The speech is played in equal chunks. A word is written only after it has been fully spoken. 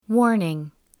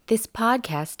Warning: this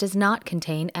podcast does not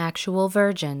contain actual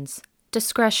virgins.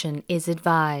 Discretion is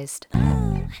advised.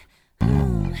 The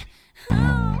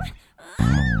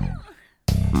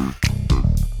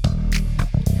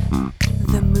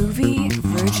movie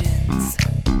Virgins.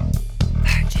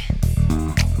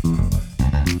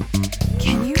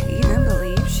 Can you even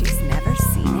believe she's never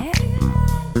seen it?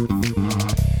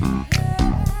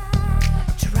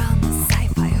 Drama,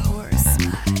 sci-fi, horror,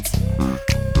 smut.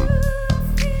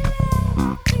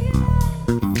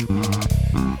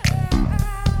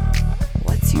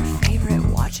 What's your favorite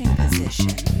watching position?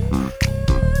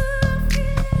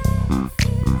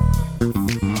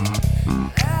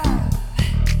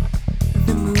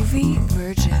 The movie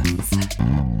Virgins.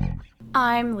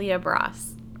 I'm Leah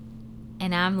Bross,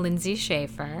 And I'm Lindsay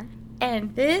Schaefer.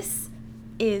 and this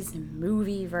is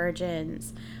Movie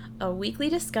Virgins, a weekly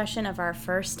discussion of our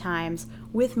first times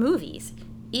with movies.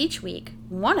 Each week,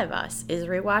 one of us is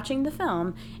rewatching the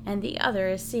film, and the other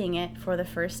is seeing it for the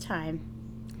first time.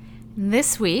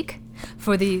 This week,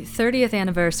 for the 30th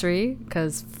anniversary,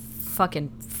 because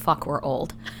fuck, we're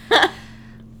old,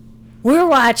 we're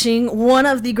watching one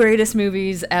of the greatest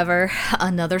movies ever,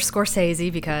 another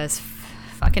Scorsese, because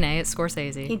fucking A, it's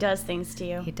Scorsese. He does things to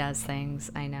you. He does things,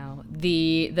 I know.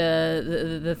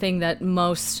 The thing that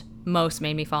most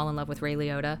made me fall in love with Ray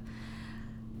Liotta,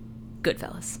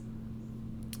 Goodfellas.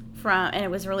 And it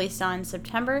was released on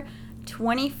September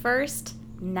 21st,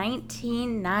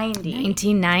 1990.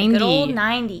 1990. Good old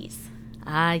 90s.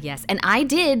 Ah, yes. And I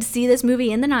did see this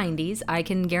movie in the 90s. I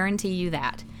can guarantee you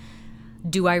that.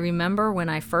 Do I remember when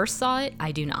I first saw it?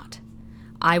 I do not.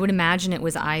 I would imagine it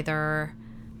was either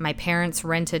my parents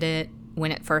rented it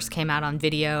when it first came out on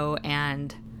video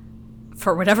and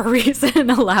for whatever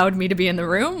reason allowed me to be in the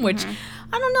room, which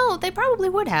I don't know, they probably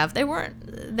would have. They weren't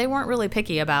really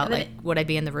picky about like what I'd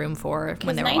be in the room for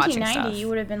when they were watching stuff. 1990, you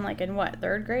would have been like in what,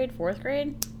 third grade, fourth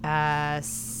grade? I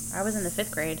was in the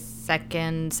fifth grade.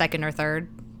 Second or third,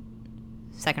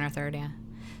 yeah.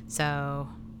 So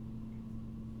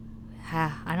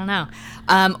I don't know.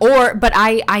 But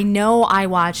I know I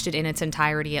watched it in its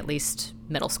entirety at least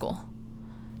middle school.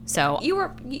 So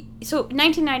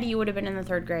 1990 you would have been in the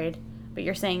third grade, but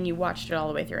you're saying you watched it all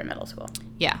the way through in middle school.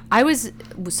 yeah,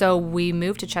 we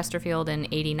moved to Chesterfield in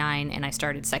 89 and I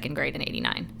started second grade in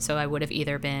 89. So I would have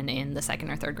either been in the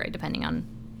second or third grade depending on,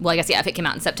 well, I guess, yeah, if it came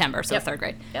out in September, so third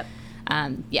grade. Yep.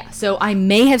 So I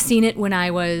may have seen it when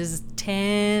I was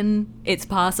 10. It's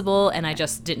possible, and I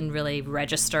just didn't really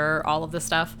register all of the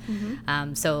stuff.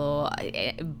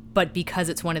 But because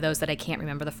it's one of those that I can't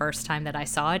remember the first time that I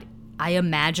saw it, I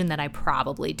imagine that I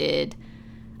probably did.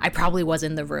 I probably was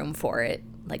in the room for it,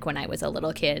 like when I was a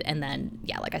little kid, and then,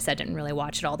 yeah, like I said, didn't really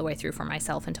watch it all the way through for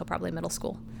myself until probably middle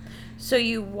school. So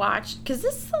you watched, because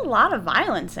this is a lot of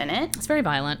violence in it. It's very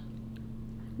violent.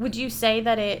 Would you say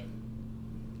that it,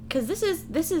 because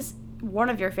this is one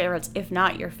of your favorites, if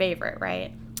not your favorite,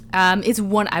 right?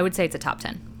 I would say it's a top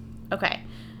 10. Okay.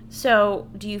 So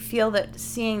do you feel that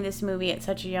seeing this movie at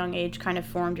such a young age kind of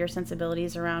formed your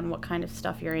sensibilities around what kind of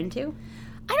stuff you're into?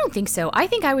 I don't think so. I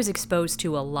think I was exposed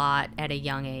to a lot at a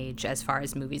young age as far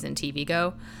as movies and TV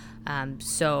go.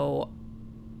 So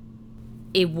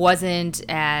it wasn't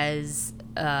as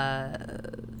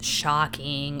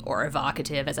shocking or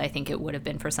evocative as I think it would have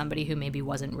been for somebody who maybe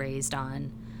wasn't raised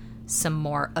on some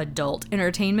more adult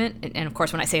entertainment. And of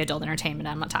course, when I say adult entertainment,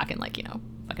 I'm not talking like,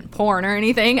 fucking porn or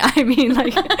anything. I mean,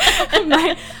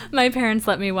 like, my parents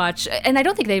let me watch, and I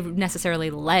don't think they necessarily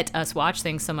let us watch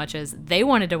things so much as they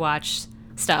wanted to watch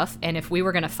stuff, and if we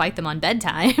were going to fight them on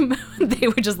bedtime, they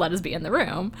would just let us be in the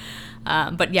room.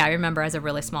 But yeah, I remember as a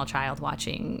really small child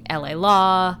watching LA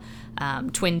Law,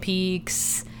 Twin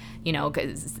Peaks,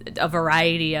 a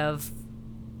variety of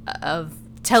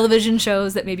television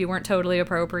shows that maybe weren't totally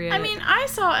appropriate. I mean, I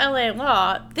saw LA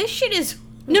Law. This shit is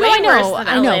No, way I know, worse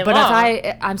than LA but Law.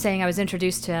 if I'm saying I was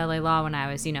introduced to LA Law when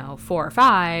I was, 4 or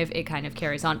 5, it kind of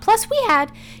carries on. Plus, we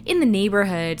had in the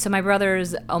neighborhood, so my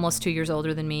brother's almost 2 years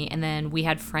older than me, and then we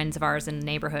had friends of ours in the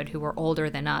neighborhood who were older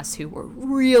than us who were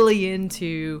really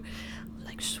into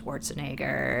like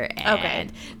Schwarzenegger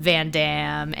and Van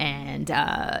Damme, and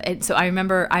so I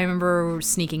remember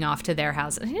sneaking off to their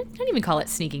house. I don't even call it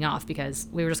sneaking off because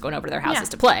we were just going over to their houses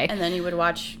to play. And then you would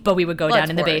watch. But we would go down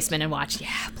in the Bloodsport. basement and watch,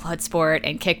 Bloodsport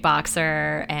and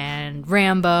Kickboxer and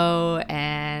Rambo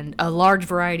and a large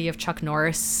variety of Chuck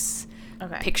Norris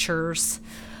pictures.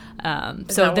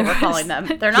 Is that what we're calling them?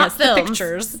 They're not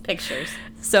films. Pictures.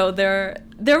 So there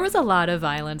was a lot of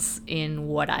violence in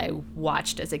what I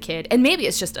watched as a kid, and maybe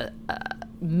it's just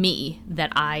me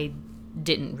that I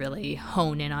didn't really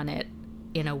hone in on it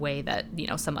in a way that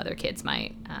some other kids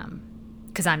might.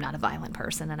 because I'm not a violent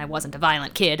person and I wasn't a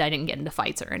violent kid. I didn't get into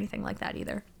fights or anything like that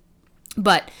either.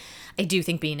 But I do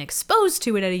think being exposed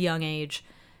to it at a young age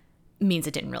means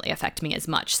it didn't really affect me as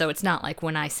much. So it's not like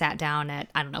when I sat down at,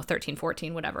 I don't know, 13,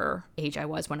 14, whatever age I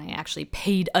was when I actually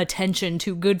paid attention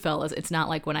to Goodfellas. It's not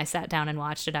like when I sat down and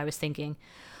watched it, I was thinking,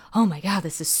 oh my God,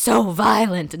 this is so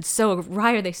violent and so,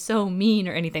 why are they so mean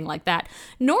or anything like that.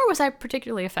 Nor was I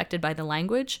particularly affected by the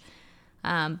language.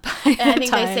 And I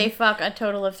think they say fuck a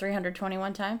total of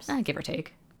 321 times. Give or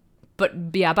take. But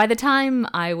yeah, by the time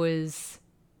I was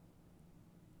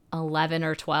 11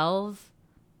 or 12,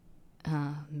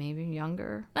 maybe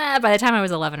younger. By the time I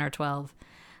was 11 or 12,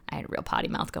 I had a real potty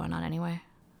mouth going on anyway.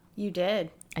 You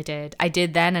did. I did. I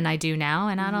did then and I do now,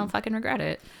 and I don't fucking regret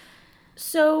it.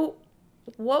 So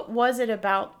what was it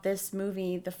about this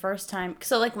movie the first time?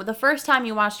 So like the first time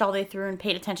you watched all the way through and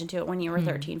paid attention to it when you were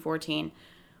 13, 14,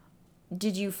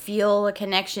 did you feel a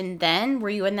connection then? Were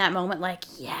you in that moment like,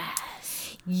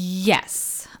 yes?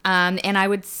 Yes. And I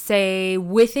would say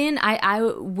within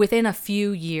a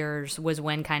few years was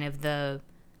when kind of the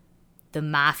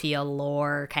mafia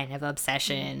lore kind of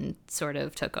obsession sort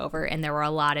of took over. And there were a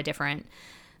lot of different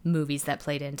movies that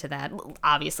played into that.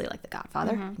 Obviously, like The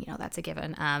Godfather, that's a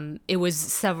given. It was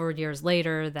several years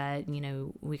later that,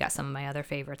 we got some of my other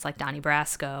favorites like Donnie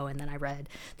Brasco, and then I read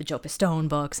the Joe Pistone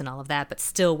books and all of that, but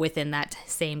still within that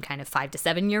same kind of 5 to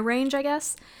 7 year range, I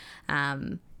guess.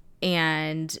 And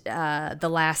The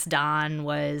Last Don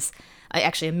was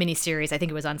actually a miniseries. I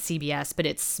think it was on CBS, but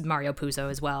it's Mario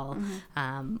Puzo as well.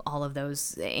 All of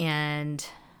those. And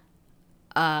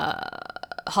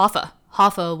Hoffa.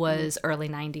 Hoffa was early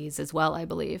 90s as well, I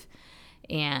believe.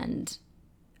 And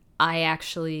I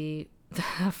actually, the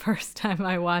first time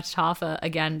I watched Hoffa,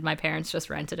 again, my parents just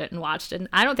rented it and watched it. And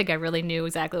I don't think I really knew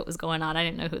exactly what was going on. I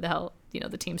didn't know who the hell,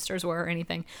 the Teamsters were or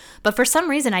anything. But for some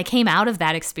reason, I came out of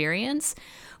that experience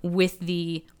with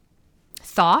the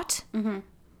thought,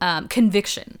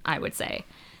 conviction, I would say.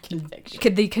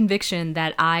 The conviction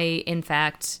that I, in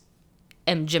fact,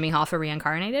 am Jimmy Hoffa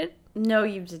reincarnated. No,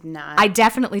 you did not. I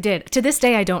definitely did. To this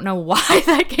day, I don't know why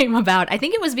that came about. I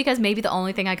think it was because maybe the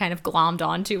only thing I kind of glommed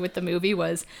onto with the movie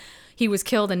was he was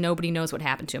killed and nobody knows what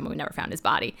happened to him and we never found his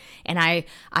body. And I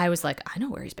was like, I know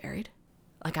where he's buried.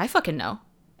 Like, I fucking know.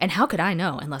 And how could I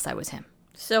know unless I was him?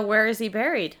 So where is he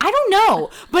buried? I don't know.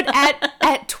 But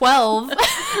at 12,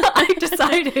 I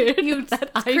decided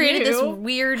that I created knew. This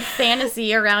weird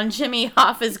fantasy around Jimmy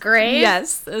Hoffa's grave.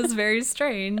 Yes, it was very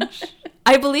strange.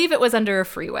 I believe it was under a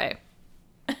freeway.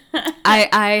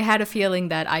 I had a feeling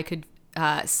that I could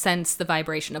sense the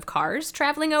vibration of cars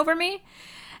traveling over me.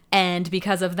 And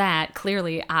because of that,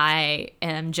 clearly I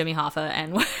am Jimmy Hoffa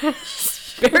and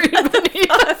was buried beneath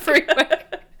the freeway.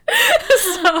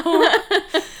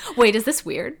 So, wait, is this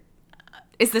weird?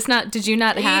 Is this not, did you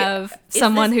not have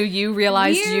someone who you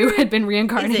realized you had been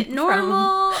reincarnated from? Is it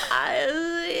normal?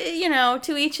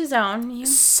 To each his own.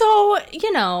 So,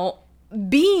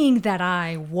 being that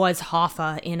I was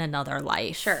Hoffa in another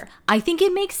life, sure, I think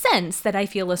it makes sense that I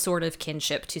feel a sort of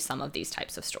kinship to some of these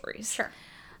types of stories. Sure.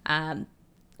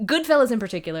 Goodfellas in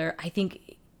particular, I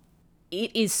think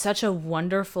it is such a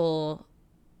wonderful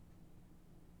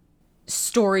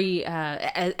story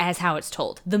as how it's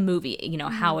told. The movie,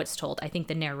 how it's told. I think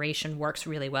the narration works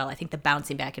really well. I think the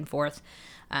bouncing back and forth,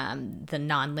 the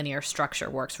non-linear structure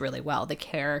works really well. The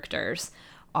characters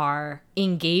are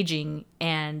engaging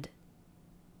and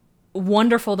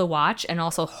wonderful to watch, and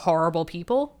also horrible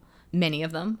people. Many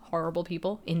of them horrible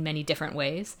people in many different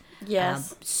ways.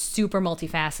 Yes. Super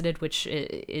multifaceted, which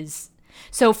is...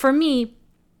 So for me,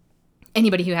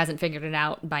 anybody who hasn't figured it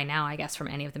out by now, I guess, from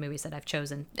any of the movies that I've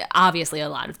chosen, obviously a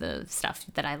lot of the stuff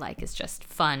that I like is just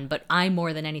fun, but I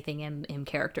more than anything am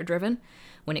character driven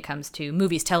when it comes to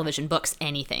movies, television, books,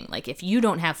 anything. Like, if you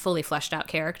don't have fully fleshed out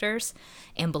characters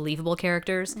and believable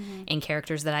characters and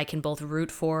characters that I can both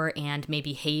root for and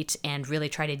maybe hate and really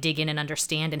try to dig in and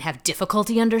understand and have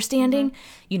difficulty understanding,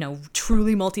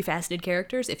 truly multifaceted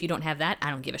characters, if you don't have that,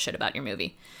 I don't give a shit about your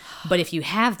movie. But if you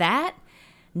have that,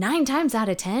 9 times out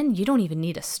of 10, you don't even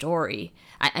need a story.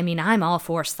 I mean, I'm all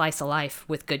for slice of life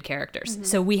with good characters.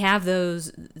 So we have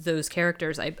those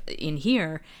characters in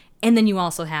here, and then you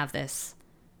also have this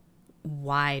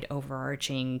wide,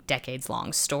 overarching,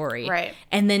 decades-long story. Right.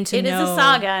 And then it is a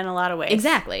saga in a lot of ways.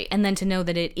 Exactly. And then to know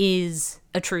that it is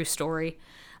a true story,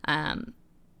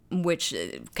 which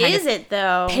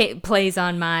plays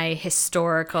on my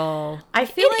historical... I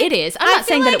feel like it is. I'm not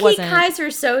saying that it wasn't...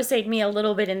 Kaiser Sosa'd me a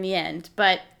little bit in the end,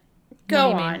 but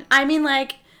go on. I mean,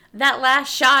 like, that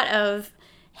last shot of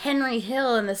Henry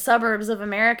Hill in the suburbs of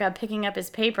America picking up his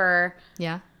paper.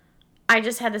 Yeah. I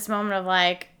just had this moment of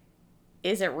like,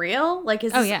 is it real? Like,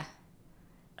 is Oh this, yeah.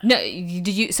 No, did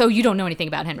you? So you don't know anything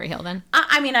about Henry Hill then?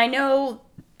 I mean, I know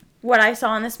what I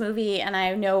saw in this movie, and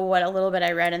I know what a little bit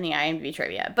I read in the IMDb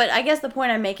trivia. But I guess the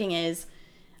point I'm making is,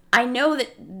 I know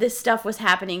that this stuff was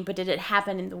happening, but did it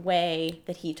happen in the way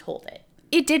that he told it?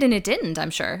 It did and it didn't, I'm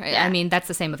sure. Yeah. I mean, that's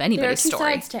the same of There are anybody's two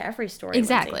story. sides to every story.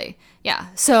 Exactly. Lindsay. Yeah.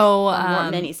 So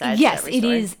more many sides to yes, every it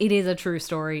story. is. It is a true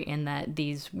story in that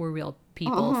these were real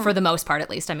people for the most part, at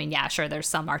least. I mean, yeah, sure, there's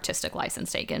some artistic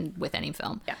license taken with any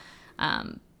film. Yeah.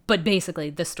 But basically,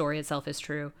 the story itself is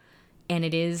true, and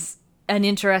it is an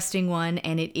interesting one,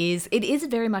 and it is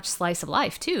very much slice of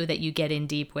life too that you get in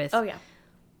deep with. Oh, yeah.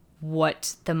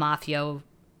 What the mafia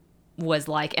was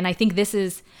like. And I think this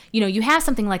is, you have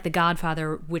something like The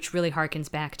Godfather, which really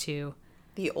harkens back to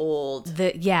The old,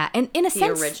 and in a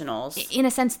sense, originals. in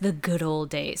a sense, the good old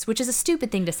days, which is a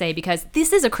stupid thing to say because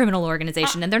this is a criminal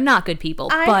organization and they're not good people.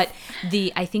 But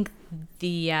I think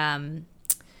the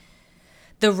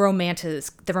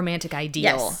romantic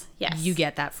ideal, Yes. you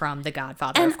get that from The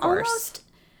Godfather, and of course. almost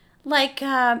like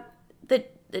the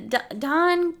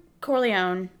Don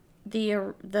Corleone,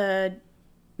 the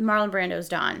Marlon Brando's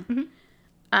Don.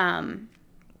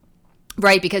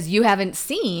 Right, because you haven't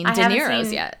seen I De haven't Niro's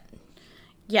seen- yet.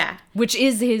 Yeah. Which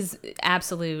is his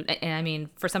absolute, and I mean,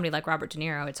 for somebody like Robert De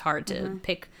Niro, it's hard to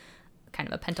pick kind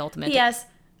of a penultimate. Yes,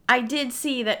 I did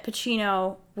see that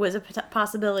Pacino was a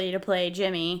possibility to play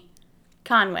Jimmy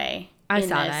Conway. I in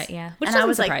saw this. that, yeah. Which And I doesn't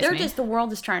was like, surprise they're me. just, the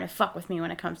world is trying to fuck with me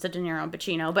when it comes to De Niro and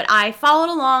Pacino. But I followed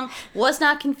along, was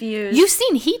not confused. You've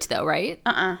seen Heat, though, right?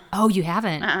 Uh-uh. Oh, you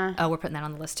haven't? Oh, we're putting that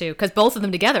on the list, too. Because both of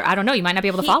them together, I don't know, you might not be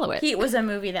able to follow it. Heat was a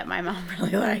movie that my mom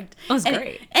really liked. It was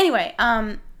great. Anyway,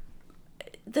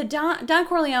 the Don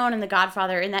Corleone in The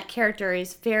Godfather, in that character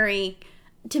is very,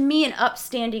 to me, an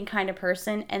upstanding kind of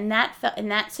person, and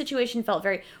that situation felt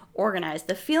very organized.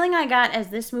 The feeling I got as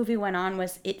this movie went on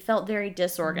was it felt very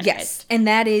disorganized. Yes, and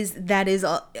that is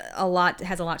a lot,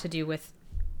 has a lot to do with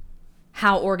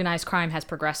how organized crime has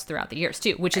progressed throughout the years,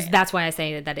 too, which is, that's why I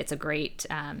say that it's a great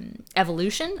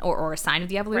evolution or a sign of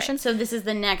the evolution. Right. So this is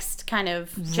the next kind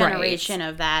of generation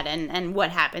of that and what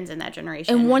happens in that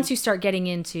generation. And once you start getting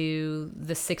into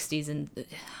the 60s, and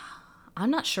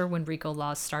I'm not sure when RICO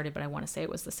laws started, but I want to say it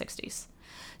was the 60s.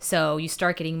 So you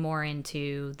start getting more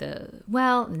into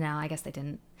no, I guess they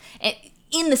didn't.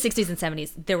 In the 60s and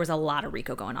 70s, there was a lot of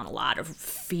RICO going on, a lot of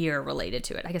fear related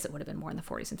to it. I guess it would have been more in the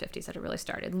 40s and 50s that it really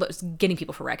started, getting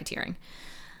people for racketeering.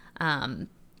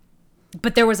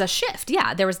 But there was a shift.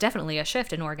 Yeah, there was definitely a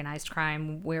shift in organized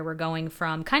crime where we're going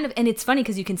from kind of, and it's funny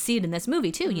because you can see it in this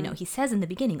movie too. Mm-hmm. He says in the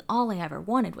beginning, all I ever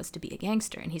wanted was to be a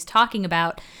gangster. And he's talking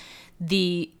about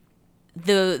the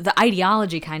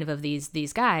ideology kind of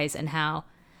these guys and how,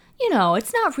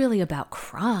 it's not really about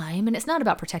crime and it's not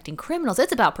about protecting criminals.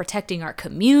 It's about protecting our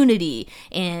community.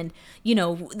 And,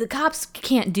 the cops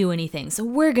can't do anything, so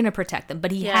we're going to protect them.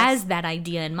 But he has that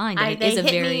idea in mind. And they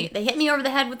hit me over the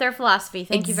head with their philosophy.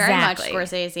 Thank you very much,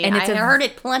 Scorsese. And I heard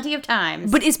it plenty of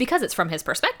times. But it's because it's from his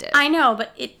perspective. I know,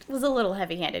 but it was a little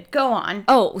heavy-handed. Go on.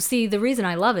 Oh, see, the reason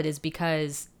I love it is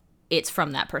because it's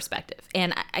from that perspective.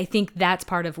 And I think that's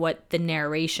part of what the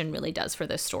narration really does for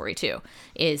this story too,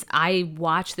 is I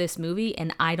watch this movie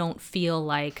and I don't feel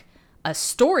like a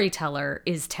storyteller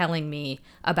is telling me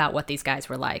about what these guys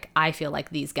were like. I feel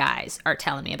like these guys are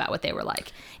telling me about what they were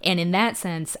like. And in that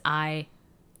sense, I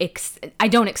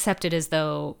don't accept it as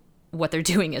though what they're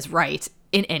doing is right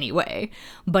in any way,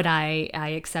 but I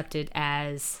accept it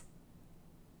as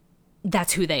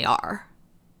that's who they are.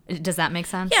 Does that make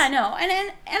sense? Yeah, no,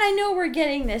 and I know we're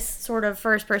getting this sort of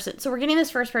first person. So we're getting this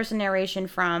first person narration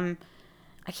from,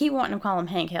 I keep wanting to call him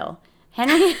Hank Hill,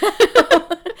 Henry.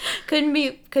 couldn't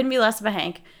be less of a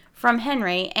Hank, from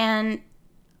Henry, and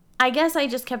I guess I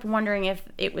just kept wondering if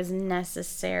it was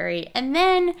necessary. And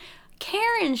then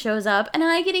Karen shows up, and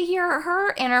I get to hear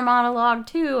her inner monologue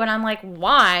too, and I'm like,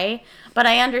 why? But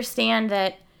I understand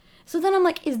that. So then I'm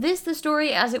like, is this the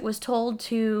story as it was told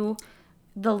to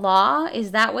the law?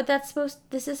 Is that what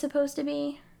this is supposed to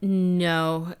be?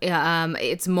 No,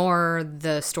 it's more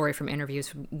the story from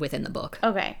interviews within the book.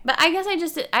 Okay, but I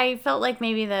guess I felt like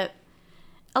maybe that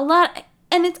a lot,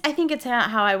 and I think it's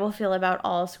how I will feel about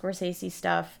all Scorsese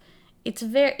stuff.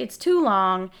 It's too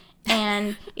long,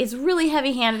 and it's really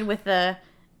heavy-handed with the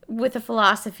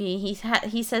philosophy.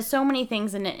 He says so many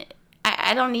things, and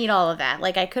I don't need all of that.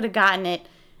 Like, I could have gotten it.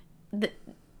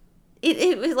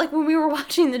 It was like when we were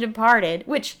watching The Departed,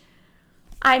 which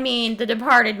I mean, The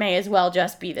Departed may as well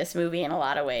just be this movie in a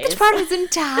lot of ways. The Departed is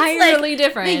entirely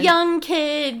different. The young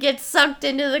kid gets sucked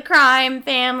into the crime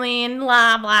family and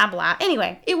blah, blah, blah.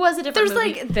 Anyway, it was a different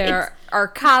movie. There are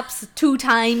cops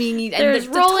two-timing, and There's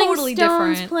it's Rolling totally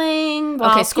Stones different. playing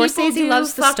while Okay, people Scorsese do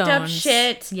loves the fucked up Stones.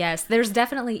 shit. Yes, there's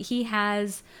definitely, he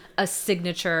has a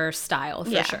signature style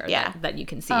for sure that you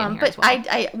can see in here But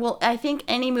as well. I think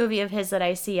any movie of his that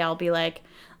I see, I'll be like,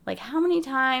 how many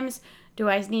times do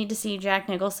I need to see Jack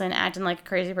Nicholson acting like a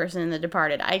crazy person in The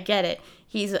Departed? I get it.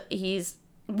 He's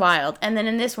wild. And then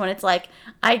in this one, it's like,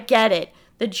 I get it.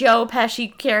 The Joe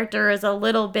Pesci character is a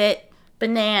little bit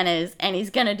bananas, and he's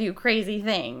gonna do crazy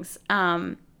things.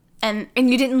 And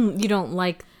you don't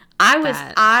like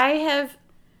that.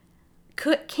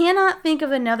 Cannot think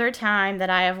of another time that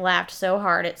I have laughed so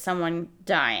hard at someone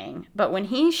dying. But when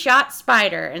he shot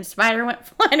Spider and Spider went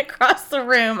flying across the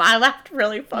room, I laughed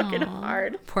really fucking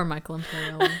hard. Poor Michael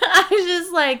Imperioli. I was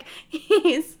just like,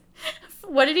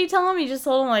 what did he tell him? He just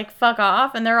told him, like, fuck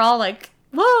off. And they're all like,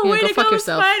 whoa, way to go,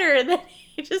 Spider. And then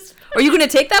he just... Are you going to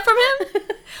take that from him?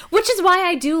 Which is why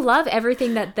I do love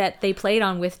everything that they played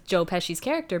on with Joe Pesci's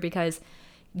character, because...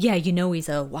 Yeah, he's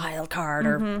a wild card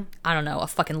or, I don't know, a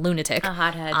fucking lunatic. A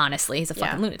hothead. Honestly, he's a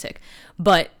fucking lunatic.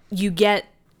 But you get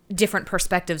different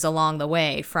perspectives along the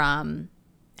way from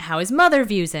how his mother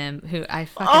views him, who I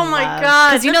fucking love. Oh my God.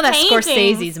 Because you know that's paintings.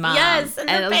 Scorsese's mom. Yes, and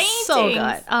it the was so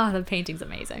paintings. good. Oh, the painting's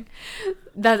amazing.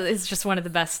 That is just one of the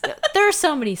best. There are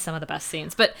some of the best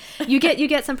scenes, but you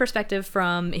get some perspective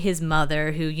from his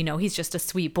mother, who he's just a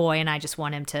sweet boy, and I just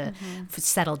want him to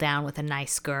settle down with a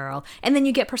nice girl. And then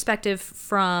you get perspective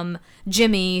from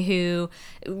Jimmy, who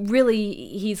really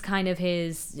he's kind of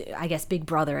his, I guess, big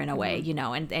brother in a way,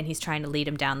 and he's trying to lead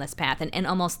him down this path, and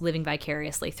almost living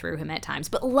vicariously through him at times,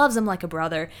 but loves him like a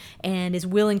brother and is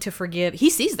willing to forgive. He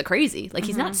sees the crazy, like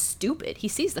he's not stupid. He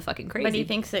sees the fucking crazy, But he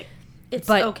thinks it's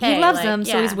but okay. he loves them,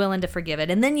 so he's willing to forgive it.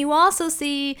 And then you also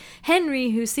see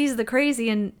Henry, who sees the crazy,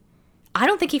 and I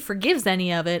don't think he forgives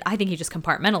any of it. I think he just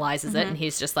compartmentalizes it, and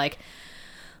he's just like,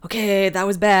 okay, that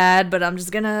was bad, but I'm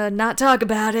just gonna not talk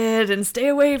about it and stay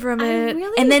away from it.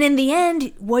 And then in the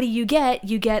end, what do you get?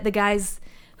 You get the guys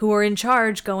who are in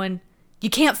charge going, you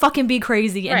can't fucking be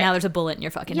crazy, and now there's a bullet in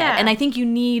your fucking head. And I think you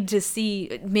need to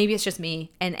see, maybe it's just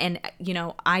me, and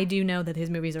I do know that his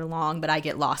movies are long, but I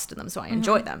get lost in them, so I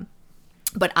enjoy them.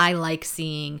 But I like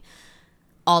seeing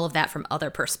all of that from other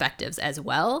perspectives as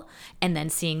well, and then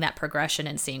seeing that progression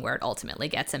and seeing where it ultimately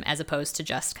gets him, as opposed to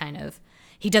just kind of,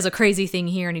 he does a crazy thing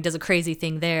here and he does a crazy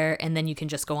thing there, and then you can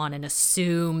just go on and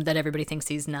assume that everybody thinks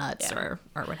he's nuts or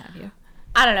what have you.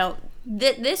 I don't know.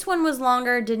 This one was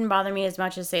longer, didn't bother me as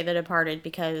much as, say, The Departed,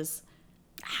 because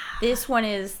this one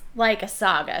is like a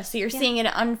saga. So you're seeing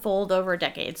it unfold over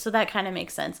decades, so that kind of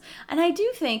makes sense. And I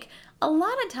do think a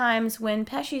lot of times when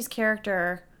Pesci's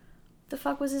character, the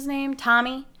fuck was his name?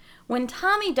 Tommy? When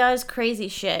Tommy does crazy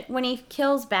shit, when he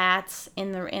kills bats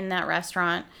in that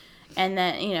restaurant, and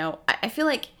then, I feel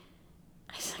like,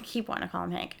 I keep wanting to call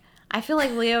him Hank. I feel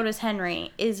like Liotta's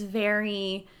Henry is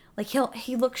very... Like,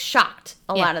 he looks shocked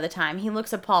a lot of the time. He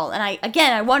looks appalled. And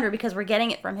I wonder, because we're getting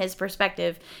it from his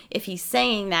perspective, if he's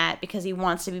saying that because he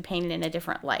wants to be painted in a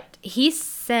different light. He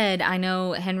said, I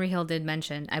know Henry Hill did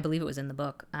mention, I believe it was in the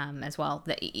book as well,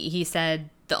 that he said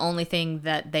the only thing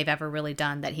that they've ever really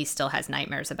done that he still has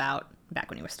nightmares about, back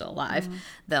when he was still alive,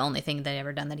 the only thing they've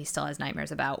ever done that he still has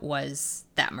nightmares about was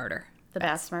that murder. The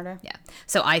Bats murder. Yeah.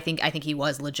 So I think he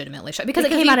was legitimately shocked because it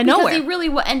came out of nowhere.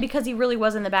 Because he really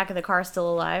was in the back of the car still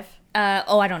alive.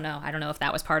 I don't know. I don't know if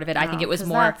that was part of it. I think it was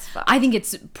more. I think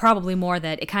it's probably more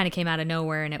that it kind of came out of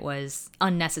nowhere and it was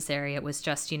unnecessary. It was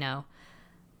just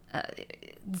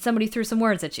somebody threw some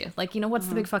words at you, like, what's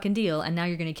the big fucking deal? And now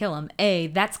you're going to kill him. A,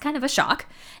 that's kind of a shock,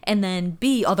 and then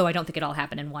B, although I don't think it all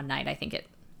happened in one night. I think it,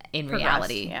 in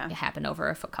reality, it happened over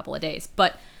a couple of days,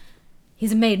 but.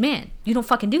 He's a made man. You don't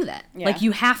fucking do that. Yeah. Like,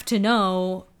 you have to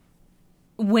know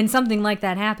when something like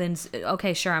that happens.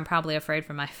 Okay, sure, I'm probably afraid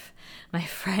for my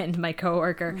friend, my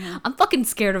coworker. I'm fucking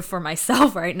scared for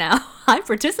myself right now. I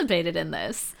participated in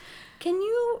this. Can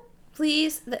you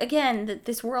please, again,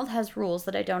 this world has rules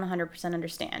that I don't 100%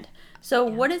 understand. So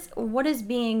what is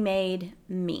being made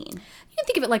mean? You can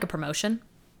think of it like a promotion.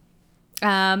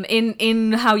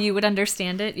 In how you would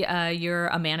understand it, you're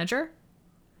a manager.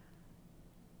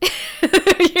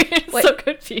 You're so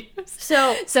confused.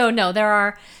 So no,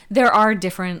 there are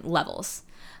different levels,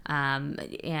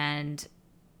 and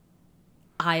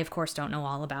I of course don't know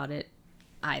all about it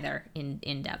either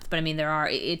in depth. But I mean,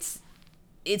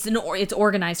 it's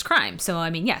organized crime. So I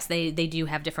mean, yes, they do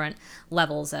have different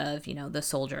levels of, the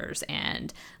soldiers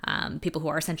and people who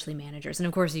are essentially managers. And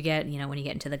of course you get, when you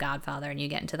get into The Godfather and you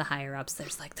get into the higher ups,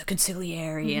 there's like the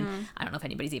consigliere, and I don't know if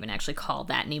anybody's even actually called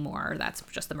that anymore. That's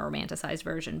just the romanticized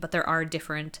version. But there are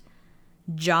different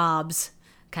jobs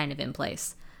kind of in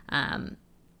place.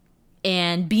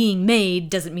 And being made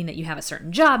doesn't mean that you have a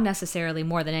certain job necessarily.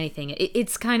 More than anything,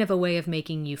 it's kind of a way of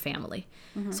making you family.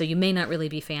 So you may not really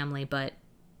be family, but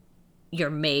you're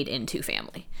made into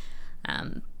family.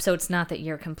 So it's not that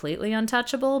you're completely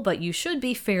untouchable, but you should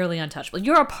be fairly untouchable.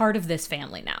 You're a part of this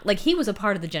family now. Like, he was a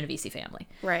part of the Genovese family.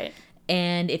 Right.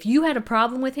 And if you had a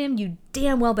problem with him, you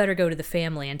damn well better go to the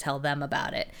family and tell them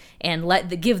about it, and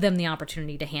give them the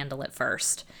opportunity to handle it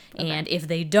first. Okay. And if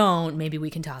they don't, maybe we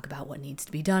can talk about what needs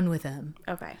to be done with him.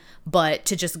 Okay. But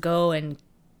to just go and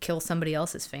kill somebody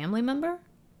else's family member?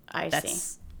 I see.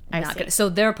 So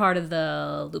they're part of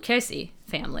the Lucchese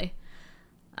family.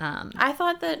 I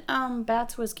thought that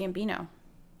Bats was Gambino.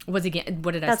 Was he?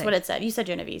 What did I say? That's what it said. You said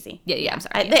Genovese. Yeah, I'm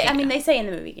sorry. They say in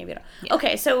the movie Gambino. Yeah.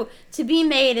 Okay, so to be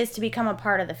made is to become a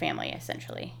part of the family,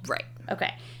 essentially. Right.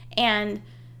 Okay. And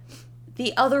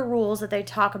the other rules that they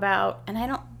talk about, and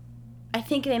I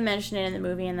think they mentioned it in the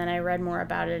movie, and then I read more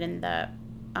about it in the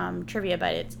trivia,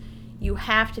 but it's, you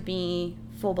have to be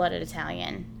full-blooded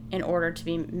Italian in order to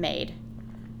be made.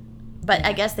 But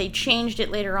I guess they changed it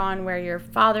later on where your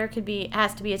father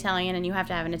has to be Italian and you have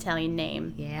to have an Italian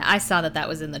name. Yeah, I saw that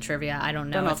was in the trivia. I don't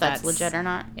know if that's legit or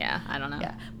not. Yeah, I don't know.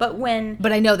 Yeah.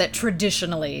 But I know that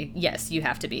traditionally, yes, you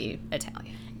have to be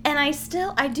Italian. And I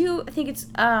do think it's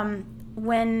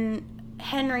when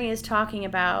Henry is talking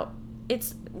about,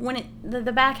 it's when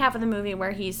the back half of the movie where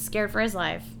he's scared for his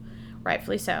life,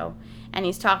 rightfully so, and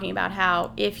he's talking about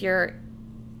how if you're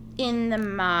in the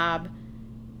mob,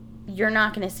 you're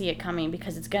not going to see it coming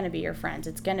because it's going to be your friends,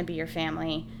 it's going to be your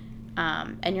family,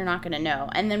 and you're not going to know.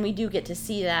 And then we do get to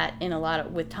see that in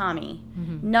with Tommy.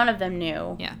 Mm-hmm. None of them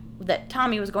knew that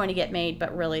Tommy was going to get made,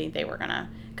 but really they were going to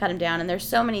cut him down. And there's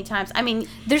so many times. I mean,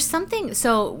 there's something.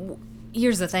 So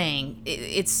here's the thing: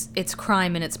 it's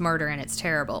crime and it's murder and it's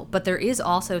terrible. But there is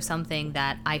also something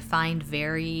that I find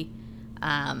very.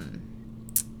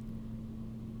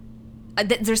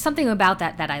 There's something about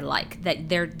that I like, that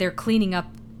they're cleaning up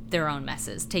their own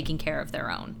messes, taking care of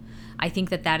their own. I think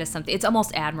that is something, it's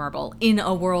almost admirable in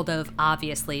a world of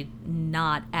obviously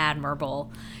not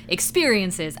admirable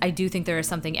experiences. I do think there is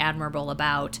something admirable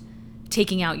about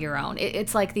taking out your own.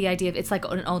 It's like the idea of, it's like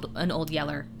an old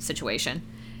Yeller situation,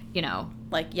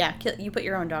 like, you put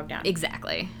your own dog down.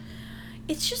 Exactly.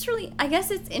 It's just really, I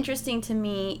guess it's interesting to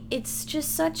me. It's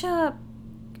just such a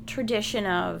tradition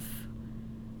of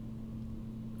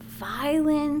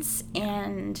violence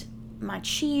and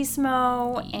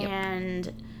machismo.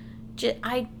 Yep.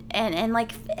 and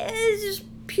like, it's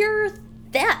just pure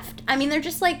theft. I mean, they're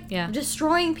just like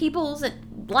destroying people's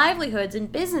livelihoods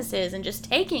and businesses and just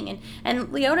taking, and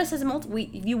Leota says,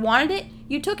 you wanted it,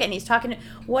 you took it. And he's talking,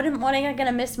 what am I going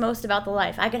to miss most about the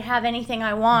life? I could have anything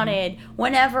I wanted,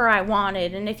 whenever I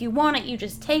wanted, and if you want it, you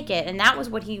just take it. And that was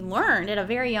what he learned at a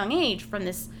very young age from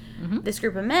this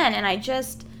group of men. And I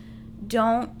just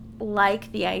don't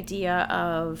like the idea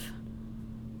of...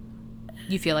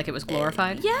 You feel like it was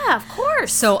glorified? Yeah, of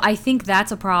course. So I think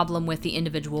that's a problem with the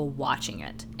individual watching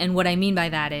it. And what I mean by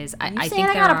that is, I think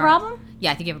I got a problem?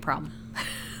 Yeah, I think you have a problem.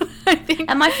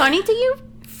 Am I funny to you?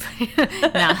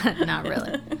 Not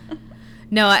really.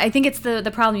 No, I think it's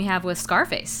the problem you have with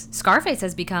Scarface. Scarface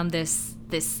has become this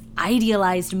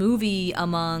idealized movie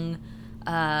among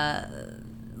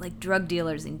like drug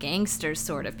dealers and gangsters,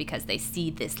 sort of, because they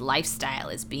see this lifestyle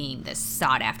as being this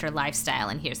sought after lifestyle,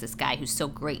 and here's this guy who's so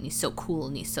great and he's so cool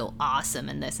and he's so awesome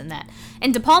and this and that.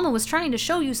 And De Palma was trying to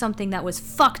show you something that was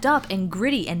fucked up and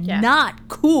gritty and not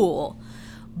cool.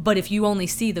 But if you only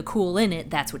see the cool in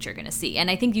it, that's what you're going to see. And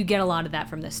I think you get a lot of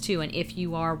that from this too. And if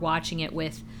you are watching it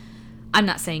with, I'm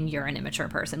not saying you're an immature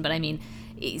person, but I mean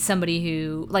somebody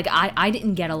who, like, I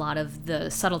didn't get a lot of the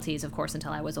subtleties, of course,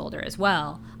 until I was older as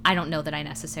well. I don't know that I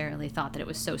necessarily thought that it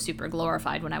was so super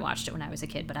glorified when I watched it when I was a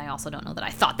kid, but I also don't know that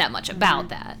I thought that much about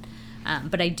that.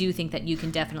 But I do think that you can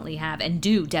definitely have, and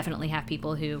do definitely have,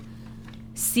 people who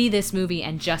see this movie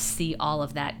and just see all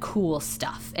of that cool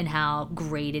stuff and how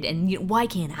great it, and why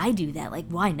can't I do that? Like,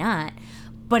 why not?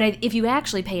 But if you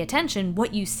actually pay attention,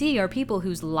 what you see are people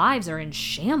whose lives are in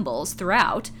shambles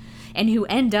throughout and who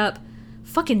end up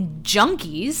fucking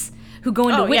junkies who go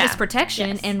into Oh, witness yeah. protection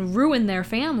Yes. and ruin their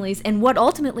families. And what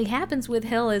ultimately happens with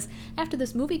Hill is, after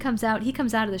this movie comes out, he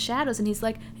comes out of the shadows and he's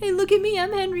like, hey, look at me,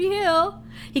 I'm Henry Hill.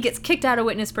 He gets kicked out of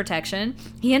witness protection.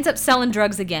 He ends up selling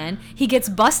drugs again. He gets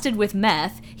busted with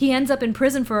meth. He ends up in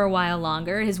prison for a while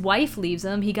longer. His wife leaves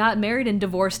him. He got married and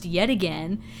divorced yet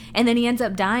again. And then he ends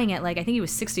up dying at, like, I think he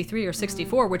was 63 or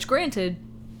 64, which granted,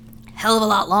 hell of a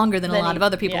lot longer than a Then lot of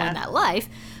other people yeah. in that life.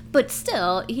 But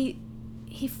still, he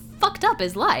fucked up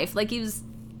his life. Like,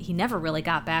 he never really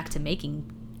got back to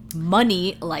making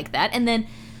money like that. And then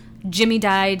Jimmy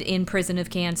died in prison of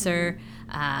cancer.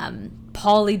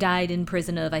 Paulie died in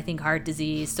prison of, I think, heart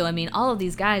disease. So, I mean, all of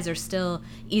these guys are still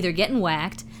either getting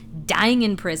whacked, dying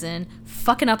in prison,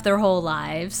 fucking up their whole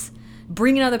lives,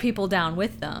 bringing other people down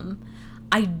with them.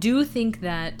 I do think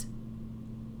that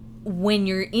when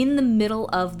you're in the middle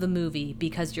of the movie,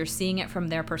 because you're seeing it from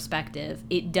their perspective,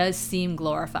 it does seem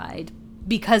glorified,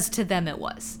 because to them it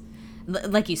was.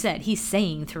 Like you said, he's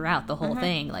saying throughout the whole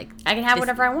thing, like, I can have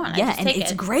whatever I want. I Yeah, just and take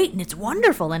it's it. great and it's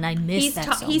wonderful, and I miss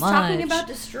that so he's much. talking about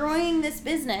destroying this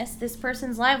business, this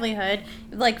person's livelihood.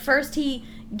 Like, first he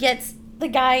gets the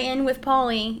guy in with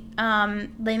Paulie.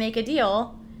 They make a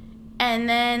deal, and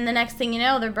then the next thing you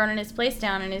know, they're burning his place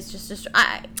down, and it's just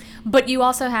But you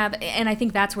also have, and I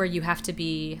think that's where you have to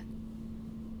be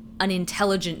an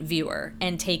intelligent viewer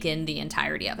and take in the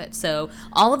entirety of it. So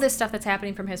all of this stuff that's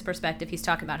happening from his perspective, he's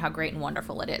talking about how great and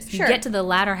wonderful it is. Sure. You get to the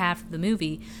latter half of the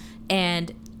movie,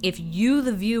 and if you,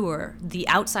 the viewer, the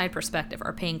outside perspective,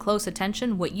 are paying close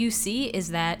attention, what you see is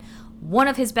that one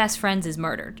of his best friends is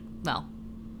murdered. Well,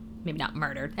 maybe not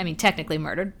murdered. I mean, technically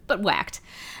murdered, but whacked.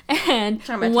 And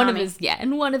Talking about one of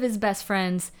Tommy. one of his best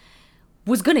friends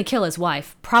was going to kill his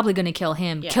wife, probably going to kill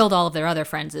him, killed all of their other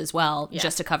friends as well,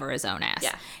 just to cover his own ass.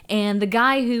 Yeah. And the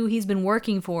guy who he's been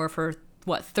working for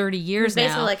what, 30 years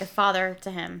basically now? like a father to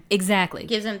him. Exactly.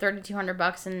 Gives him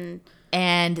 $3,200 and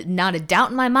And not a doubt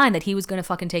in my mind that he was going to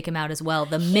fucking take him out as well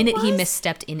the minute he was,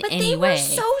 misstepped in but any they way. were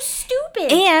so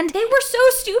stupid. And- they were so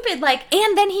stupid. Like,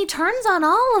 And then he turns on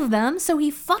all of them, so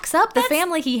he fucks up the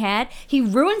family he had. He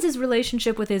ruins his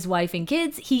relationship with his wife and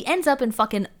kids. He ends up in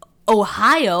fucking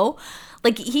Ohio.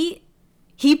 Like, he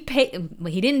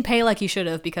didn't pay like he should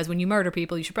have, because when you murder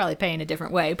people, you should probably pay in a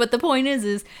different way. But the point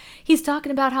is he's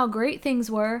talking about how great things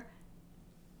were,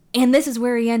 and this is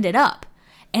where he ended up.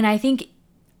 And I think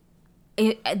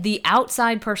the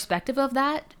outside perspective of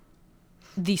that,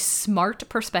 the smart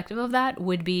perspective of that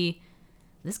would be,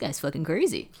 this guy's fucking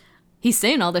crazy. He's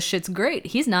saying all this shit's great.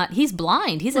 He's not. He's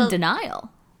blind. He's in denial.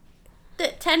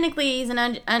 technically he's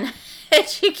an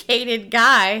uneducated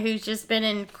guy who's just been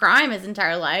in crime his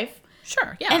entire life.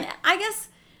 Sure, yeah. And I guess,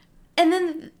 and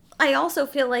then I also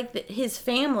feel like that his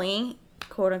family,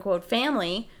 quote unquote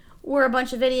family, were a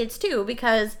bunch of idiots too,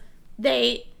 because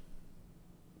they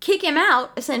kick him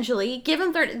out, essentially, give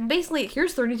him basically,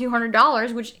 here's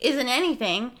 $3,200, which isn't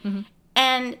anything,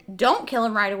 and don't kill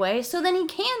him right away, so then he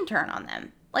can turn on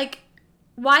them. Like,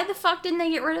 why the fuck didn't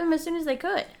they get rid of him as soon as they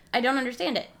could? I don't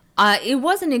understand it. It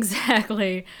wasn't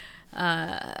exactly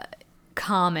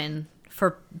common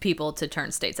for people to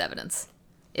turn state's evidence.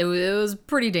 It was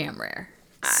pretty damn rare.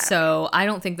 So I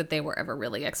don't think that they were ever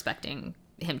really expecting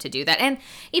him to do that. And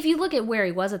if you look at where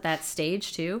he was at that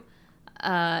stage, too,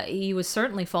 he was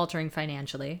certainly faltering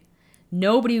financially.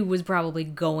 Nobody was probably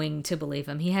going to believe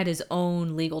him. He had his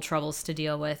own legal troubles to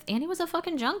deal with, and he was a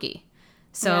fucking junkie.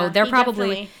 So Yeah, they're he probably...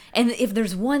 definitely- And if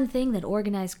there's one thing that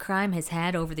organized crime has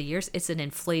had over the years, it's an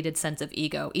inflated sense of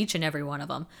ego, each and every one of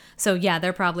them. So yeah,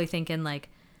 they're probably thinking, like,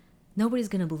 nobody's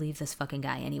gonna believe this fucking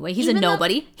guy anyway. He's Even a though-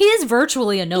 nobody. He is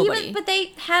virtually a nobody. But they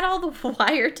had all the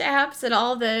wiretaps and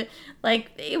all the,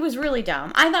 like, it was really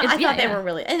dumb. I thought Yeah, they yeah. were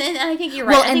really, and I think you're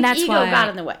right. Well, I and think that's ego why got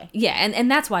in the way. Yeah,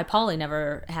 and that's why Paulie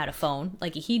never had a phone.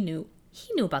 Like, he knew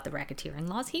about the racketeering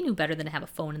laws. He knew better than to have a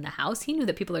phone in the house. He knew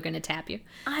that people are going to tap you.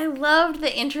 I loved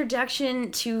the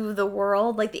introduction to the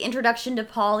world, like the introduction to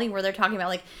Paulie, where they're talking about,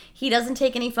 like, he doesn't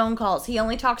take any phone calls. He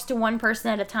only talks to one person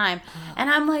at a time. And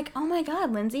I'm like, oh my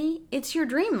God, Lindsay, it's your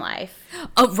dream life.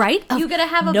 Oh, right? You gotta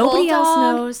have a Nobody bulldog, else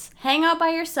knows. hang out by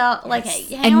yourself, like,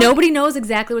 hang And out- nobody knows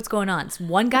exactly what's going on. So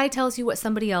one guy tells you what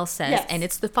somebody else says, Yes. and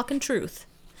it's the fucking truth.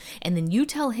 And then you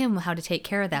tell him how to take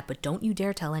care of that, but don't you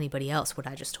dare tell anybody else what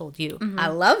I just told you. I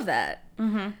love that. I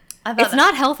thought It's that-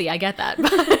 not healthy, I get that.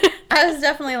 I was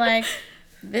definitely like,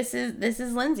 this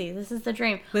is Lindsay. This is the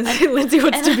dream. Lindsay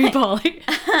wants to be Paulie.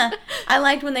 I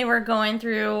liked when they were going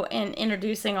through and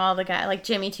introducing all the guys, like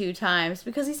Jimmy 2 times,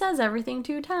 because he says everything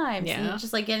 2 times. Yeah. And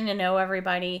just like getting to know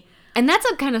everybody. And that's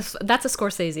a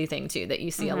Scorsese thing too that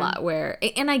you see a lot where,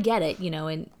 and I get it, you know,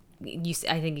 and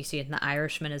I think you see it in The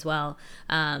Irishman as well.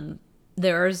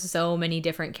 there are so many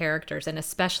different characters, and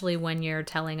especially when you're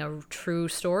telling a true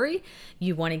story,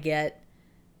 you want to get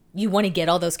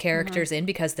all those characters in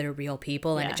because they're real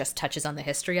people and Yeah. it just touches on the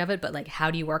history of it. But like,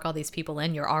 how do you work all these people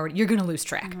in? You're going to lose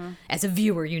track. As a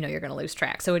viewer, you know you're going to lose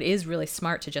track. So it is really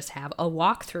smart to just have a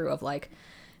walkthrough of like,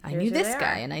 I Here's knew who this they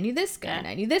guy are. and I knew this guy Yeah. and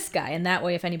I knew this guy. And that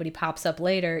way, if anybody pops up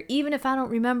later, even if I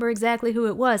don't remember exactly who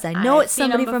it was, I know I've it's seen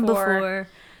somebody them from before. before.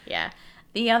 Yeah.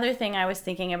 The other thing I was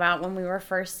thinking about when we were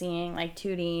first seeing like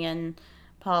Tootie and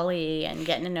Polly and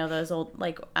getting to know those old,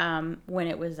 like when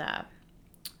it was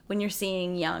when you're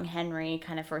seeing young Henry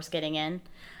kind of first getting in,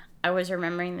 I was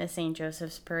remembering the St.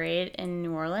 Joseph's Parade in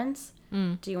New Orleans.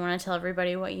 Do you want to tell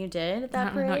everybody what you did at I that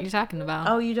don't know what parade? you're talking about.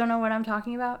 Oh, you don't know what I'm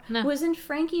talking about? No. Wasn't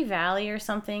Frankie Valli or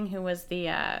something who was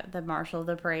the marshal of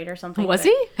the parade or something? Was But-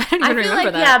 he? I don't even I feel remember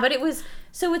like that. yeah, but it was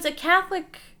so it's a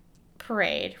Catholic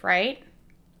parade, right?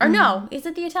 Or no, is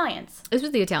it the Italians? This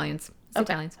was the Italians. It's the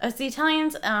Italians. It's the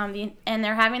Italians, and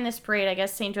they're having this parade. I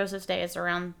guess St. Joseph's Day is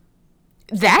around.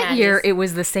 That Patty's. year, it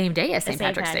was the same day as St. St.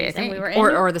 Patrick's Day, I Patty's, and think. we were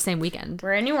in Or the same weekend.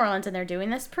 We're in New Orleans, and they're doing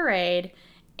this parade,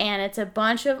 and it's a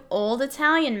bunch of old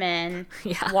Italian men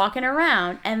Yeah. walking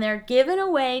around, and they're giving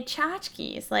away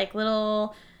tchotchkes, like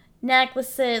little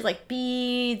necklaces, like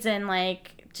beads, and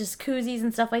like just koozies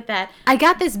and stuff like that. I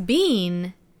got this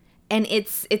bean, and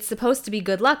it's supposed to be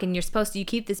good luck, and you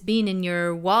keep this bean in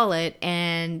your wallet,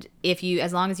 and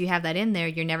as long as you have that in there,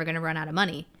 you're never going to run out of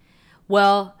money.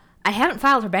 Well, I haven't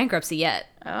filed for bankruptcy yet.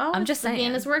 Oh, I'm just the bean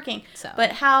saying. is working. So.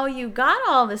 But how you got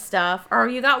all this stuff, or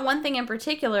you got one thing in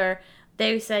particular,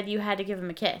 they said you had to give him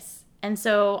a kiss. And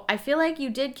so I feel like you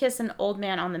did kiss an old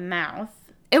man on the mouth.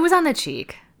 It was on the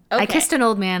cheek. I Okay. kissed an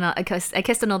old man. I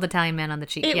kissed an old Italian man on the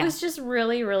cheek. It yeah. was just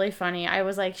really, really funny. I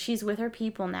was like, she's with her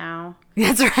people now.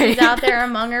 That's right. She's out there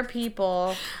among her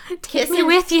people, Take me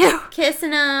with you.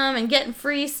 kissing them and getting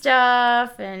free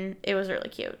stuff, and it was really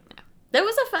cute. That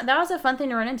was a fun thing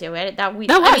to run into. That week.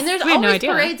 That I was. mean, there's We had no always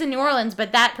idea. parades in New Orleans,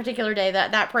 but that particular day,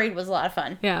 that parade was a lot of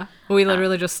fun. Yeah. We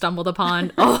literally just stumbled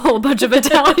upon a whole bunch of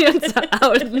Italians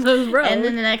out in the road. And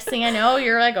then the next thing I know,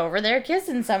 you're like over there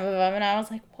kissing some of them, and I was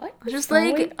like, "What? is just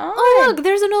going like, on? oh, look,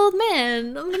 there's an old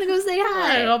man. I'm going to go say I'm gonna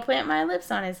hi. go plant my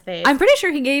lips on his face." I'm pretty sure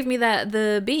he gave me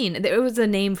the bean. There was a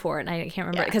name for it, and I can't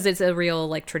remember Yeah. because it's a real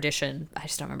like tradition. I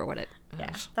just don't remember what it. Yeah,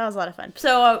 that was a lot of fun.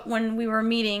 So when we were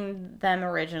meeting them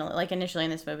originally, like initially in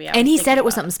this movie, And he said it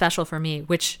was something special for me,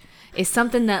 which is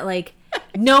something that like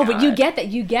no, but you get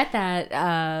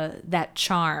that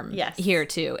charm Yes. here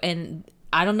too. And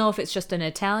I don't know if it's just an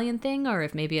Italian thing or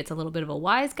if maybe it's a little bit of a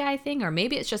wise guy thing or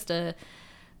maybe it's just a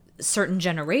certain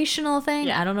generational thing.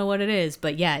 Yeah. I don't know what it is,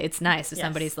 but yeah, it's nice if Yes.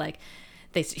 somebody's like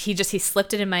he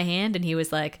slipped it in my hand and he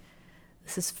was like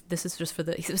this is just for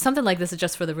the something like this is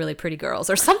just for the really pretty girls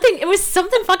or something. It was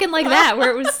something fucking like that where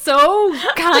it was so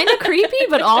kind of creepy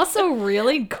but also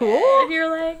really cool. You're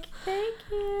like, "Thank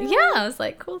you." Yeah, I was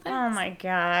like, cool, Oh thanks. my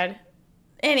god.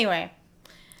 Anyway,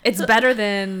 It's better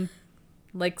than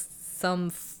like some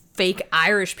fake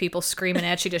Irish people screaming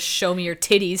at you to show me your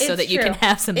titties so that you can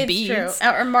have some beads. It's true.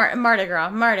 Or Mardi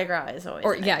Gras. Mardi Gras is always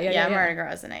Or- a nightmare. yeah. Mardi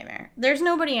Gras is a nightmare. There's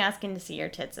nobody asking to see your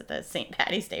tits at the St.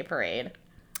 Patty's Day parade.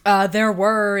 There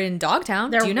were in Dogtown.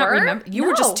 There Do you not were? remember? You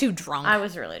were No. just too drunk. I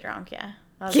was really drunk, yeah.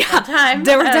 That was a yeah, fun time.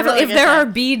 there were I had a definitely. really If good there are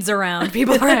time. beads around,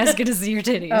 people are asking to see your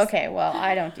titties. Okay, well,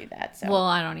 I don't do that, so. Well,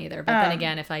 I don't either. But then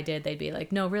again, if I did, they'd be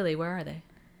like, "No, really, where are they?"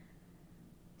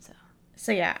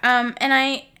 So yeah, and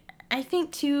I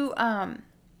think too,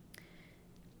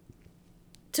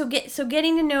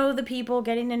 getting to know the people,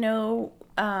 getting to know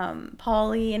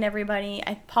Polly and everybody.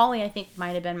 Polly, I think,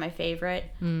 might have been my favorite,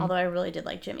 although I really did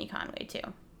like Jimmy Conway too.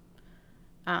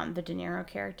 The De Niro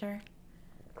character.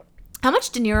 How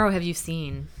much De Niro have you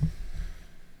seen?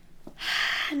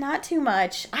 Not too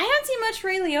much. I haven't seen much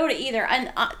Ray Liotta either.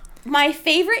 And my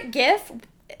favorite GIF,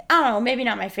 I don't know, maybe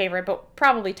not my favorite, but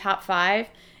probably top 5,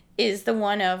 is the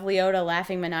one of Liotta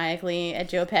laughing maniacally at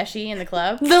Joe Pesci in the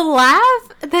club. The laugh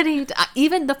that he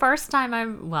even the first time I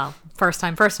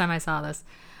saw this,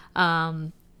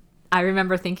 I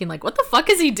remember thinking like, what the fuck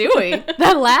is he doing?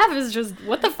 That laugh is just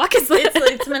what the fuck is this?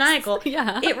 It's maniacal.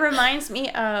 Yeah. It reminds me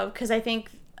of, because I think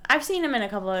I've seen him in a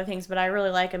couple other things, but I really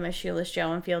like him as Shoeless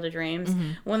Joe in Field of Dreams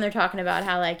when they're talking about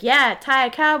how like, yeah, Ty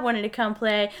Cobb wanted to come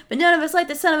play, but none of us liked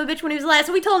the son of a bitch when he was alive,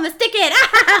 so we told him to stick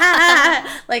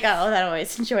it. Like, oh, I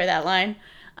always enjoy that line.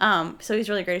 So he's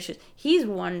really great at shoes. He's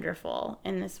wonderful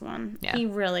in this one. Yeah. He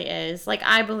really is. Like,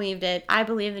 I believed it. I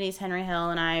believe that he's Henry Hill,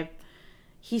 and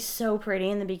he's so pretty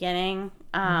in the beginning.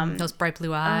 Those bright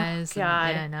blue eyes. Oh,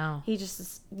 God. Yeah, I know. He just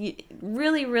is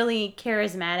really, really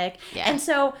charismatic. Yeah. And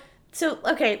so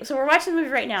okay, so we're watching the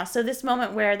movie right now. So this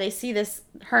moment where they see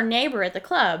her neighbor at the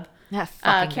club, That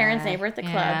fucking Karen's guy. neighbor at the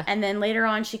club. Yeah. And then later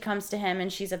on, she comes to him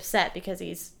and she's upset because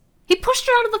He pushed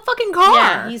her out of the fucking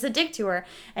car. he's a dick to her.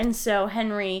 And so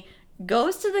Henry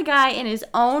goes to the guy in his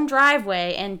own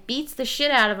driveway and beats the shit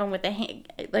out of him with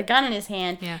the gun in his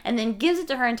hand, Yeah. and then gives it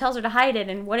to her and tells her to hide it.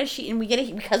 And what is she? And we get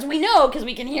it because we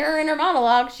can hear her in her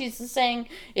monologue. She's saying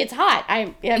it's hot.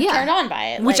 I'm turned on by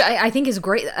it, Which I think is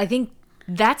great. I think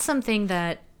that's something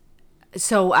that.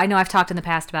 So I know I've talked in the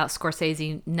past about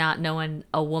Scorsese not knowing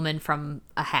a woman from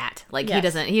a hat. Like he Yes.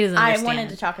 doesn't understand. I wanted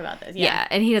to talk about this. Yeah,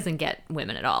 and he doesn't get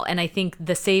women at all. And I think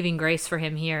the saving grace for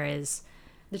him here is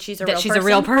That she's a that real she's person. a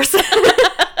real person.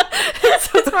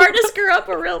 It's hard to screw up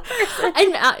a real person.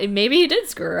 And maybe he did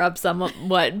screw her up somewhat,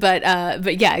 but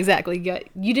yeah, exactly.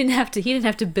 You didn't have to. He didn't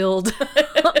have to build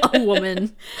a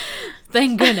woman.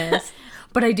 Thank goodness.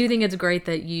 But I do think it's great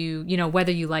that you know,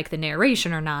 whether you like the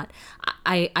narration or not,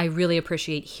 I really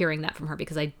appreciate hearing that from her,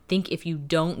 because I think if you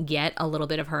don't get a little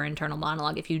bit of her internal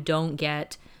monologue, if you don't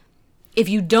get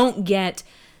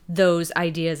those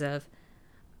ideas of,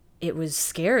 it was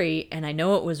scary and I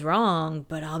know it was wrong,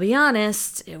 but I'll be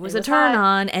honest, it was a turn hot.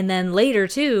 on. And then later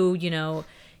too, you know,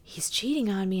 he's cheating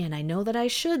on me and I know that I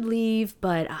should leave,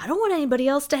 but I don't want anybody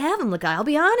else to have him. Like, I'll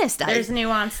be honest. There's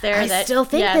nuance there. I that, still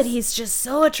think yes. that he's just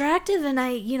so attractive, and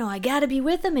I gotta be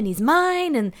with him, and he's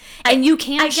mine, and you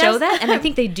can't I show guess- that, and I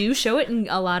think they do show it in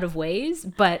a lot of ways,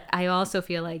 but I also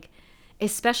feel like,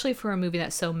 especially for a movie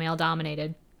that's so male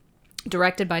dominated,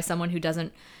 directed by someone who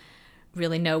doesn't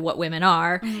really know what women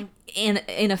are, in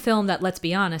a film that, let's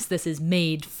be honest, this is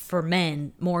made for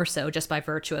men more so, just by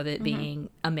virtue of it being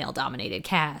a male dominated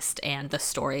cast and the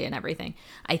story and everything.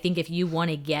 I think if you want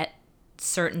to get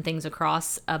certain things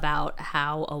across about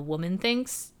how a woman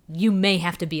thinks, you may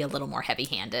have to be a little more heavy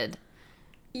handed.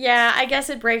 Yeah, I guess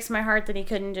it breaks my heart that he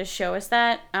couldn't just show us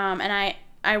that. And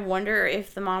I wonder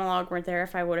if the monologue weren't there,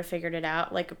 if I would have figured it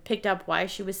out, like picked up why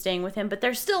she was staying with him. But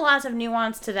there's still lots of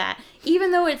nuance to that,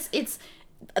 even though it's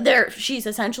there. She's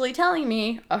essentially telling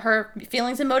me her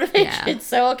feelings and motivations. Yeah.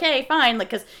 So okay, fine. Like,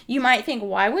 because you might think,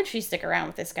 why would she stick around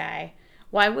with this guy?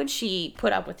 Why would she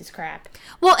put up with this crap?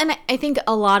 Well, and I think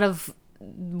a lot of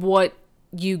what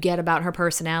you get about her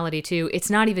personality too, it's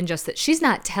not even just that she's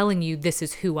not telling you this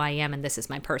is who I am and this is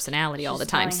my personality all the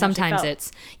time. telling how she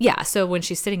Sometimes felt. so when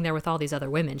she's sitting there with all these other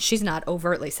women, she's not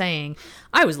overtly saying,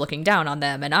 I was looking down on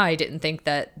them and I didn't think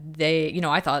that they,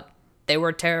 I thought they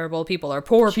were terrible people or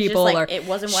poor She's just people, like, or it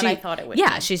wasn't what I thought it would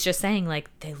Yeah, be. she's just saying, like,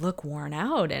 they look worn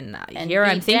out, and And here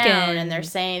I'm beat thinking, down, and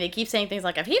they keep saying things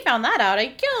like, if he found that out,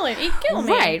 he'd kill him. He'd kill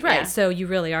me. right. Yeah. So you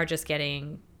really are just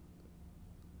getting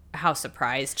how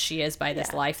surprised she is by this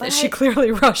Yeah, life but that she I-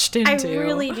 clearly rushed into. I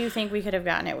really do think we could have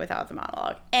gotten it without the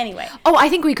monologue. Anyway, Oh, I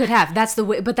think we could have. That's the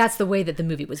way, but that's the way that the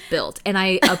movie was built, and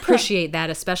I appreciate that,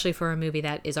 especially for a movie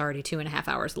that is already 2.5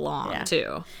 hours long, Yeah.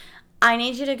 too. I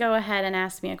need you to go ahead and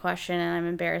ask me a question, and I'm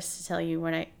embarrassed to tell you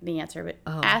the answer, but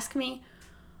ask me,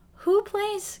 who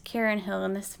plays Karen Hill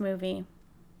in this movie?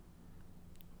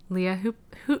 Leah,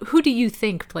 who do you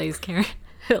think plays Karen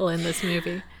Hill in this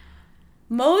movie?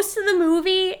 Most of the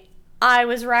movie, I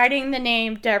was writing the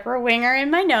name Deborah Winger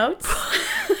in my notes.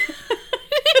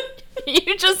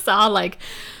 You just saw like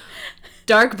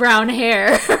dark brown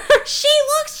hair.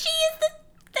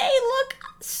 They look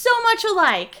so much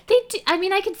alike. They do, I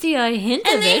mean, I could see a hint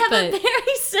And of they it, have but a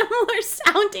very similar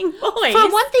sounding voice.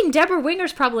 for one thing, Deborah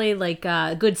Winger's probably like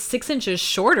a good 6 inches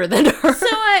shorter than her. So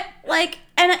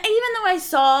and even though I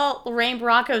saw Lorraine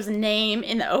Bracco's name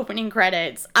in the opening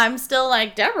credits, I'm still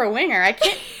like, Deborah Winger. I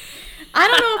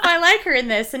don't know if I like her in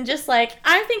this, and just like,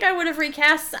 I think I would have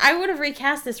recast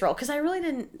this role, because I really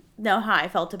didn't know how I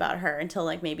felt about her until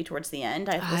like maybe towards the end.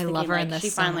 I was thinking, love her like, in this she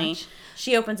so finally much.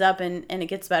 she opens up and it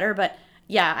gets better, but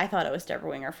yeah, I thought it was Deborah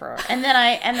Winger for her. And then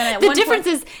at The one difference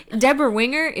point, is Deborah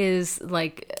Winger is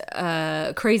like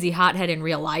a crazy hothead in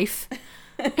real life.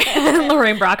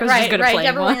 Lorraine Bracco's just good at playing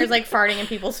Deborah one. Winger's like farting in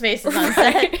people's faces on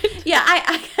set. Yeah,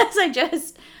 I guess I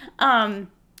just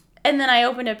and then I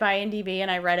opened it by IMDb and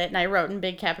I read it and I wrote in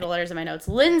big capital letters in my notes,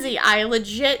 Lindsay, I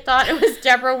legit thought it was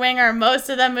Deborah Winger most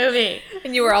of the movie.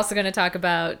 And you were also going to talk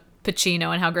about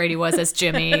Pacino and how great he was as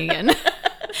Jimmy. And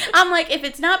I'm like, if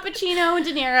it's not Pacino and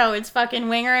De Niro, it's fucking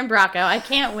Winger and Bracco. I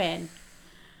can't win.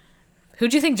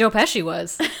 who'd you think Joe Pesci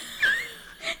was?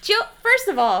 First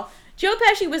of all, Joe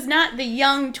Pesci was not the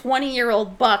young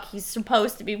 20-year-old buck he's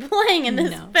supposed to be playing in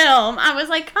this No. film. I was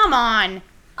like, come on.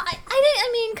 I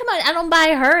mean, come on. I don't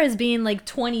buy her as being like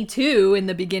 22 in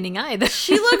the beginning either.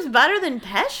 She looks better than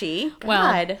Pesci. God. Well,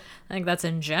 I think that's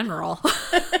in general.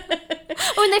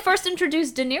 When they first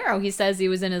introduced De Niro, he says he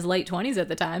was in his late 20s at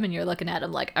the time, and you're looking at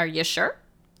him like, are you sure?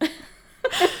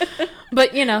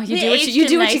 But you know, you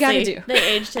do what you gotta do.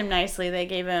 They aged him nicely. They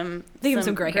gave him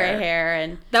some gray hair.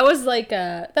 and That was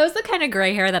that was the kind of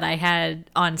gray hair that I had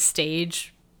on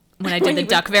stage when I did the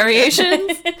duck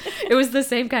variations. It was the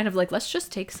same kind of let's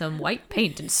just take some white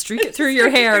paint and streak it through your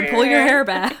hair and pull your hair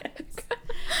back.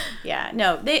 Yeah,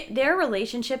 no, their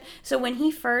relationship. So when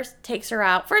he first takes her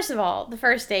out, first of all, the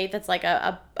first date that's like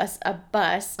a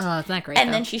bus. Oh, it's not great.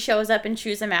 And then she shows up and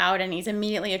chews him out, and he's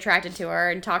immediately attracted to her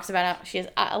and talks about how she has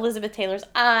Elizabeth Taylor's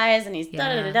eyes, and he's da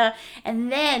da da da.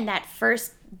 And then that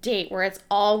first date where it's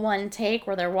all one take,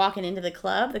 where they're walking into the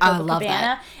club, the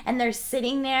Copacabana, and they're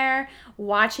sitting there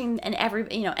watching, and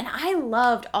and I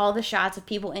loved all the shots of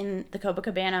people in the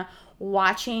Copacabana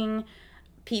watching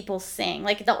people sing,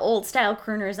 like the old style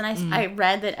crooners, and I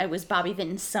read that it was Bobby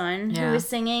Vinton's son who was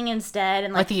singing instead,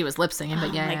 and I think he was lip singing, but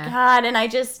oh my god, and I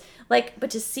just but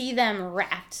to see them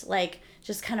wrapped,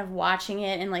 just kind of watching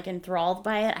it and enthralled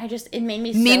by it, it made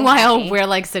me so Meanwhile, happy.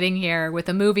 we're sitting here with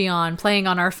a movie on, playing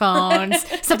on our phones,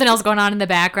 something else going on in the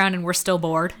background, and we're still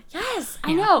bored. Yes,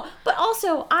 I know, but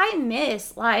also I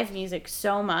miss live music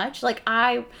so much.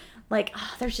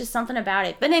 There's just something about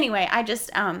it. But anyway, I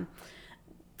just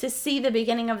to see the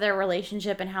beginning of their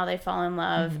relationship and how they fall in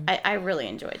love, I really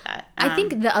enjoyed that. I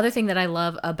think the other thing that I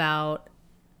love about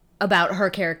her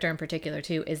character in particular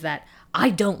too is that I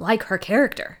don't like her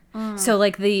character. So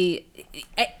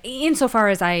insofar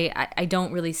as I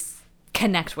don't really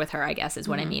connect with her, I guess is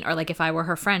what I mean. Or if I were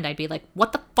her friend, I'd be like,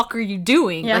 what the fuck are you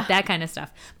doing? Yeah. That kind of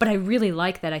stuff. But I really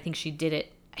like that. I think she did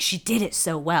it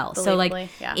so well. Believably,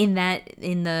 So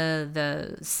in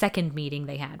the second meeting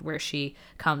they had where she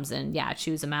comes and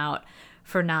chews him out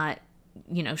for not,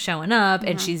 showing up,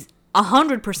 and she's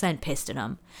 100% pissed at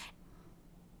him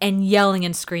and yelling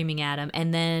and screaming at him.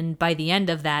 And then by the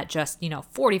end of that, just,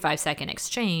 45-second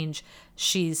exchange,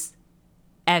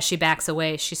 as she backs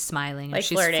away, she's smiling and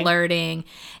she's flirting.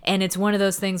 And it's one of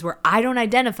those things where I don't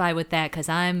identify with that because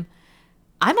I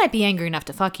might be angry enough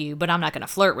to fuck you, but I'm not going to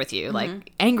flirt with you.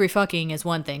 Angry fucking is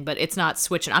one thing, but it's not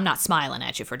switching. I'm not smiling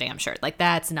at you for damn sure.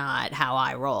 That's not how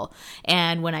I roll.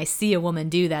 And when I see a woman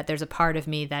do that, there's a part of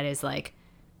me that is like,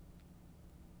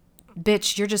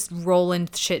 bitch, you're just rolling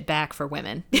shit back for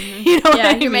women. You know what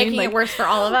I mean? You're making it worse for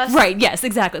all of us. Right, yes,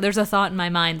 exactly. There's a thought in my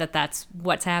mind that that's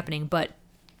what's happening, but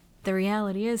the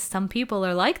reality is some people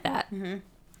are like that.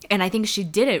 And I think she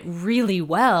did it really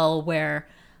well where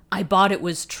I bought it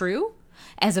was true,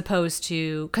 as opposed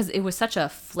to, because it was such a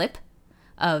flip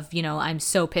of, I'm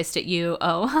so pissed at you.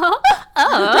 Oh.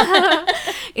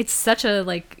 It's such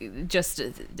a, just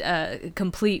a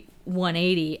complete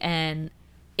 180. And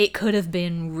it could have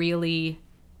been really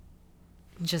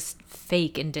just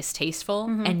fake and distasteful.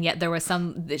 And yet there was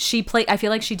I feel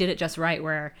like she did it just right,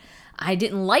 where I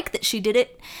didn't like that she did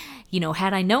it.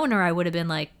 Had I known her, I would have been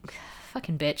like,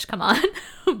 fucking bitch, come on.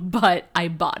 But I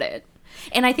bought it.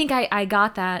 And I think I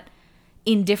got that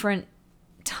in different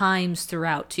times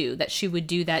throughout too, that she would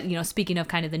do that, speaking of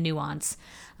kind of the nuance.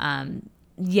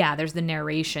 There's the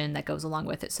narration that goes along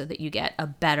with it so that you get a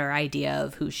better idea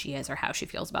of who she is or how she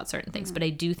feels about certain things. But I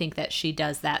do think that she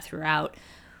does that throughout,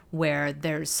 where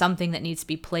there's something that needs to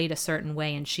be played a certain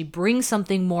way and she brings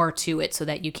something more to it so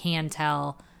that you can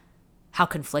tell how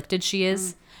conflicted she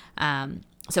is.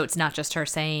 So it's not just her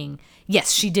saying,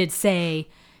 yes, she did say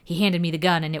he handed me the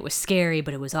gun and it was scary,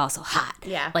 but it was also hot.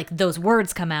 Yeah. Those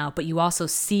words come out, but you also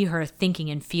see her thinking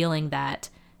and feeling that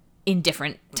in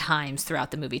different times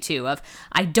throughout the movie too, of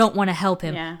I don't want to help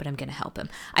him, but I'm going to help him.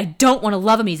 I don't want to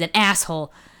love him. He's an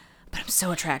asshole, but I'm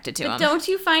so attracted to him. Don't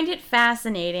you find it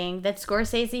fascinating that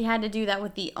Scorsese had to do that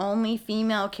with the only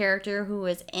female character who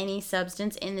has any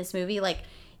substance in this movie?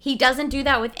 He doesn't do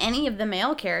that with any of the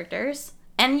male characters.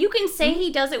 And you can say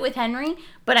he does it with Henry,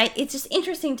 but it's just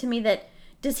interesting to me that,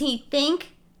 does he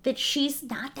think that she's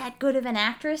not that good of an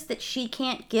actress, that she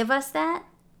can't give us that?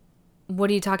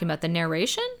 What are you talking about? The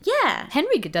narration? Yeah.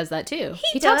 Henry does that too.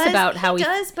 He talks about how he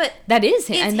does, but that is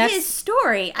him. It's and that's his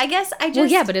story. I guess I just... Well,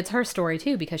 yeah, but it's her story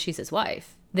too, because she's his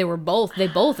wife. They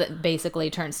both basically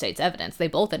turned state's evidence. They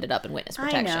both ended up in witness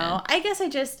protection. I know. I guess I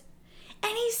just...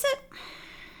 And he said...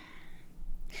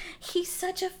 He's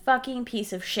such a fucking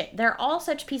piece of shit. They're all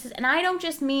such pieces. And I don't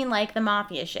just mean the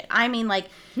mafia shit. I mean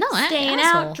staying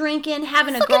out, drinking,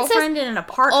 having a girlfriend in an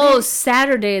apartment. Oh,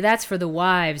 Saturday, that's for the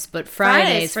wives, but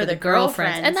Friday's for the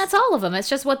girlfriends. And that's all of them. It's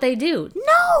just what they do.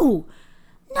 No,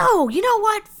 you know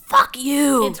what? Fuck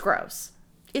you. It's gross.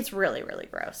 It's really, really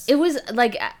gross. It was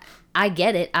I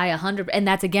get it. 100, and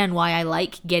that's again why I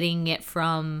like getting it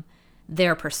from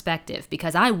their perspective,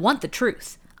 because I want the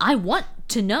truth. I want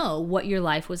to know what your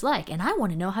life was like, and I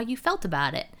want to know how you felt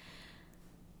about it.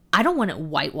 I don't want it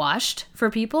whitewashed for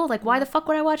people. Like, why the fuck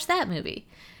would I watch that movie?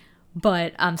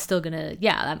 But I'm still gonna,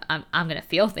 I'm gonna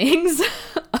feel things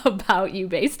about you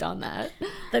based on that.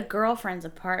 The girlfriend's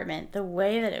apartment, the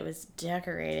way that it was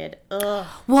decorated, ugh.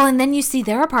 Well, and then you see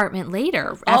their apartment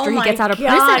later after he gets out of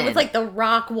prison. With like the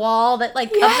rock wall that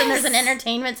like comes and there's an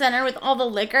entertainment center with all the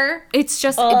liquor. It's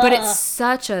just, but it's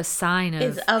such a sign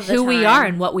of the who we time. are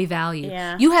and what we value.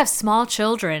 Yeah. You have small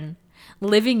children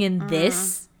living in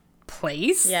this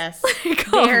place. Yes.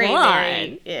 Come very, on.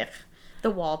 very, ugh. The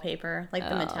wallpaper, like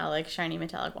the metallic, shiny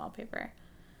metallic wallpaper.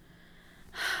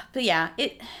 But yeah,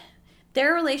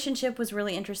 their relationship was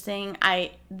really interesting.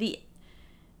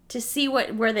 To see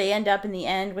where they end up in the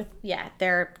end with,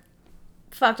 they're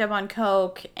fucked up on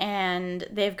coke and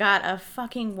they've got a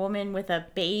fucking woman with a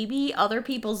baby, other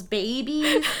people's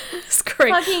babies. It's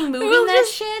great. Fucking moving that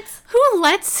shit. Who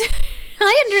lets...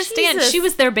 I understand. Jesus. She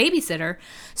was their babysitter.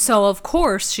 So, of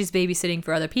course, she's babysitting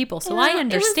for other people. So, I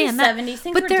understand that. It was the 70s.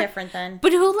 Things were they're- different then.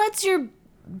 But who lets your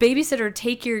babysitter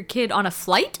take your kid on a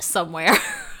flight somewhere?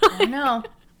 I don't know.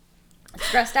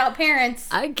 Stressed out parents.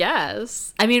 I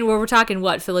guess. I mean, we're talking,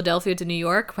 what, Philadelphia to New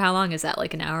York? How long is that?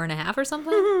 Like an hour and a half or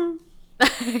something?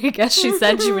 I guess she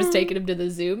said she was taking him to the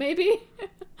zoo, maybe?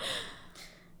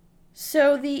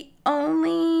 So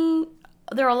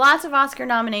there were lots of Oscar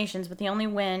nominations, but the only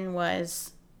win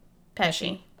was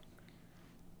Pesci.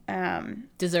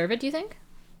 Deserve it, do you think?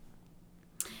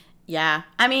 Yeah.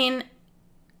 I mean,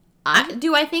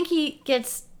 do I think he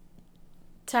gets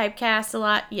typecast a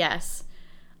lot? Yes.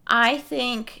 I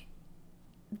think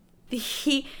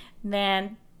he's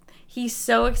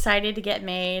so excited to get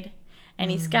made,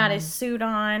 and he's got his suit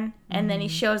on, and then he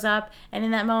shows up, and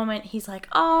in that moment, he's like,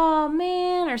 oh,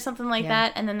 man, or something like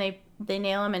that, and then they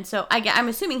nail him, and so I'm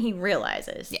assuming he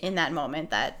realizes in that moment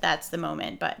that that's the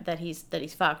moment, but that he's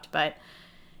fucked, but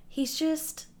he's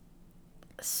just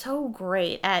so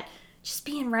great at just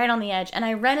being right on the edge. And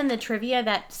I read in the trivia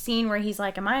that scene where he's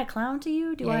like, am I a clown to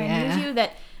you? Do I amuse you?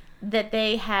 That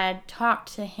they had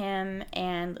talked to him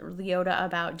and Liotta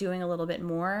about doing a little bit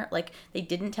more. Like, they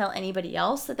didn't tell anybody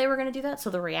else that they were going to do that, so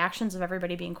the reactions of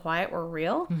everybody being quiet were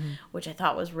real, which I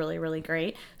thought was really, really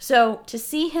great. So to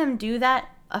see him do that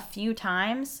a few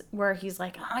times where he's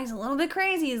like, oh, he's a little bit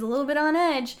crazy, he's a little bit on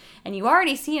edge, and you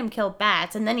already see him kill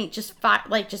bats, and then he just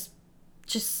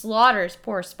just slaughters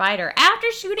poor Spider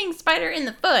after shooting Spider in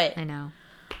the foot. I know.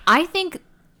 I think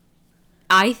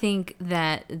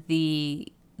that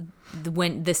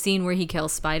when the scene where he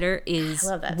kills Spider is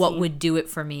what would do it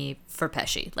for me for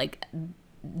Pesci. Like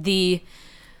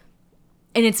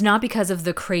and it's not because of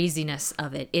the craziness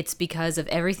of it. It's because of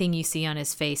everything you see on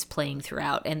his face playing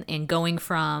throughout and going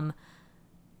from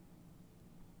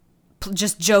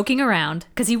just joking around,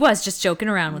 because he was just joking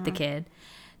around with the kid,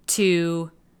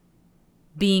 to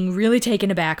being really taken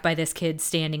aback by this kid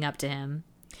standing up to him,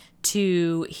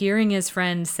 to hearing his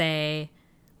friend say,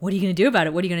 what are you going to do about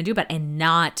it? What are you going to do about it? And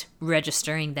not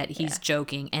registering that he's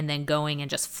joking, and then going and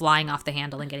just flying off the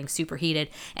handle and getting super heated.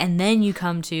 And then you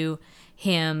come to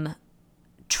him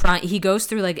he goes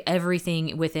through like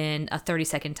everything within a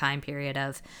 30-second time period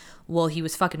of, well, he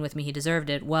was fucking with me, he deserved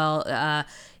it. Well,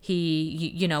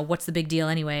 what's the big deal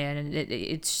anyway? And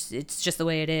it's just the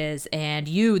way it is. And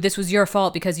this was your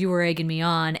fault because you were egging me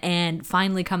on. And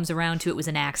finally comes around to it was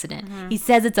an accident. He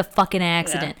says it's a fucking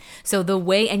accident. Yeah. So the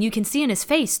way, and you can see in his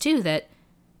face too that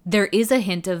there is a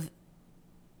hint of,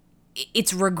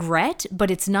 it's regret,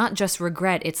 but it's not just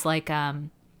regret. It's like, I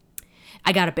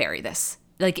gotta bury this.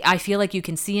 Like, I feel like you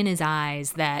can see in his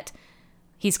eyes that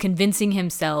he's convincing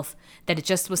himself that it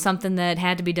just was something that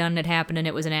had to be done, it happened, and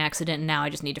it was an accident, and now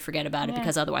I just need to forget about it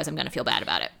because otherwise I'm going to feel bad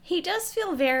about it. He does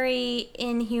feel very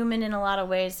inhuman in a lot of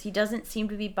ways. He doesn't seem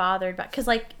to be bothered by, because,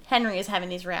 like, Henry is having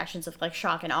these reactions of, like,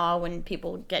 shock and awe when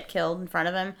people get killed in front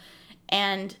of him,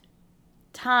 and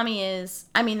Tommy is,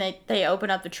 I mean, they open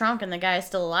up the trunk and the guy is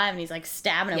still alive, and he's, like,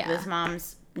 stabbing him with his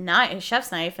mom's his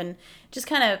chef's knife, and just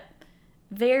kind of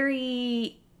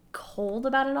very cold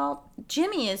about it all.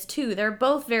 Jimmy is too. They're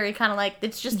both very kind of like,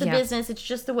 it's just the business, it's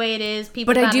just the way it is,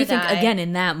 people. But I do think again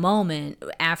in that moment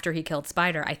after he killed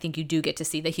Spider, I think you do get to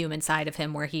see the human side of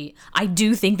him where I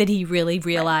do think that he really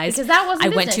realized, because that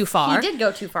wasn't I went too far. He did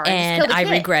go too far, and I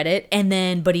regret it. And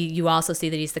then but you also see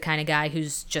that he's the kind of guy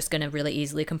who's just going to really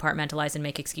easily compartmentalize and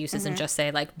make excuses and just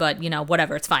say, like, but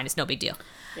whatever, it's fine, it's no big deal.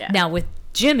 Now with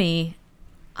Jimmy,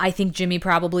 I think Jimmy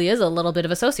probably is a little bit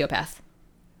of a sociopath.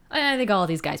 I think all of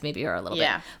these guys maybe are a little bit.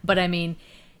 But I mean,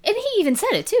 and he even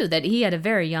said it too, that he at a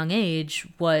very young age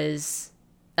was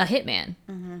a hitman.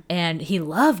 And he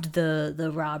loved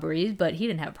the robberies, but he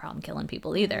didn't have a problem killing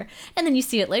people either. And then you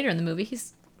see it later in the movie,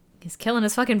 he's he's killing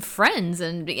his fucking friends.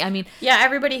 And I mean, Yeah,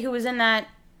 everybody who was in that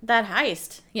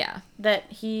heist. yeah.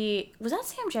 Was that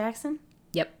Sam Jackson?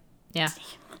 Yep. Yeah.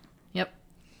 Yep.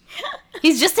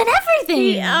 He's just in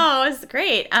everything. Oh, it's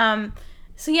great.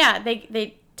 So yeah,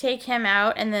 they take him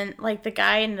out, and then like the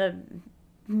guy in the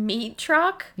meat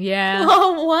truck. Yeah.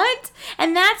 Oh, what?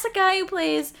 And that's the guy who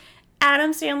plays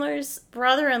Adam Sandler's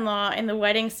brother-in-law in The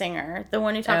Wedding Singer, the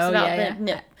one who talks about the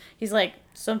nip. He's like,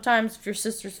 sometimes if your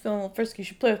sister's feeling frisky, you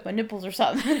should play with my nipples or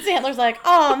something. And Sandler's like,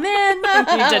 oh man, no.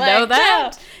 You didn't know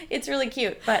that? No. It's really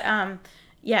cute, but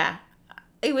yeah.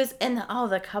 It was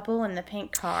the couple in the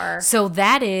pink car. So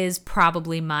that is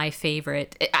probably my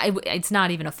favorite. It's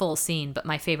not even a full scene, but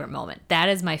my favorite moment. That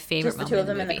is my favorite moment. Just the two of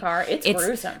them in the car. It's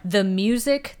gruesome. The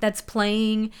music that's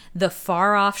playing, the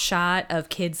far off shot of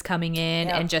kids coming in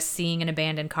and just seeing an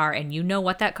abandoned car, and you know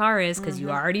what that car is because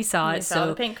you already saw it. You saw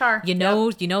the pink car. You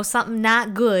know something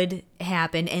not good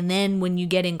happened, and then when you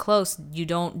get in close, you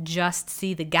don't just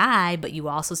see the guy, but you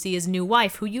also see his new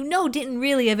wife, who you know didn't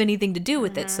really have anything to do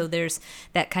with it. So there's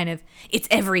that kind of, it's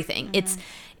everything.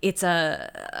 It's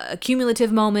a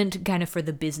cumulative moment kind of for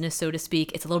the business, so to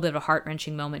speak. It's a little bit of a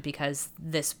heart-wrenching moment because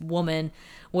this woman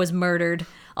was murdered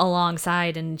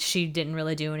alongside and she didn't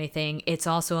really do anything. It's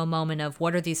also a moment of,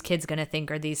 what are these kids going to think?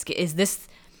 Is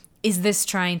this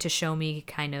trying to show me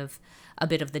kind of a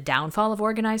bit of the downfall of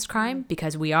organized crime?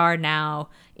 Because we are now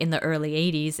in the early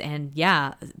 80s, and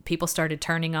yeah, people started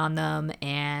turning on them,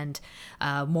 and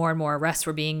more and more arrests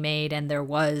were being made, and there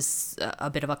was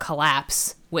a bit of a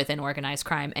collapse within organized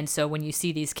crime. And so when you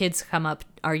see these kids come up,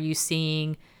 are you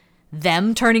seeing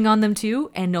them turning on them too,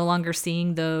 and no longer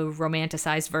seeing the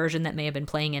romanticized version that may have been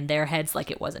playing in their heads like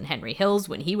it was in Henry Hill's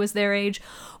when he was their age?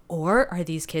 Or are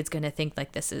these kids going to think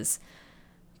like this is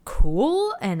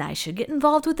cool and I should get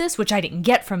involved with this, which I didn't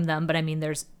get from them, but I mean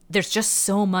there's just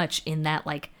so much in that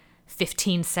like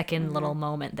 15-second little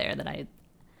moment there that I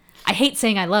hate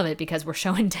saying I love it because we're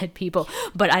showing dead people,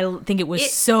 but I think it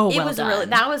was so well done.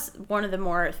 That was one of the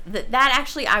more that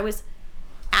actually I was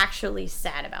actually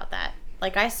sad about that.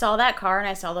 Like I saw that car and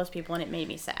I saw those people and it made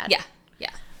me sad.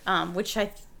 Yeah. Which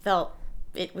I felt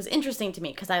it was interesting to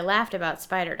me because I laughed about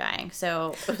Spider dying,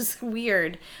 so it was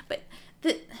weird, but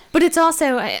it's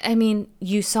also, I mean,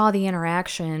 you saw the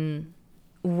interaction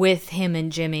with him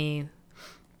and Jimmy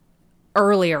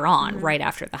earlier on, right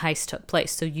after the heist took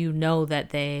place. So you know that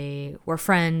they were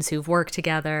friends who've worked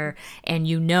together, and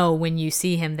you know when you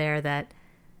see him there that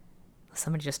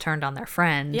somebody just turned on their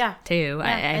friend, too.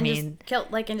 Yeah. I mean, just killed,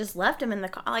 and just left him in the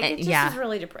car. Like it just was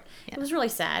really depressing. It was really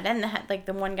sad, and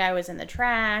the one guy was in the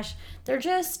trash. They're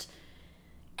just.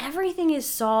 Everything is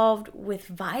solved with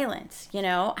violence, you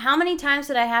know? How many times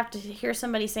did I have to hear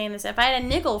somebody saying this? If I had a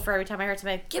nickel for every time I heard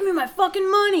somebody, give me my fucking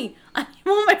money. I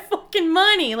want my fucking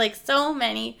money. Like, so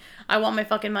many, I want my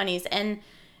fucking monies. And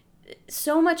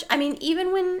so much, I mean,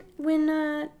 even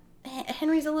when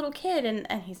Henry's a little kid,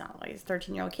 and he's not like he's a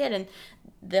 13-year-old kid, and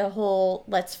the whole,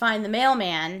 let's find the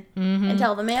mailman and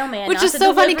tell the mailman which is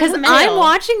so funny because I'm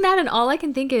watching that and all I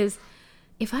can think is,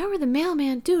 if I were the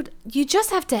mailman, dude, you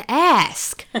just have to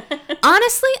ask.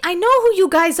 Honestly, I know who you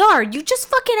guys are. You just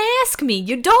fucking ask me.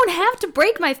 You don't have to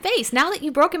break my face. Now that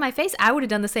you've broken my face, I would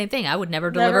have done the same thing. I would never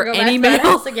deliver any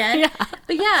mail again. Yeah.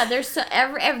 But yeah, there's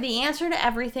the answer to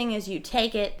everything is you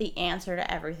take it. The answer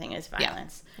to everything is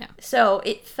violence. Yeah. So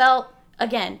it felt,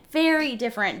 again, very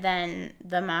different than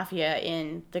the mafia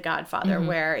in The Godfather,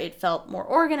 where it felt more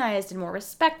organized and more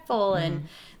respectful and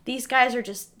these guys are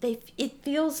just, it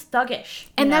feels thuggish.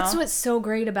 And that's what's so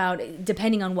great about it,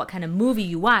 depending on what kind of movie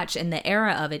you watch and the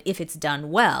era of it, if it's done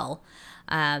well,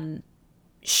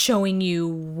 showing you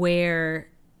where,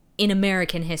 in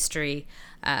American history,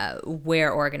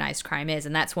 where organized crime is.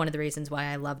 And that's one of the reasons why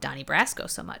I love Donnie Brasco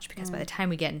so much, because by the time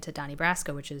we get into Donnie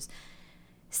Brasco, which is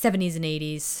 70s and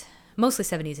 80s, mostly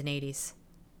 70s and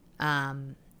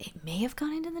 80s, it may have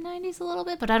gone into the 90s a little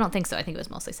bit, but I don't think so. I think it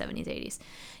was mostly 70s, 80s.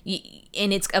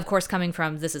 And it's, of course, coming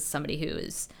from, this is somebody who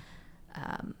is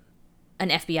an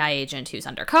FBI agent who's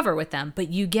undercover with them, but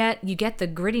you get the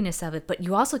grittiness of it, but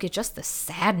you also get just the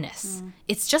sadness.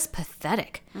 It's just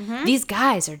pathetic. These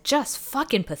guys are just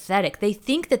fucking pathetic. They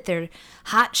think that they're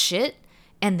hot shit,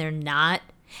 and they're not.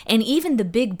 And even the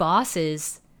big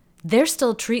bosses, they're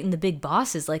still treating the big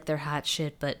bosses like they're hot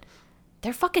shit, but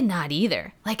they're fucking not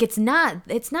either. Like, it's not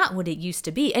what it used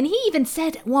to be. And he even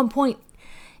said at one point,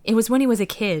 it was when he was a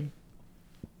kid,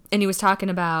 and he was talking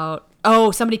about,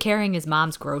 somebody carrying his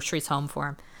mom's groceries home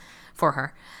for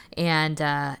her. And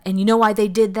you know why they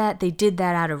did that? They did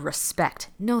that out of respect.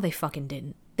 No, they fucking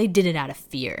didn't. They did it out of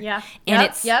fear. Yeah. And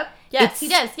Yes, he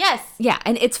does. Yes. Yeah,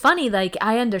 and it's funny, like,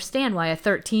 I understand why a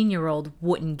 13-year-old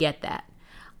wouldn't get that.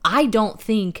 I don't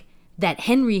think that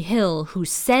Henry Hill, who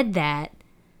said that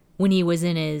when he was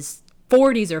in his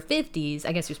 40s or 50s,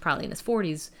 I guess he was probably in his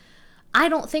 40s, I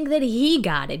don't think that he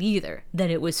got it either, that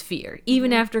it was fear.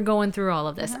 Even after going through all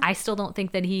of this, I still don't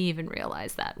think that he even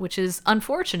realized that, which is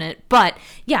unfortunate. But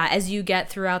yeah, as you get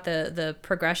throughout the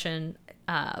progression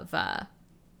of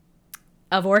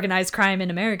organized crime in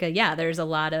America, yeah, there's a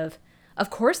lot of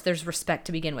course there's respect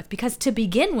to begin with, because to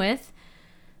begin with,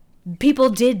 people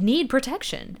did need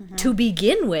protection. To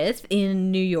begin with,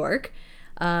 in New York,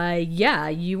 yeah,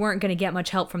 you weren't going to get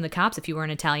much help from the cops if you were an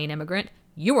Italian immigrant.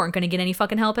 You weren't going to get any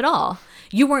fucking help at all.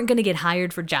 You weren't going to get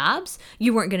hired for jobs.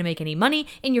 You weren't going to make any money,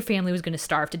 and your family was going to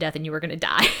starve to death and you were going to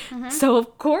die. So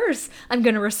of course I'm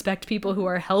going to respect people who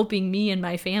are helping me and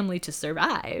my family to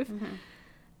survive.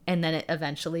 And then it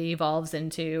eventually evolves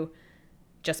into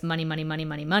just money, money, money,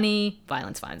 money, money,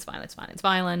 violence, violence, violence, violence,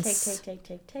 violence.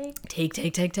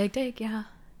 Take, yeah.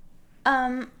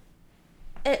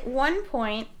 At one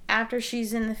point, after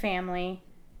she's in the family,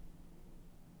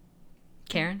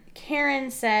 Karen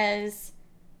says,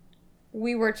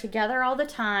 we were together all the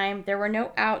time. There were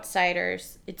no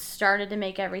outsiders. It started to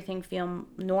make everything feel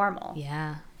normal.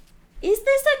 Yeah. Is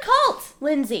this a cult,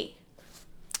 Lindsay?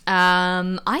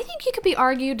 I think it could be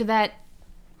argued that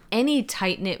any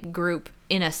tight-knit group,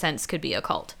 in a sense, could be a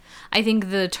cult. I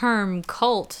think the term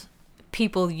cult,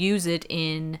 people use it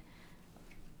in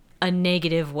a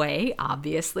negative way,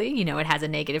 obviously. You know, it has a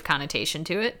negative connotation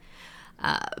to it.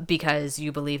 Because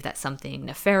you believe that something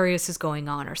nefarious is going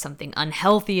on or something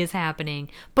unhealthy is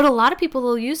happening. But a lot of people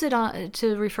will use it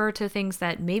to refer to things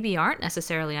that maybe aren't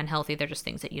necessarily unhealthy. They're just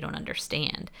things that you don't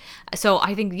understand. So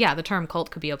I think, yeah, the term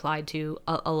cult could be applied to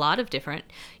a lot of different...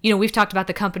 You know, we've talked about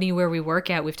the company where we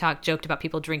work at. We've joked about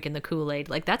people drinking the Kool-Aid.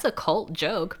 Like, that's a cult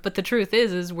joke. But the truth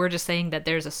is we're just saying that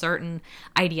there's a certain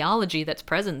ideology that's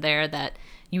present there that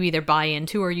you either buy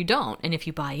into or you don't. And if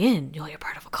you buy in, you're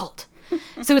part of a cult.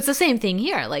 So it's the same thing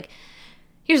here. Like,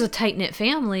 here's a tight-knit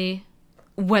family,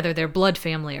 whether they're blood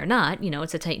family or not, you know,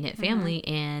 it's a tight-knit family,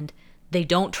 and they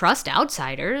don't trust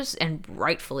outsiders, and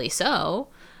rightfully so.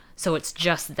 So it's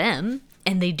just them,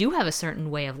 and they do have a certain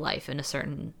way of life and a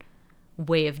certain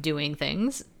way of doing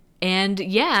things. And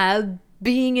yeah,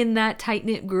 being in that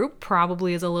tight-knit group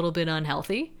probably is a little bit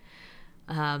unhealthy.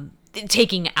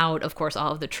 Taking out, of course,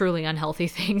 all of the truly unhealthy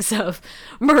things of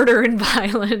murder and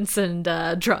violence and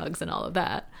drugs and all of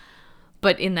that.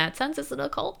 But in that sense, is it a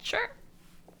cult? Sure.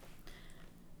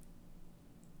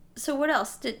 So what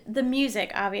else? The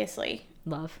music, obviously.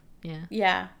 Love, yeah.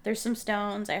 Yeah, there's some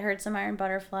Stones. I heard some Iron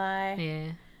Butterfly.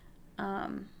 Yeah.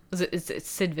 It's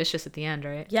Sid Vicious at the end,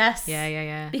 right? Yes.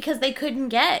 Yeah. Because they couldn't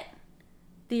get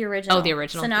the original. Oh, the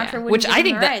original. Sinatra wouldn't Which give I them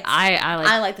think the that rights.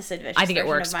 I like the Sid Vicious. I think it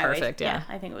version works of My perfect. Way. Yeah,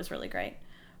 I think it was really great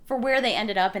for where they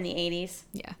ended up in the 80s.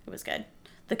 Yeah, it was good.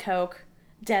 The Coke,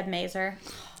 Deb Mazer.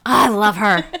 I love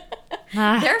her.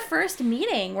 Their first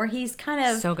meeting where he's kind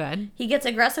of so good. He gets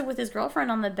aggressive with his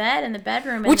girlfriend on the bed in the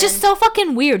bedroom, which is so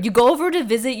fucking weird. You go over to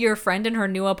visit your friend in her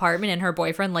new apartment, and her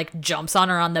boyfriend like jumps on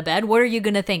her on the bed. What are you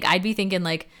gonna think? I'd be thinking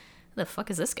like, who the fuck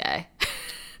is this guy?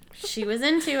 She was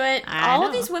into it. All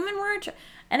of these women were.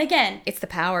 And again, it's the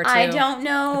power, too. I don't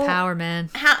know. The power, man.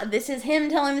 How this is him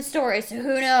telling the story, so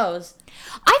who knows?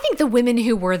 I think the women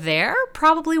who were there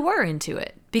probably were into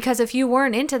it. Because if you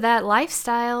weren't into that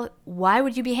lifestyle, why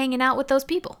would you be hanging out with those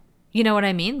people? You know what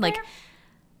I mean? Like,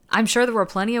 I'm sure there were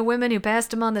plenty of women who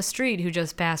passed him on the street who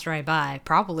just passed right by.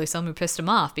 Probably some who pissed him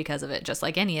off because of it, just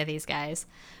like any of these guys.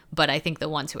 But I think the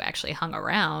ones who actually hung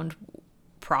around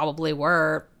probably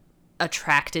were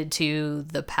attracted to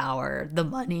the power, the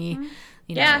money,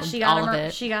 you know, she got all of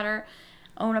it. She got her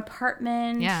own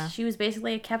apartment. Yeah. She was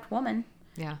basically a kept woman.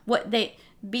 Yeah.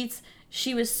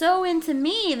 She was so into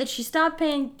me that she stopped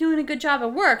doing a good job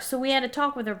at work, so we had to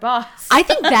talk with her boss. I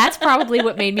think that's probably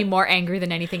what made me more angry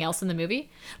than anything else in the movie.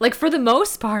 Like, for the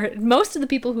most part, most of the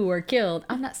people who were killed,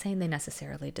 I'm not saying they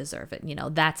necessarily deserve it, you know,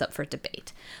 that's up for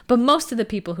debate. But most of the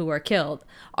people who are killed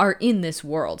are in this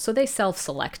world, so they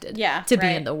self-selected to be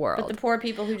in the world. But the poor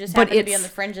people who just happen to be on the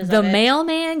fringes of it. The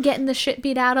mailman getting the shit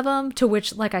beat out of them, to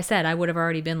which, like I said, I would have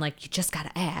already been like, you just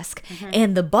gotta ask.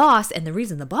 And the boss, and the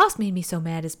reason the boss made me so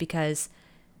mad is because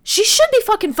she should be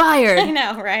fucking fired. I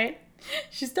know, right?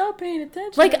 She stopped paying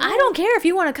attention. Like, I don't care if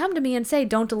you want to come to me and say,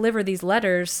 don't deliver these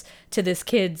letters to this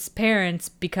kid's parents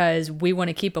because we want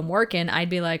to keep them working.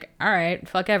 I'd be like, all right,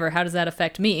 fuck ever. How does that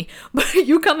affect me? But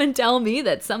you come and tell me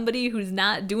that somebody who's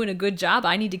not doing a good job,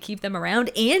 I need to keep them around,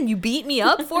 and you beat me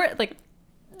up for it? Like,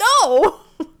 no.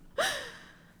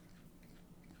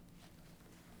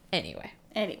 Anyway.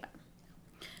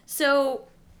 So,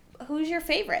 who's your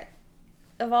favorite?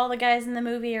 Of all the guys in the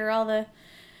movie, or all the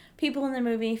People in the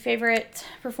movie. Favorite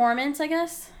performance, I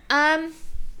guess?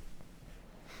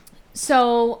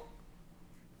 So,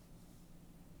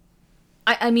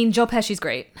 I mean, Joe Pesci's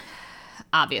great,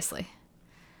 obviously.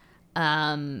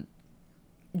 De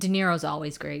Niro's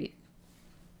always great.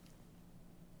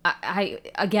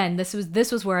 Again,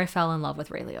 this was where I fell in love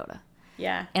with Ray Liotta.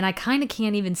 Yeah. And I kind of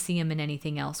can't even see him in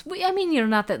anything else. I mean,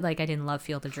 not that, like, I didn't love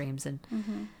Field of Dreams and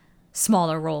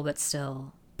smaller role, but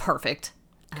still perfect.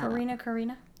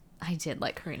 Karina? I did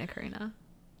like Karina.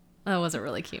 That was a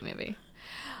really cute movie.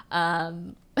 I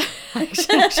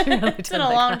actually really It's been a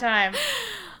long time.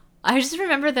 I just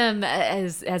remember them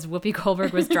as Whoopi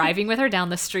Goldberg was driving with her down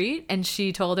the street, and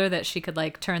she told her that she could,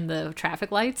 like, turn the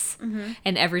traffic lights,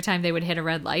 and every time they would hit a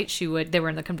red light, they were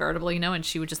in the convertible, and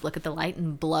she would just look at the light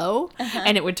and blow,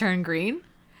 and it would turn green.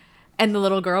 And the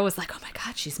little girl was like, "Oh my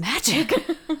God, she's magic."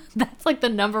 That's like the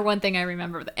number one thing I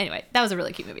remember. Anyway, that was a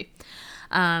really cute movie.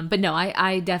 But no,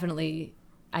 I definitely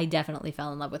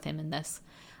fell in love with him in this.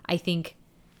 I think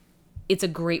it's a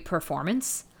great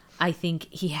performance. I think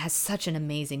he has such an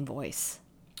amazing voice.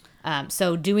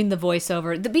 So doing the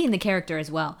voiceover, being the character as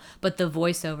well, but the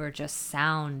voiceover just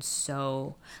sounds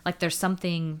so like there's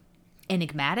something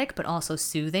enigmatic but also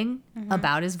soothing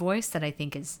about his voice that I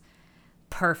think is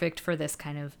perfect for this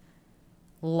kind of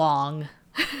long,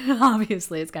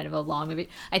 obviously it's kind of a long movie.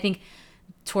 I think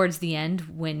towards the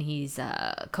end when he's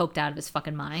coked out of his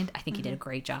fucking mind, I think he did a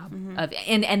great job of,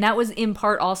 and that was in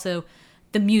part also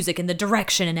the music and the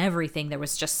direction and everything. There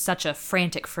was just such a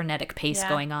frantic, frenetic pace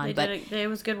going on. It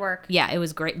was good work. Yeah, it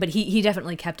was great. But he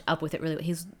definitely kept up with it really.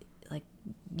 He's like,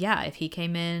 yeah, if he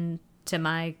came in to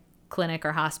my clinic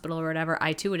or hospital or whatever,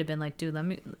 I too would have been like, dude,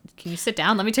 can you sit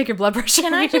down? Let me take your blood pressure.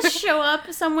 Can I just show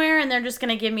up somewhere and they're just going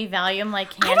to give me Valium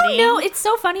like candy? I don't know. It's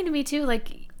so funny to me too.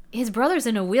 Like, his brother's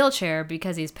in a wheelchair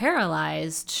because he's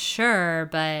paralyzed, sure,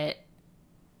 but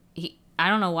I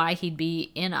don't know why he'd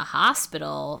be in a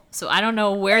hospital. So I don't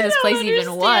know where this place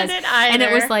even was. And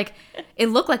it was like, it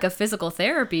looked like a physical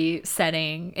therapy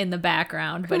setting in the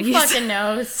background. But Who fucking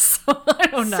knows? So I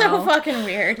don't know. So fucking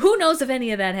weird. Who knows if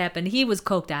any of that happened? He was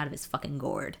coked out of his fucking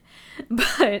gourd.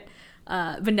 But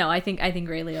no, I think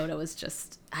Ray Liotta was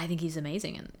just, I think he's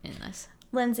amazing in this.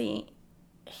 Lindsay,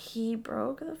 he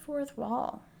broke the fourth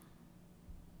wall.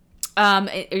 Are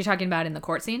you talking about in the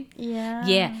court scene? Yeah.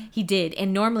 Yeah, he did.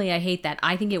 And normally I hate that.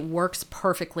 I think it works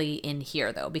perfectly in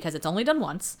here, though, because it's only done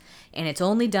once, and it's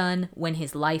only done when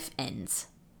his life ends.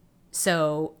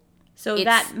 So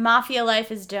that mafia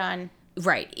life is done.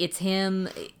 Right. It's him.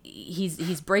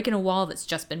 He's breaking a wall that's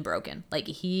just been broken. Like,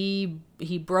 he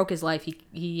broke his life.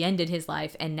 He ended his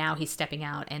life, and now he's stepping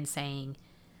out and saying,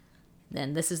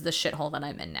 then this is the shithole that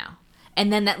I'm in now.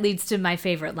 And then that leads to my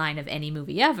favorite line of any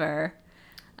movie ever.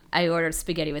 I ordered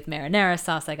spaghetti with marinara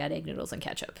sauce. I got egg noodles and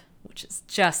ketchup, which is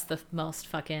just the most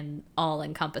fucking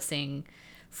all-encompassing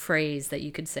phrase that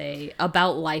you could say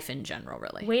about life in general,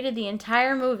 really. Waited the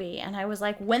entire movie, and I was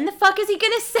like, when the fuck is he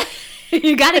going to say?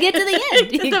 You got to get to the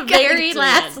end. The very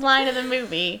last line of the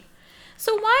movie.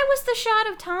 So why was the shot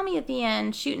of Tommy at the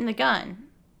end shooting the gun?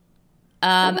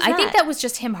 I think that was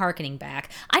just him hearkening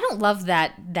back. I don't love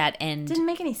that end. Didn't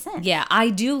make any sense. Yeah, I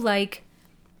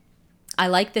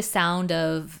like the sound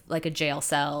of like a jail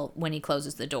cell when he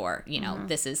closes the door. You know,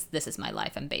 this is my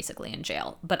life. I'm basically in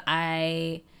jail. But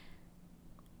I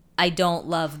don't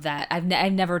love that. I've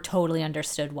never totally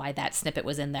understood why that snippet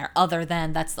was in there. Other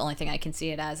than that's the only thing I can see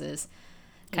it as is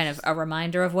kind of a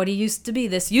reminder of what he used to be.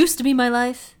 This used to be my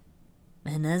life,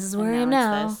 and this is where I am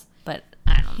now. But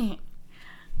I don't know.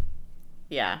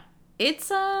 Yeah, it's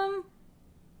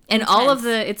And all of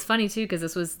it's funny too, because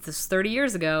this was 30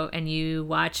 years ago, and you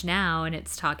watch now, and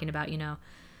it's talking about,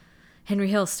 Henry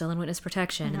Hill's still in witness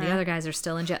protection, and the other guys are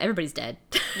still in jail. Everybody's dead.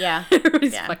 Yeah.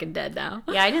 Everybody's fucking dead now.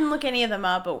 Yeah, I didn't look any of them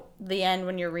up, but the end,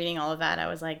 when you're reading all of that, I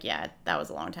was like, yeah, that was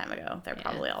a long time ago. They're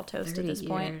probably all toast at this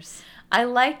point. I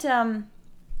liked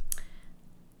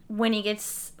when he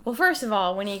gets, well, first of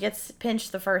all, when he gets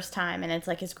pinched the first time, and it's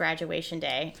like his graduation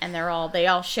day, and they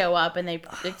all show up, and they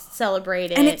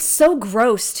celebrate it. And it's so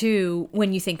gross, too,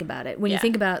 when you think about it. When you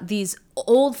think about these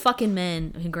old fucking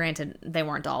men, who, granted, they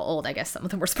weren't all old. I guess some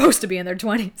of them were supposed to be in their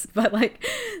 20s. But, like,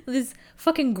 these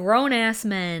fucking grown-ass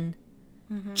men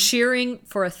cheering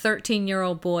for a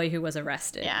 13-year-old boy who was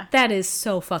arrested. Yeah. That is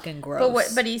so fucking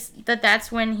gross. But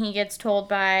that's when he gets told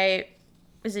by,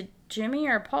 is it Jimmy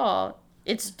or Paul?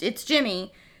 It's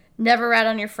Jimmy. Never rat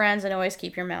on your friends and always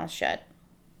keep your mouth shut.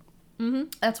 Mm-hmm.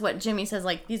 That's what Jimmy says.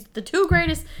 Like, these the two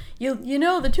greatest,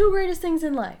 the two greatest things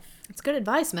in life. It's good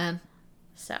advice, man.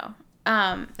 So,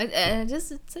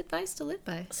 it's advice to live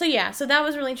by. So yeah, so that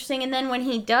was really interesting. And then when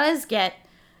he does get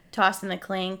tossed in the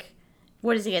clink,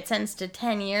 what does he get sentenced to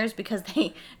 10 years because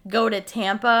they go to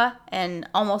Tampa and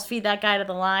almost feed that guy to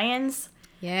the lions.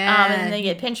 Yeah. And then they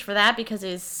get pinched for that because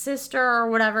his sister or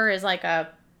whatever is like a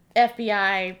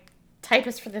FBI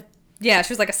typist for the Yeah,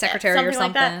 she was like a secretary or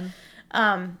something something. like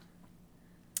that.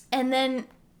 And then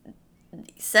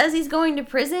says he's going to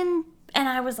prison, and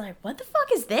I was like, what the fuck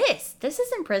is this? This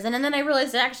isn't prison. And then I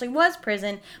realized it actually was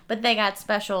prison, but they got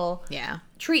special Yeah.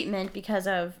 treatment because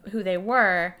of who they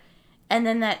were. And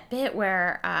then that bit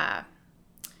where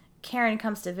Karen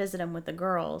comes to visit him with the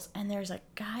girls, and there's a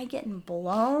guy getting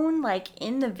blown, like,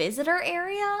 in the visitor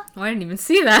area. Oh, I didn't even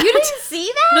see that. You didn't see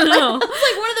that? No. Like, it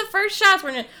was like one of the first shots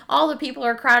when all the people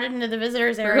are crowded into the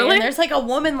visitors area, Really? and there's like a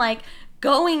woman like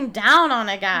going down on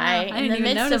a guy Oh, I in didn't the even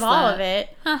midst of notice all that. of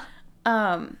it.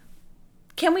 Huh.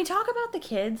 Can we talk about the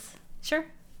kids? Sure.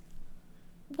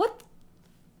 What?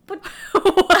 What?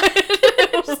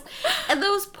 And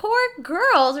those poor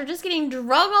girls are just getting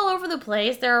drugged all over the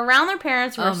place. They're around their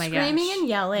parents who are Oh my screaming gosh. and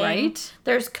yelling. Right?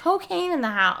 There's cocaine in the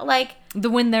house. Like,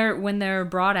 When they're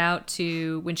brought out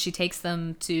to when she takes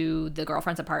them to the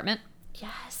girlfriend's apartment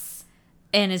yes.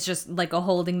 and is just like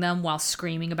holding them while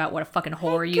screaming about what a fucking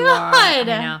whore you God.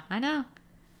 are. I know.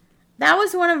 That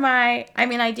was one of my, I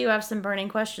mean, I do have some burning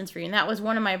questions for you. And that was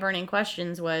one of my burning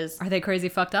questions was, Are they crazy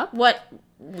fucked up?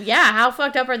 how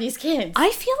fucked up are these kids?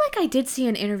 I feel like I did see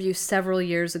an interview several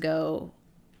years ago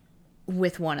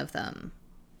with one of them.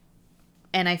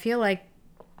 And I feel like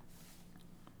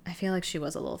she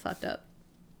was a little fucked up.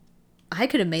 I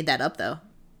could have made that up though.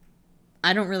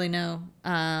 I don't really know.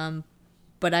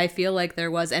 But I feel like there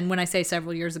was, and when I say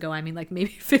several years ago, I mean like maybe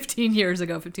 15,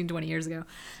 20 years ago.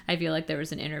 I feel like there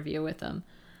was an interview with them.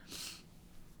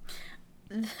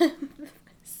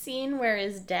 Scene where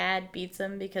his dad beats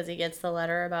him because he gets the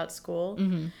letter about school.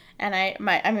 Mm-hmm. And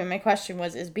my question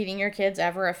was, is beating your kids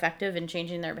ever effective in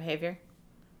changing their behavior?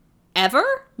 Ever?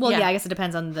 Well, Yeah. yeah, I guess it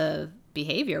depends on the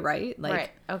behavior, right? Like,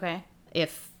 Right. Okay.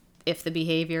 if the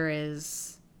behavior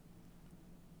is,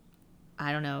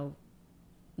 I don't know,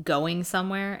 going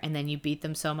somewhere and then you beat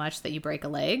them so much that you break a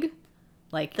leg,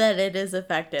 like, That it is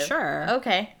effective. Sure.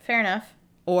 Okay. Fair enough.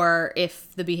 or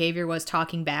if the behavior was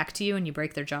talking back to you and you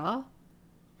break their jaw,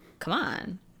 come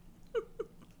on.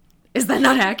 Is that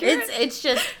not accurate? It's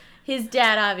just his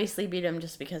dad obviously beat him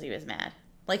just because he was mad.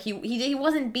 Like he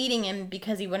wasn't beating him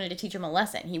because he wanted to teach him a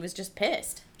lesson. He was just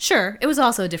pissed. Sure, it was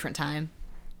also a different time.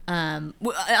 I'm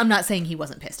not saying he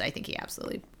wasn't pissed. I think he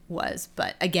absolutely was.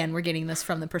 But again, we're getting this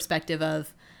from the perspective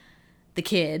of the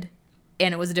kid.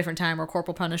 And it was a different time where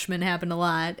corporal punishment happened a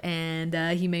lot. And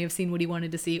he may have seen what he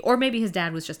wanted to see. Or maybe his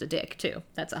dad was just a dick, too.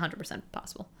 That's 100%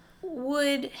 possible.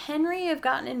 Would Henry have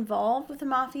gotten involved with the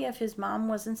mafia if his mom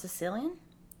wasn't Sicilian?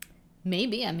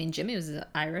 Maybe. I mean, Jimmy was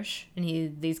Irish.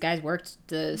 And these guys worked.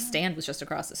 The stand was just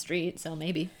across the street. So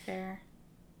maybe. Fair.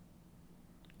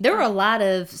 There were a lot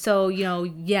of, so,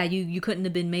 yeah, you couldn't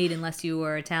have been made unless you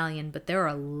were Italian, but there were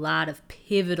a lot of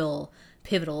pivotal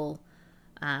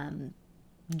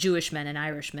Jewish men and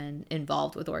Irishmen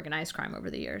involved with organized crime over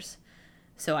the years.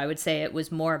 So I would say it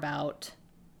was more about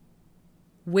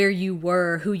where you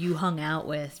were, who you hung out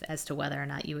with, as to whether or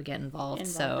not you would get involved.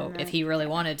 So in that. if he really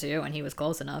wanted to and he was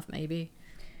close enough, maybe.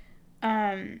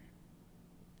 In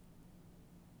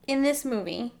this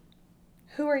movie,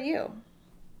 who are you?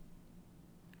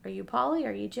 Are you Polly?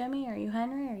 Are you Jimmy? Are you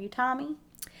Henry? Are you Tommy?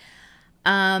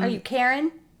 Are you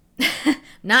Karen?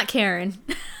 Not Karen.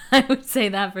 I would say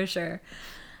that for sure.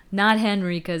 Not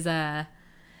Henry, because I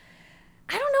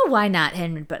don't know why not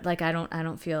Henry, but like I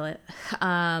don't feel it.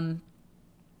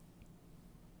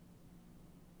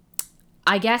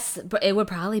 I guess, but it would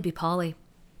probably be Polly,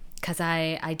 because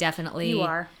I definitely You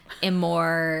are. am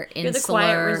more You're the insular,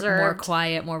 quiet, more reserved.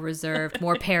 quiet, more reserved,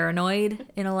 more paranoid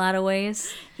in a lot of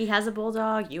ways. He has a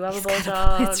bulldog. You have a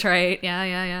bulldog. That's right.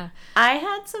 Yeah.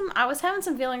 I was having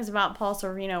some feelings about Paul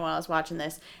Sorvino while I was watching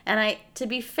this, and to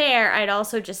be fair, I'd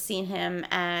also just seen him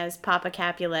as Papa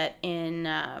Capulet in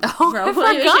I Romeo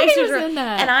forgot he Shakespeare's was Ro- in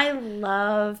that. and I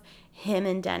love him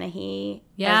and Dennehy.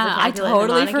 Yeah, as the I Capulet and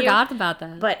totally Montague. forgot about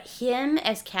that. But him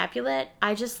as Capulet,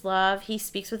 I just love. He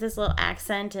speaks with his little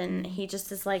accent, and he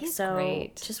just is like He's so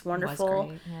great. just He was wonderful.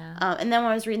 great, yeah. And then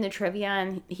when I was reading the trivia,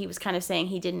 and he was kind of saying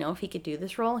he didn't know if he could do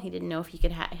this role. He didn't know if he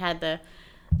could had the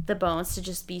bones to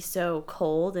just be so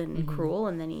cold and Mm-hmm. cruel,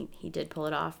 and then he did pull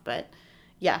it off. But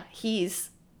yeah,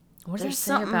 he's What does there's it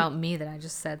say something- about me that I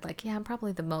just said? Like, yeah, I'm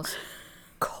probably the most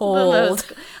the cold.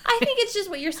 most- I think it's just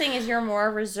what you're saying is you're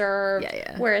more reserved,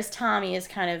 Yeah. whereas Tommy is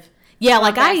kind of Yeah,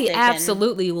 like I bombastic and-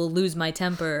 absolutely will lose my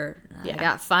temper. Yeah. I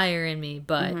got fire in me,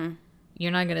 but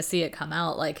you're not gonna see it come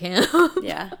out like him.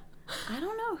 yeah. I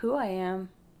don't know who I am.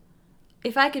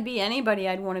 If I could be anybody,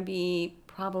 I'd want to be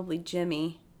probably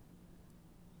Jimmy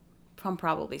from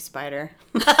Probably Spider.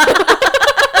 I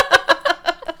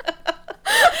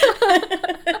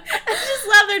just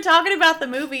love they're talking about the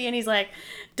movie, and he's like,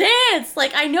 dance!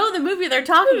 Like, I know the movie they're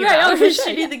talking Right, about. oh, for He's sure,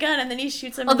 shooting yeah. the gun, and then he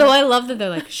shoots him. Although I love that they're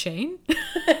like, Shane?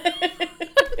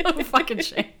 Oh, fucking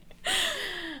Shane.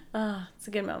 Oh, it's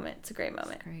a good moment. It's a great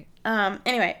moment. Great.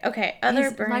 Anyway, okay. Other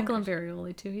He's burning... Michael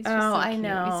Imperioli, too. He's just Oh, so I cute.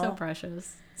 know. He's so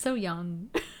precious. So young.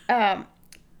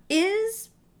 Is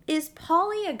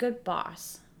Polly a good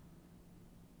boss?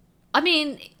 I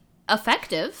mean,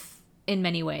 effective in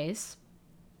many ways.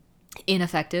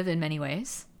 Ineffective in many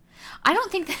ways. I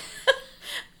don't think that...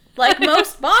 Like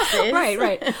most bosses.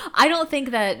 Right. I don't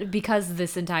think that, because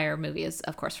this entire movie is,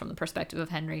 of course, from the perspective of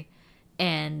Henry,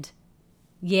 and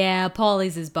yeah,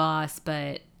 Paulie's his boss,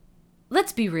 but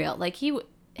let's be real. Like,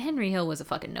 Henry Hill was a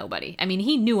fucking nobody. I mean,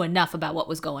 he knew enough about what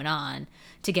was going on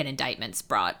to get indictments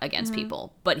brought against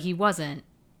people, but he wasn't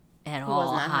at all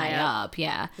wasn't that high high up.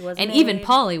 Yeah. He wasn't And even made.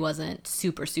 Paulie wasn't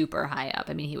super, super high up.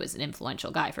 I mean, he was an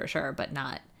influential guy for sure, but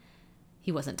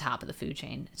he wasn't top of the food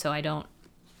chain. So I don't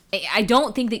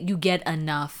think that you get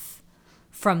enough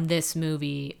from this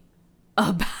movie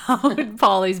about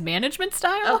Paulie's management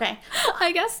style. Okay.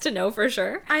 I guess, to know for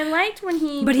sure. I liked when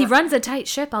he... But he runs a tight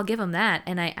ship, I'll give him that.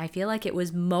 And I feel like it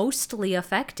was mostly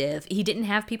effective. He didn't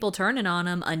have people turning on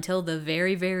him until the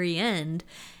very, very end.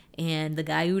 And the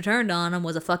guy who turned on him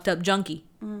was a fucked up junkie.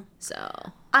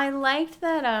 So. I liked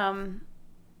that,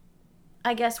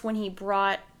 I guess when he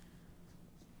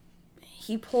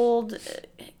pulled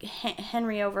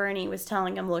Henry over and he was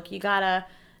telling him, look,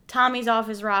 Tommy's off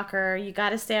his rocker, you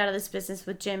gotta stay out of this business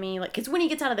with Jimmy. Like, it's when he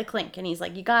gets out of the clink and he's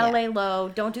like, you gotta lay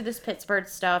low, don't do this Pittsburgh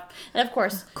stuff. And of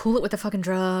course, Cool it with the fucking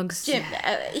drugs. Jim,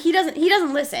 he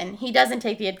doesn't listen. He doesn't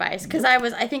take the advice. Because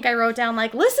I think I wrote down,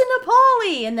 like, listen to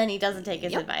Paulie, and then he doesn't take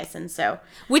his advice. And so,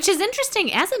 Which is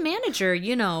interesting. As a manager,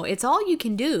 it's all you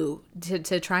can do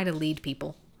to try to lead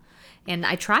people. And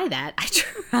I try that.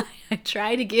 I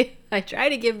try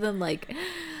to give them like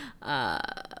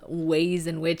ways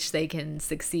in which they can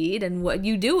succeed, and what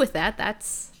you do with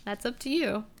that's up to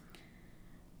you.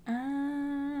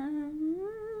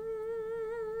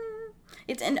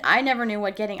 and I never knew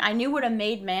I knew what a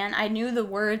made man. I knew the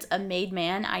words "a made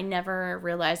man." I never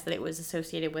realized that it was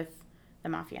associated with the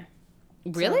mafia.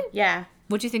 Really? So, yeah.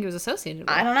 What do you think it was associated with?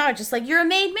 I don't know. Just like, you're a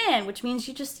made man, which means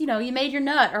you just, you made your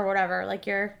nut or whatever. Like,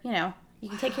 you're, you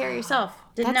can take care of yourself.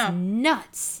 Didn't That's know.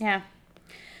 nuts. Yeah.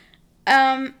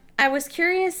 I was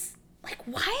curious, like,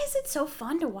 why is it so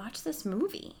fun to watch this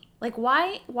movie? Like,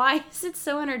 why is it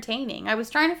so entertaining? I was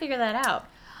trying to figure that out.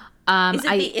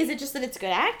 Is it just that it's good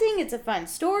acting? It's a fun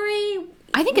story?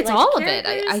 I think You it's like all the of it.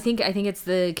 I think it's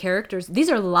the characters. These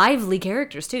are lively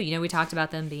characters too. We talked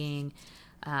about them being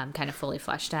kind of fully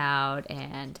fleshed out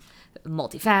and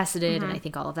multifaceted, and I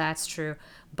think all of that's true.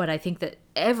 But I think that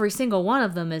every single one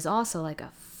of them is also like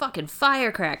a fucking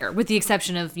firecracker, with the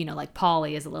exception of, like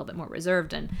Paulie is a little bit more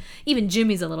reserved, and even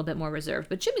Jimmy's a little bit more reserved.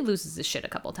 But Jimmy loses his shit a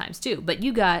couple times too. But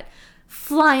you got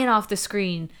flying off the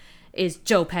screen is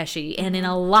Joe Pesci, and in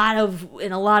a lot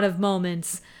of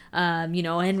moments,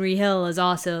 Henry Hill is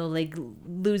also like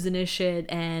losing his shit,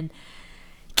 and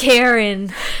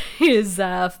Karen is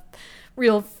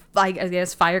real. I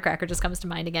guess firecracker just comes to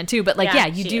mind again too. But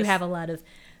you do have a lot of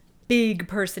big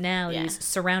personalities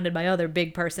surrounded by other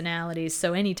big personalities.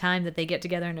 So anytime that they get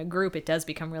together in a group, it does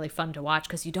become really fun to watch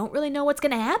because you don't really know what's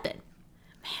going to happen.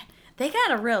 Man, they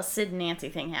got a real Sid and Nancy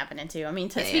thing happening too. I mean,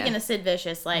 speaking of Sid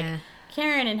Vicious, like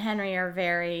Karen and Henry are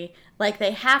very, like,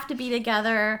 they have to be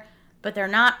together, but they're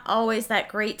not always that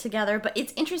great together. But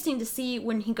it's interesting to see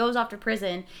when he goes off to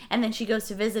prison and then she goes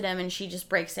to visit him and she just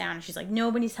breaks down. And she's like,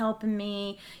 nobody's helping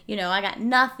me. I got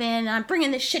nothing. I'm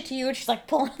bringing this shit to you. And she's like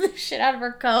pulling this shit out of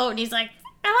her coat. And he's like,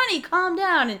 honey, calm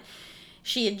down. And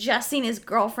she had just seen his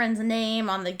girlfriend's name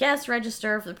on the guest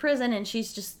register for the prison. And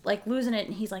she's just like losing it.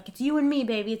 And he's like, it's you and me,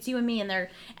 baby. It's you and me. And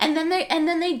then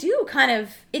they do kind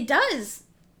of, it does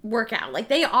work out. Like,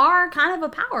 they are kind of a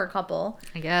power couple.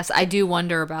 I guess. I do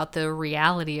wonder about the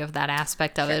reality of that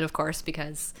aspect of it, of course,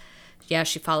 because,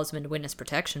 she follows him into witness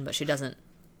protection, but she doesn't...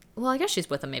 Well, I guess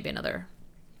she's with him maybe another...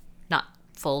 Not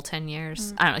full 10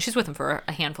 years. I don't know. She's with him for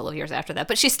a handful of years after that,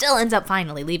 but she still ends up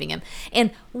finally leaving him. And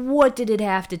what did it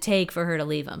have to take for her to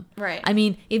leave him? Right. I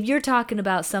mean, if you're talking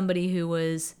about somebody who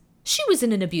was... She was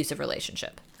in an abusive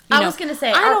relationship. I was gonna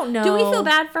say, I don't know. Do we feel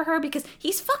bad for her because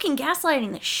he's fucking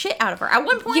gaslighting the shit out of her? At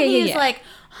one point, he was like,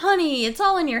 "Honey, it's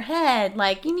all in your head.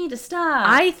 Like, you need to stop."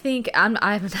 I think I'm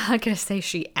not gonna say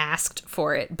she asked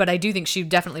for it, but I do think she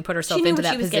definitely put herself She knew into what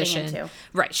that she was getting position. into.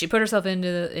 Right, she put herself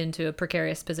into a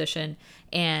precarious position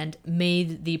and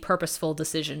made the purposeful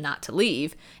decision not to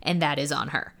leave, and that is on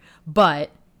her.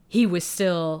 But he was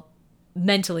still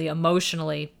mentally,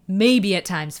 emotionally, maybe at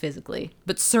times physically,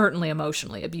 but certainly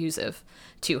emotionally abusive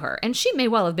to her. And she may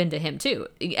well have been to him too.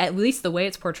 At least the way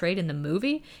it's portrayed in the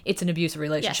movie, it's an abusive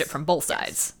relationship from both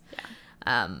sides.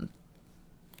 Yeah.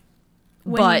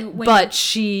 But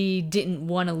she didn't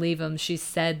want to leave him. She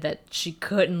said that she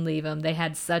couldn't leave him. They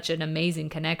had such an amazing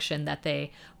connection that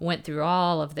they went through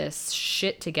all of this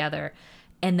shit together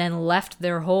and then left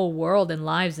their whole world and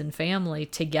lives and family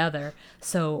together.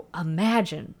 So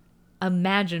imagine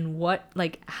what,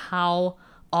 like, how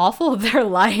awful their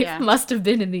life must have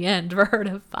been in the end for her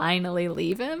to finally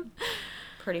leave him.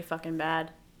 Pretty fucking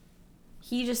bad.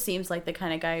 He just seems like the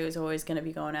kind of guy who's always going to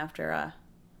be going after,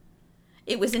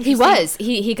 it was interesting.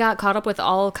 He got caught up with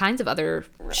all kinds of other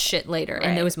shit later,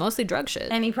 and it was mostly drug shit.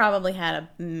 And he probably had a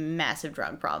massive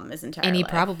drug problem his entire life. And he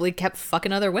probably kept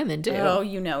fucking other women, too. Oh,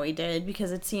 you know he did,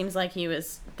 because it seems like he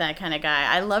was that kind of guy.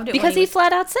 I loved it because he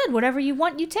flat out said, whatever you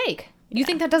want, you take. You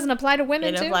think that doesn't apply to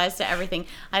women, too? It applies to everything.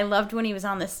 I loved when he was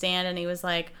on the stand and he was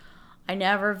like, I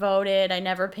never voted, I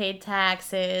never paid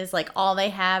taxes, like, all they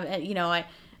have, you know, I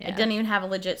didn't even have a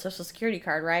legit Social Security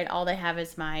card, right? All they have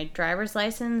is my driver's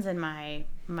license and my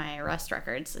arrest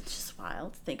records. It's just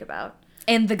wild to think about.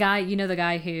 And the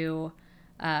guy, who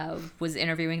was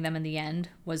interviewing them in the end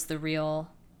was the real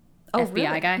FBI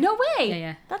really? guy. No way.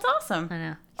 Yeah. That's awesome. I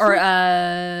know. Or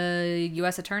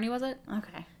U.S. attorney, was it?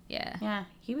 Okay. Yeah. Yeah,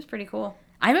 he was pretty cool.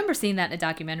 I remember seeing that in a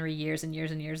documentary years and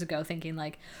years and years ago, thinking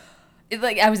like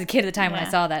I was a kid at the time when I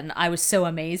saw that, and I was so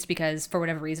amazed because for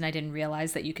whatever reason I didn't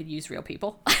realize that you could use real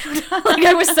people. Like,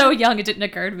 I was so young, it didn't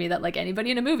occur to me that like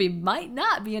anybody in a movie might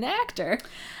not be an actor.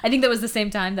 I think that was the same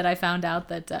time that I found out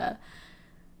that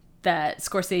that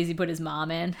Scorsese put his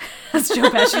mom in as Joe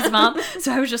Pesci's mom.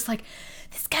 So I was just like,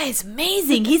 this guy is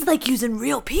amazing. He's like using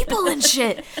real people and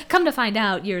shit. Come to find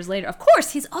out years later, of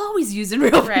course, he's always using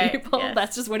real people. Yes.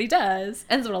 That's just what he does.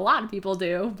 And that's what a lot of people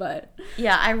do. But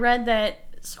yeah, I read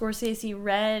that Scorsese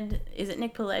read, is it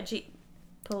Nick Pileggi?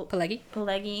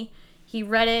 Pileggi. He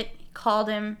read it, called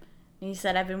him, and he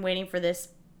said, I've been waiting for this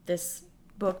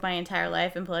book my entire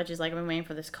life. And Pileggi's like, I've been waiting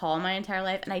for this call my entire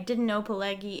life. And I didn't know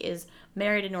Pileggi is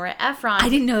married to Nora Ephron. I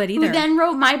didn't know that either. Who then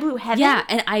wrote My Blue Heaven. Yeah,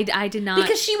 and I did not.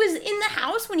 Because she was in the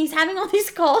house when he's having all these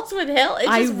calls with Hill. It's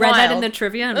I just read wild. that in the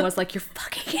trivia and was like, you're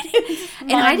fucking kidding me.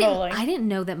 And I didn't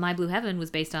know that My Blue Heaven was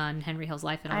based on Henry Hill's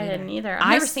life at all. I didn't either.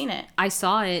 I've never seen it. I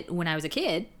saw it when I was a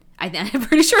kid. I'm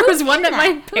pretty sure it was one that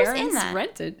my parents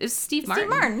rented. It was Steve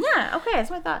Martin. Steve Martin, yeah. Okay, that's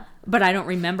what I thought. But I don't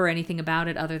remember anything about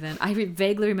it other than I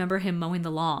vaguely remember him mowing the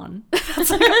lawn.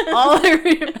 That's like all I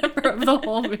remember of the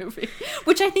whole movie,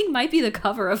 which I think might be the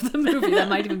cover of the movie. That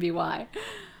might even be why.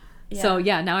 Yeah. So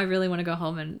yeah, now I really want to go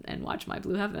home and watch My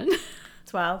Blue Heaven.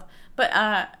 It's wild. But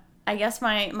I guess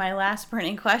my last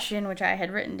burning question, which I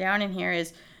had written down in here,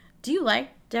 is, do you like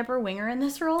Deborah Winger in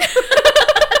this role?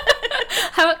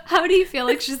 How do you feel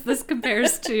like this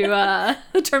compares to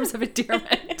the Terms of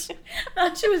Endearment? I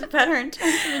thought she was better in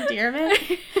Terms of Endearment.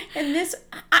 And this,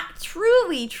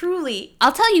 truly.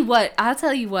 I'll tell you what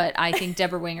I think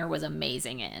Deborah Winger was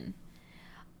amazing in.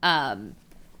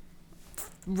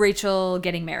 Rachel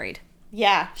Getting Married.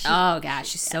 Yeah. Oh gosh,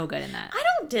 she's so good in that. I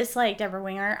don't dislike Deborah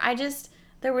Winger.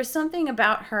 There was something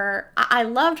about her. I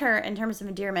loved her in Terms of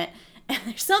Endearment. And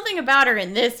there's something about her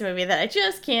in this movie that I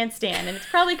just can't stand. And it's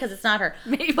probably because it's not her.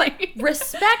 Maybe. But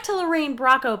respect to Lorraine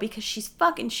Bracco, because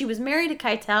she was married to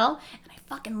Keitel, and I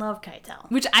fucking love Keitel.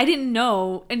 Which I didn't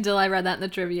know until I read that in the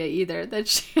trivia either, that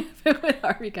she had been with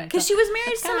Harvey Keitel. Because she was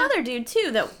married to some other dude,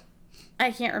 too, that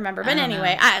I can't remember. But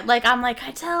anyway, I'm like,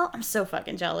 Keitel, I'm so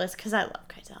fucking jealous, because I love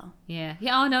Keitel. Yeah.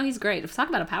 Yeah, oh no, he's great. Let's talk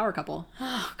about a power couple.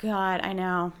 Oh, God, I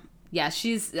know. Yeah,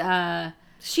 she was...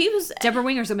 Deborah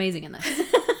Winger's amazing in this.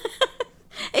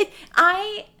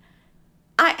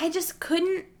 I just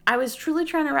couldn't. I was truly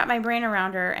trying to wrap my brain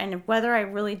around her and whether I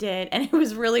really did, and it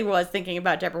was thinking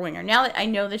about Deborah Winger. Now that I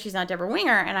know that she's not Deborah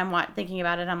Winger, and I'm thinking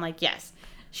about it, I'm like, yes,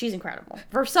 she's incredible.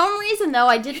 For some reason, though,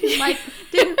 I didn't.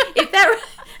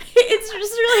 It's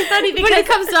just really funny because when it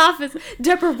comes off as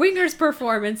Deborah Winger's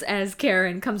performance as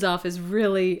Karen comes off as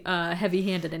really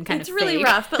heavy-handed and kind of fake. It's really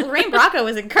rough, but Lorraine Bracco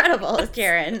was incredible as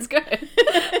Karen. It's good.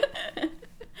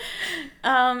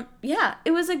 Yeah,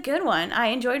 it was a good one. I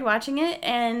enjoyed watching it,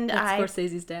 and That's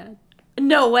Scorsese's dad.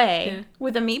 No way. Yeah.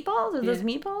 With the meatballs? Are those Yeah.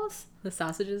 meatballs? The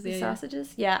sausages, The yeah.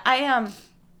 sausages? Yeah.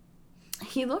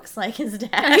 He looks like his dad.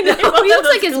 I know, he looks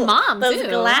like his mom, those too.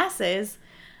 glasses.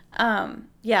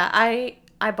 Yeah,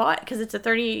 I bought, because it's a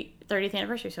 30th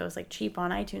anniversary, so it was like cheap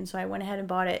on iTunes, so I went ahead and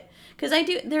bought it. Because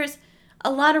there's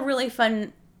a lot of really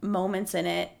fun moments in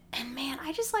it. And man,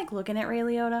 I just like looking at Ray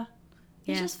Liotta.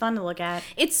 He's Yeah. just fun to look at.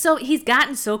 He's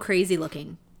gotten so crazy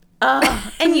looking.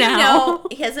 And you Now. know,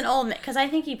 he has an old, because I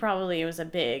think he probably was a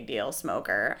big deal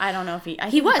smoker. I don't know if I think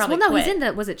He was. probably Well, no, quit. he's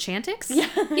in was it Chantix? Yeah.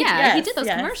 Yeah, Yes, he did those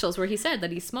yes. commercials where he said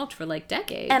that he smoked for like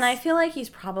decades. And I feel like he's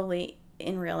probably,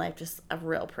 in real life, just a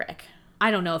real prick. I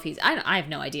don't know if I have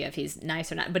no idea if he's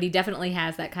nice or not, but he definitely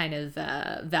has that kind of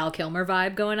Val Kilmer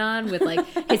vibe going on with like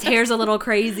his hair's a little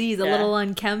crazy, he's a Yeah. little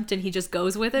unkempt, and he just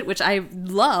goes with it, which I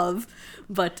love.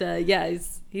 But yeah,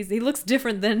 he looks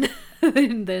different than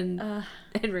than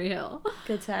Henry Hill.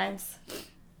 Good times.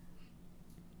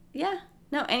 Yeah.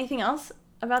 No, anything else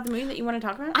about the movie that you want to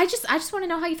talk about? I just want to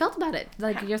know how you felt about it,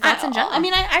 like your thoughts in general. I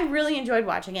mean, I really enjoyed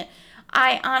watching it.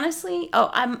 I honestly,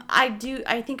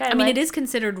 I think I mean, it is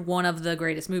considered one of the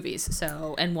greatest movies,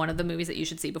 and one of the movies that you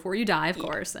should see before you die, of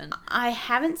course. And I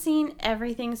haven't seen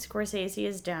everything Scorsese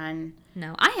has done.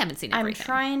 no, I haven't seen everything. I'm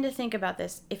trying to think about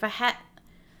this.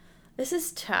 This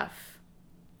is tough.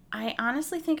 I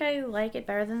honestly think I like it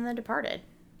better than The Departed.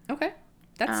 Okay,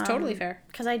 that's totally fair.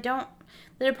 Because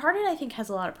The Departed, I think, has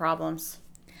a lot of problems.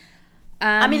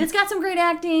 I mean, it's got some great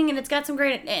acting, and it's got some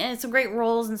great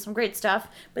roles and some great stuff,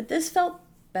 but this felt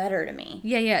better to me.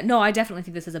 Yeah. No, I definitely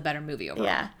think this is a better movie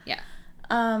overall. Yeah.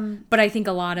 But I think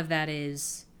a lot of that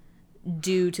is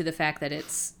due to the fact that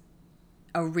it's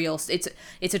a real, it's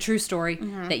a true story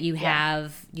that you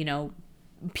have,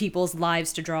 people's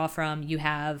lives to draw from. You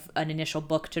have an initial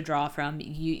book to draw from.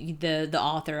 The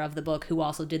author of the book, who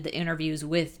also did the interviews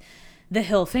with the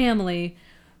Hill family,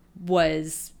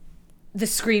 was the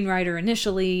screenwriter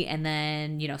initially, and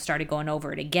then started going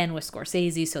over it again with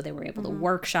Scorsese, so they were able to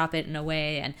workshop it in a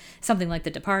way. And something like The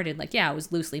Departed, it was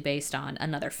loosely based on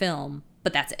another film,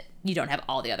 but that's it. You don't have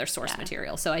all the other source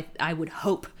material. So I would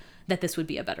hope that this would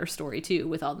be a better story too,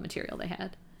 with all the material they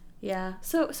had. Yeah.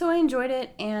 So I enjoyed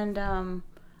it, and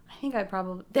I think I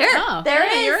probably Oh, there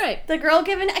yeah, it is. you're right. The girl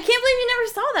giving. I can't believe you never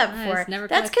saw that Nice, before. never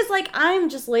That's clicked. because I'm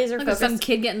just laser Look at focused. some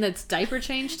kid getting its diaper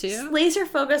changed too. Laser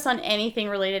focused on anything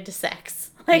related to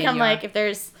sex. Yeah, I'm you like, are. if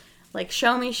there's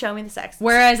show me the sex.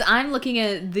 Whereas I'm looking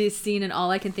at this scene and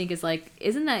all I can think is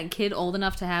isn't that kid old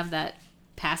enough to have that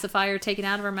pacifier taken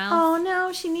out of her mouth? Oh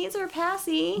no, she needs her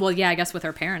passy. Well, yeah, I guess with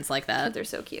her parents like But that. they're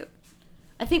so cute.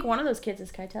 I think one of those kids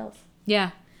is Keitel's.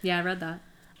 Yeah, I read that.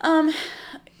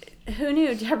 Who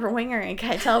knew Deborah Winger and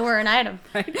Keitel were an item?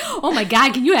 Right? Oh my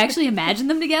God, can you actually imagine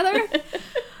them together?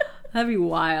 That'd be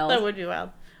wild. That would be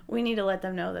wild. We need to let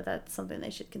them know that that's something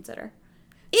they should consider.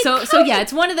 So yeah,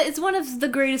 it's one of the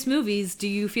greatest movies. Do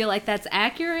you feel like that's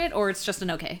accurate, or it's just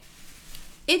an okay?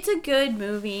 It's a good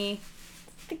movie.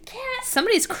 The cat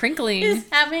Somebody's crinkling. is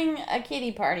having a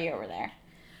kitty party over there.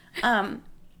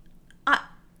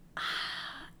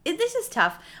 This is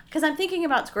tough because I'm thinking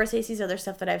about Scorsese's other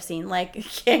stuff that I've seen, like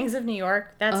Gangs of New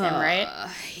York. That's him, right?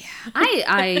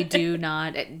 I do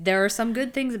not. There are some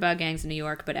good things about Gangs of New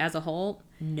York, but as a whole,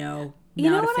 no. You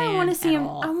know not a what I fan want to see at him?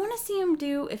 all. I want to see him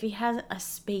do if he has a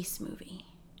space movie.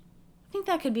 I think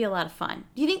that could be a lot of fun.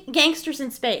 Do you think Gangsters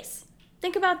in Space?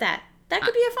 Think about that. That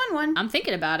could be a fun one. I'm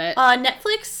thinking about it.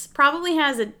 Netflix probably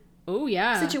has a Oh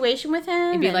yeah. situation with him.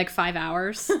 It'd be and- like 5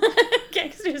 hours.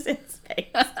 Gangsters in Space.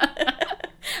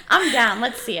 I'm down.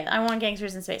 Let's see it. I want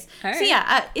Gangsters in Space. All So right.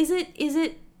 yeah, is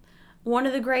it one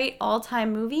of the great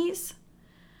all-time movies?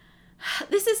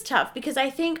 This is tough because I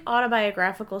think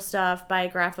biographical stuff,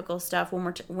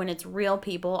 when it's real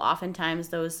people, oftentimes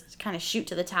those kind of shoot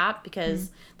to the top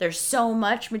because there's so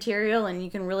much material and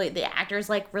you can really, the actors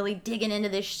really digging into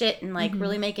this shit and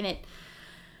really making it.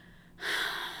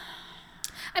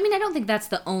 I mean, I don't think that's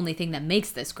the only thing that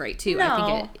makes this great too. No.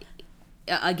 I think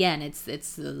again, it's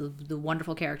the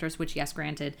wonderful characters, which yes,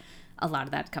 granted, a lot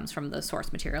of that comes from the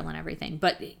source material and everything,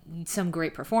 but some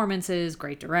great performances,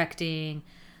 great directing,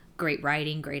 great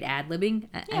writing, great ad-libbing.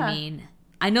 Yeah. I mean,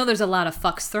 I know there's a lot of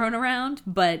fucks thrown around,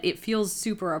 but it feels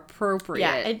super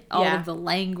appropriate. All yeah. of the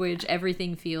language,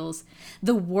 everything feels,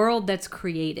 the world that's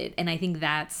created, and I think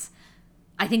that's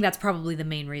probably the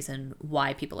main reason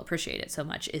why people appreciate it so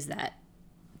much, is that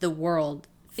the world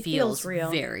feels real.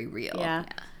 very real. Yeah.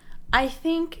 I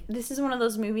think this is one of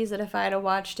those movies that if I had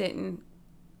watched it in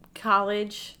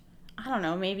college, I don't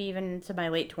know, maybe even to my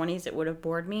late 20s, it would have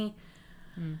bored me.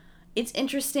 It's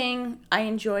interesting. I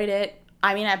enjoyed it.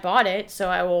 I mean, I bought it, so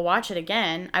I will watch it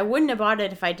again. I wouldn't have bought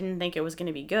it if I didn't think it was going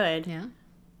to be good. Yeah.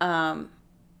 Oh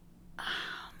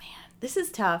man, this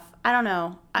is tough. I don't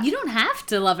know. You don't have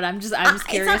to love it. I'm just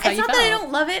curious It's how you not felt. that I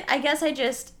don't love it. I guess I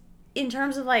just, in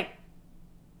terms of like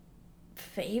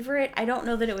favorite, I don't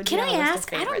know that it would. Can be I on a list of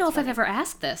ask? I don't favorites know if for I've me. ever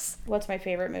asked this. What's my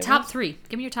favorite movie? Top 3.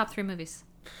 Give me your top 3 movies.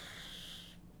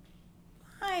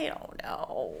 I don't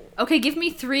know. Okay, give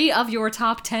me 3 of your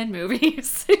top 10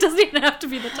 movies. It doesn't even have to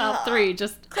be the top 3.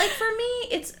 Just Like for me,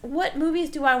 it's what movies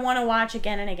do I want to watch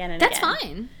again and again and that's again?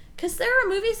 fine. Because there are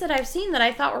movies that I've seen that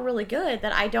I thought were really good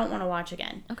that I don't want to watch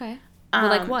again. Okay. Well,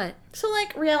 like Um, what? So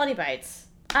like Reality Bites.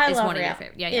 I It's love one of your Reality.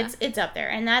 favorite- yeah. It's up there,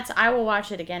 and that's I will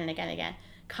watch it again and again and again.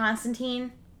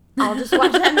 Constantine. I'll just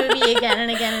watch that movie again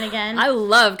and again and again. I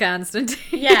love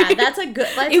Constantine. Yeah, that's a good.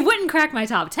 It wouldn't crack my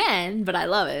top 10, but I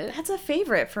love it. That's a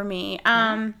favorite for me.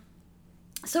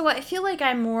 So I feel like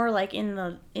I'm more like in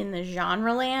the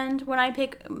genre land when I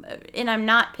pick, and I'm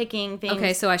not picking things.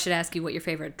 Okay, so I should ask you what your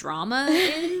favorite drama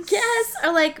is? Yes,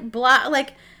 or like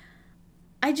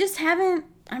I just haven't.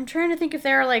 I'm trying to think if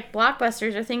there are like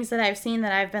blockbusters or things that I've seen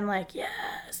that I've been like,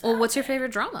 yes. Well, what's your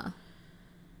favorite drama?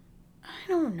 I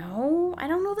don't know. I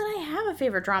don't know that I have a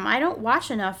favorite drama. I don't watch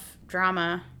enough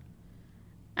drama.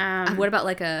 What about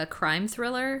like a crime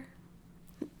thriller?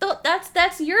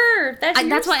 That's your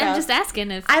That's why I'm stuff. just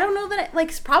asking if. I don't know that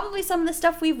like probably some of the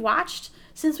stuff we've watched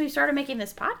since we started making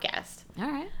this podcast.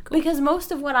 All right, cool. Because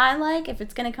most of what I like, if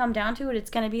it's going to come down to it, it's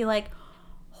going to be like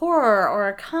horror or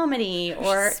a comedy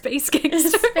or Space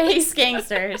Gangster. space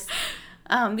gangsters.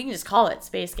 We can just call it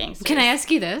space gangsters. Can I ask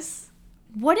you this?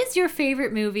 What is your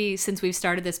favorite movie since we've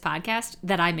started this podcast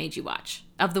that I made you watch?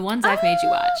 Of the ones I've made you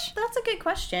watch. That's a good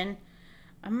question.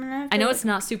 I'm gonna have to I know it's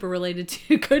not super related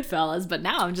to Goodfellas, but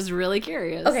now I'm just really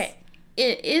curious. Okay,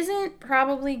 it isn't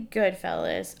probably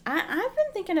Goodfellas. I've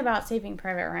been thinking about Saving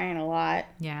Private Ryan a lot.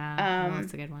 Yeah, well,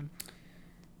 that's a good one.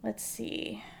 Let's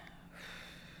see.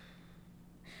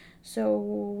 So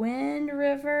Wind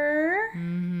River,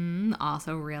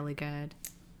 Also really good.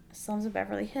 Sons of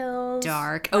Beverly Hills,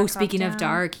 Dark. Knock Oh, Off speaking of Down.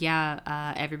 dark,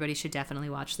 yeah, everybody should definitely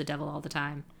watch The Devil All the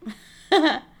Time.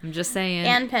 I'm just saying.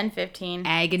 and Pen 15.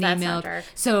 Agony That's not Milk. dark.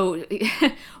 So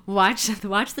watch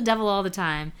The Devil All the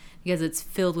Time because it's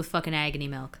filled with fucking agony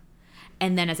milk.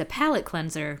 And then as a palate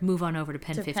cleanser, move on over to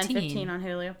Pen To 15. Pen 15 on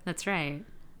Hulu. That's right.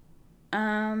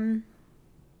 Um,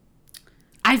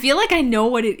 I feel like I know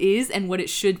what it is and what it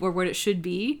should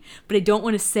be, but I don't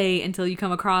want to say until you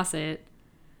come across it.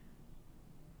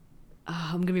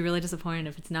 Oh, I'm gonna be really disappointed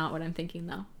if it's not what I'm thinking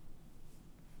though.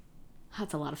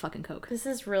 That's a lot of fucking coke. this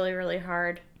is really, really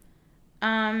hard.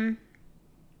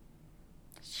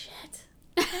 Shit.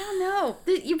 I don't know.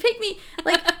 You picked me.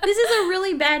 Like, this is a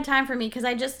really bad time for me because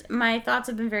my thoughts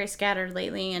have been very scattered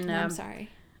lately. And I'm sorry.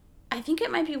 I think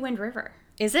it might be Wind River.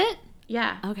 Is it?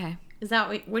 Yeah. Okay. Is that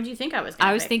what do you think I was going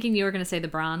to I was thinking you were gonna say The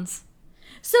Bronze.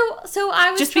 So I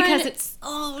was Just trying because to- it's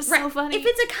so Right. funny. If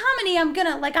it's a comedy, I'm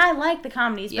gonna like. I like the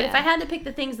comedies, but if Yeah. I had to pick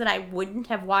the things that I wouldn't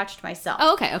have watched myself,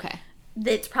 Oh, okay.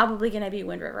 it's probably gonna be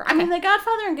Wind River. I mean, The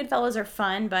Godfather and Goodfellas are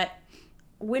fun, but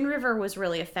Wind River was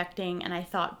really affecting, and I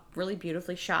thought really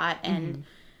beautifully shot. And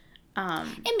And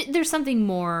there's something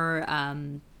more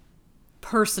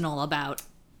personal about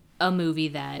a movie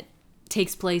that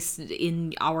takes place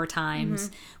in our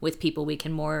times with people we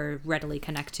can more readily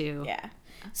connect to. yeah.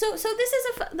 So this is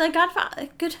the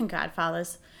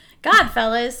Godfellas.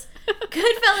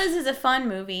 Goodfellas is a fun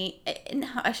movie. No,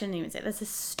 I shouldn't even say that. This is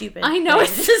stupid. I know, way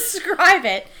it's- to describe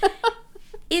it.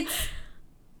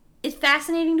 It's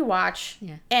fascinating to watch.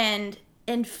 Yeah. And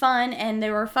fun, and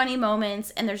there were funny moments,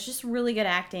 and there's just really good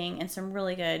acting and some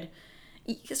really good.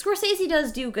 Scorsese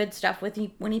does do good stuff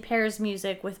when he pairs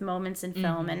music with moments in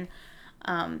film, and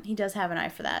he does have an eye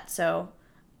for that. So,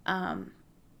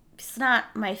 it's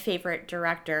not my favorite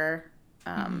director.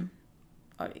 That's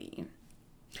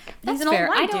He's an fair.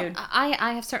 old white I dude.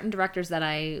 I have certain directors that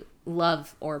I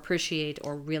love or appreciate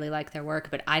or really like their work,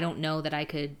 but I don't know that I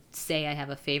could say I have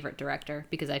a favorite director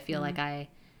because I feel like I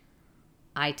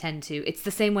tend to. It's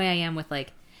the same way I am with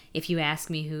like if you ask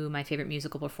me who my favorite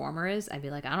musical performer is, I'd be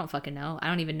like, I don't fucking know. I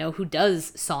don't even know who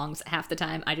does songs half the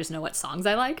time. I just know what songs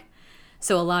I like.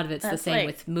 So a lot of it's the That's, same like,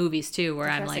 with movies too, where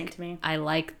I'm depressing like, to me. I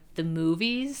like the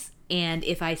movies, and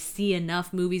if I see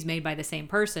enough movies made by the same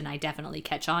person, I definitely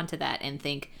catch on to that and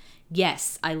think,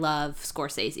 yes, I love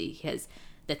Scorsese because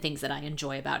the things that I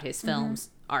enjoy about his films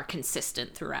are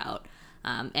consistent throughout.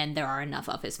 And there are enough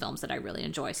of his films that I really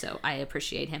enjoy, so I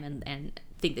appreciate him and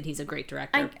think that he's a great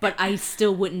director. But I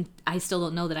still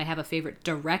don't know that I have a favorite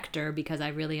director because I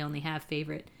really only have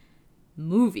favorite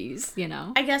movies, you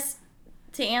know? I guess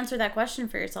to answer that question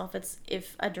for yourself, it's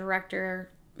if a director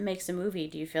makes a movie,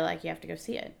 do you feel like you have to go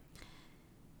see it?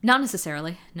 Not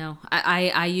necessarily. No,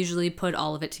 I usually put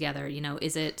all of it together. You know,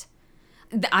 is it?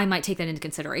 I might take that into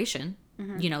consideration.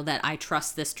 You know, that I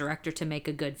trust this director to make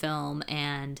a good film,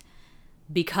 and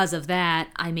because of that,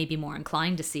 I may be more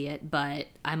inclined to see it. But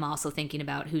I'm also thinking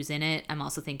about who's in it. I'm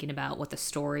also thinking about what the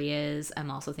story is.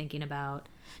 I'm also thinking about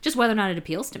just whether or not it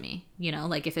appeals to me. You know,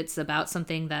 like if it's about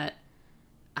something that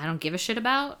I don't give a shit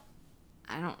about,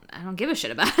 I don't give a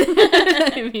shit about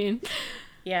it. I mean,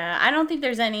 Yeah, I don't think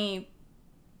there's any.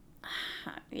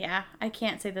 Yeah, I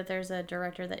can't say that there's a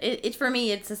director that it's for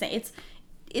me. It's the same.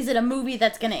 Is it a movie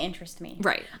that's going to interest me?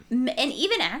 right. And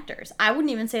even actors. I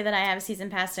wouldn't even say that I have a season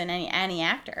pass to any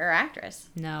actor or actress.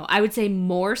 No, I would say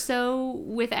more so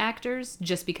with actors,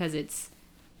 just because it's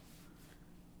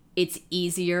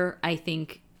easier. I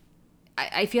think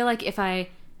I feel like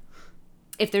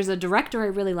if there's a director I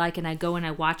really like and I go and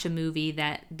I watch a movie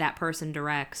that person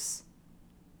directs,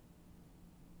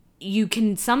 you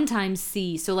can sometimes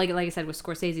see. So like I said with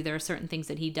Scorsese, there are certain things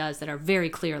that he does that are very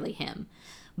clearly him.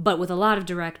 But with a lot of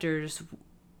directors,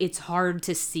 it's hard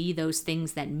to see those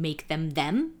things that make them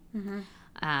them.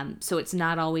 So it's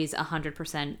not always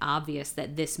 100% obvious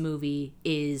that this movie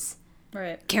is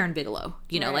Right. Karen Bigelow.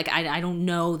 You know, Right. like I don't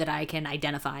know that I can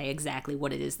identify exactly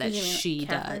what it is that You mean she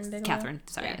Catherine does. Bigelow? Catherine,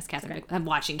 sorry, Yeah, it's Catherine okay. Bigelow. I'm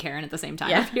watching Karen at the same time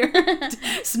Yeah. up here,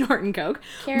 snorting coke.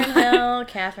 Karen Hill,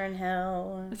 Catherine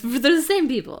Hill. They're the same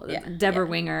people. Yeah, Deborah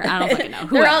yeah. Winger. I don't fucking know.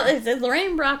 They're all. Whoever. It's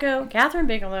Lorraine Bracco, Catherine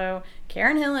Bigelow,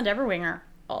 Karen Hill, and Deborah Winger.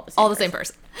 All the same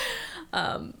person.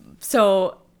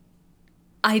 So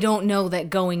I don't know that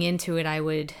going into it I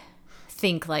would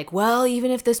think like, well,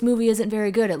 even if this movie isn't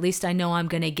very good, at least I know I'm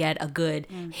going to get a good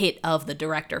hit of the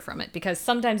director from it. Because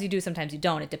sometimes you do, sometimes you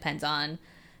don't. It depends on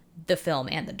the film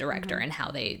and the director and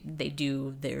how they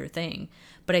do their thing.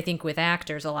 But I think with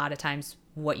actors, a lot of times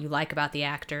what you like about the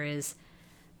actor is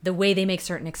the way they make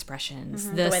certain expressions,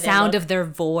 the way they sound look. of their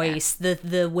voice, the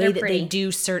way They're that pretty. they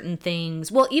do certain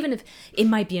things. Well, even if it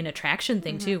might be an attraction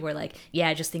thing too, where like, yeah,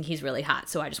 I just think he's really hot,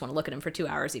 so I just want to look at him for 2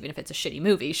 hours, even if it's a shitty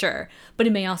movie, sure. But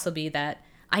it may also be that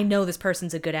I know this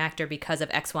person's a good actor because of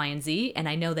X, Y, and Z, and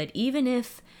I know that even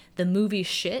if the movie's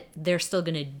shit, they're still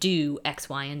gonna do X,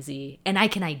 Y, and Z, and I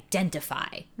can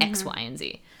identify X, Y, and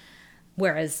Z.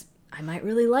 Whereas I might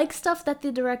really like stuff that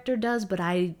the director does, but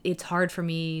it's hard for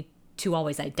me to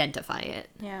always identify it.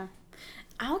 Yeah.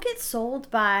 I'll get sold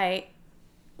by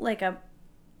like a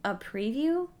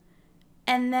preview,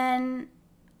 and then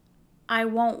I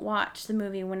won't watch the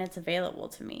movie when it's available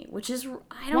to me, which is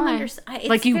I don't Why? understand.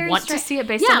 Like, you want to see it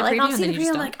based on the like preview, I'll and see then the you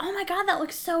just preview, I'm don't? like, oh my god, that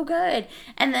looks so good,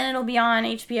 and then it'll be on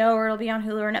HBO or it'll be on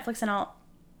Hulu or Netflix, and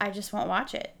I just won't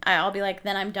watch it. I'll be like,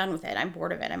 then I'm done with it. I'm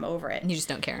bored of it. I'm over it. You just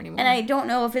don't care anymore. And I don't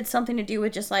know if it's something to do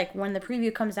with just like when the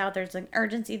preview comes out, there's an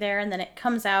urgency there, and then it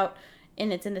comes out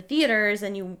and it's in the theaters,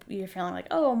 and you're feeling like,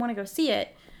 oh, I want to go see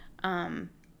it. And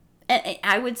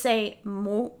I would say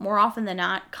more often than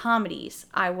not, comedies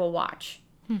I will watch.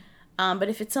 But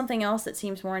if it's something else that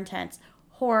seems more intense,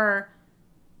 horror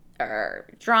or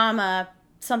drama,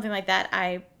 something like that,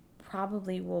 I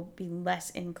probably will be less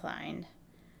inclined.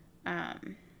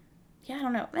 Yeah, I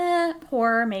don't know.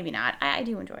 Horror, maybe not. I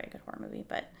do enjoy a good horror movie,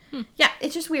 but yeah,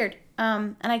 it's just weird.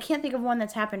 And I can't think of one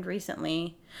that's happened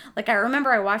recently. Like, I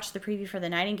remember I watched the preview for The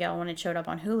Nightingale when it showed up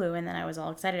on Hulu, and then I was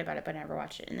all excited about it, but I never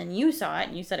watched it. And then you saw it,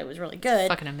 and you said it was really good.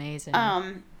 Fucking amazing. So,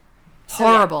 yeah.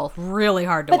 Horrible. Really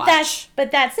hard to watch.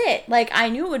 But that's it. Like, I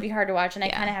knew it would be hard to watch, and I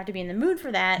Yeah. kind of have to be in the mood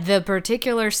for that. The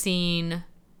particular scene...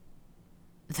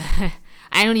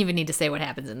 I don't even need to say what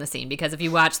happens in the scene, because if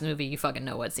you watch the movie, you fucking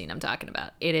know what scene I'm talking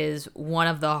about. It is one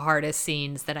of the hardest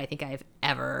scenes that I think I've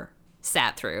ever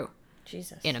sat through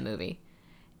Jesus. in a movie.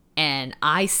 And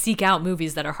I seek out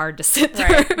movies that are hard to sit through.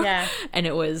 Right, yeah. And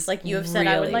it was Like you have said,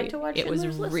 I would really- like to watch it was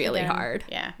Schindler's List really again. hard.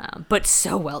 Yeah. But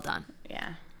so well done.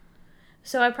 Yeah.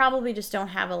 So I probably just don't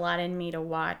have a lot in me to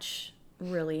watch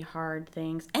really hard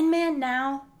things. And man,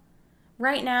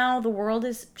 right now, the world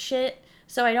is shit.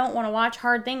 So I don't want to watch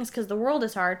hard things because the world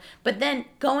is hard. But then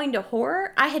going to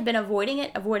horror, I had been avoiding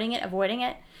it.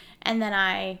 And then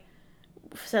I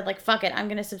said, like, fuck it, I'm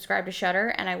going to subscribe to Shudder.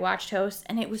 And I watched Host,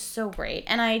 and it was so great.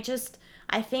 And I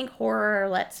think horror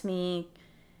lets me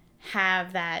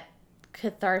have that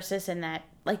catharsis and that,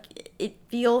 like, it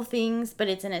feel things, but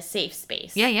it's in a safe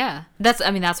space. Yeah. That's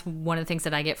one of the things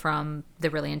that I get from the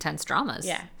really intense dramas.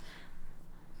 Yeah.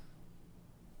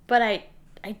 But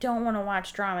I don't want to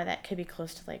watch drama that could be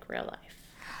close to, like, real life.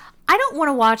 I don't want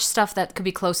to watch stuff that could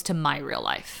be close to my real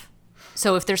life.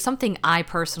 So if there's something I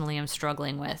personally am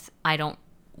struggling with, I don't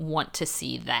want to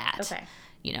see that. Okay.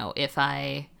 You know, if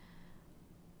I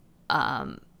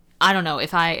don't know,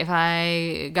 if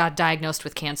I got diagnosed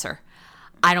with cancer,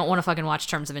 I don't want to fucking watch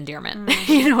Terms of Endearment.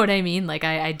 You know what I mean? Like,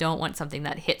 I don't want something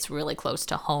that hits really close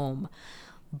to home,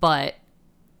 but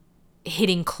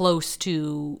hitting close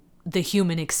to the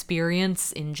human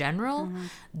experience in general,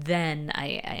 then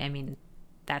I mean,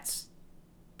 that's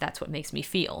what makes me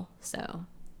feel. So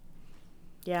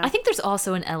Yeah. I think there's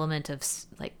also an element of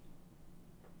like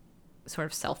sort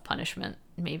of self-punishment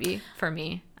maybe for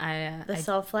me. The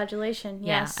self-flagellation.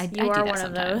 Yeah, Yes, I you do are that one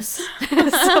sometimes. of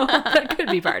those. So that could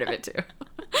be part of it too.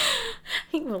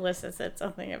 I think Melissa said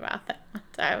something about that one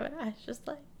time, and I was just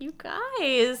like, you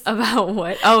guys. About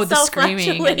what? Oh, the screaming.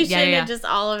 Self-flagellation Yeah. and just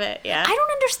all of it, yeah. I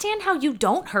don't understand how you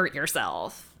don't hurt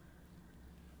yourself.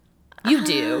 You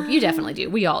do. You definitely do.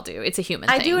 We all do. It's a human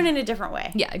thing. I do it in a different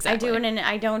way. Yeah, exactly. I do it in,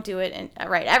 I don't do it in,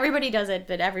 right. Everybody does it,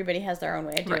 but everybody has their own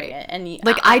way of doing Right. it. And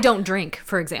Like, I don't drink,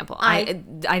 for example. I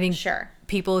think Sure.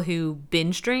 people who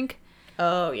binge drink,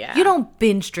 Oh, yeah. you don't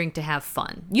binge drink to have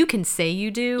fun. You can say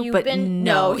you do, You but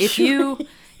no. no,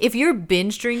 If you're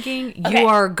binge drinking, Okay. you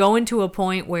are going to a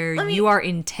point where Let me- you are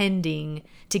intending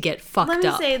to get fucked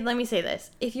up. Let me say this.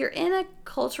 If you're in a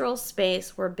cultural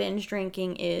space where binge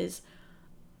drinking is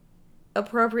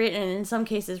appropriate and in some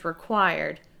cases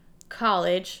required,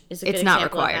 college is a good It's not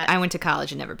example of required. that. I went to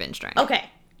college and never binge drank. Okay.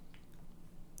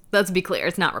 Let's be clear.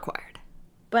 It's not required.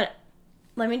 But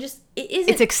let me just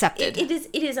It's accepted. It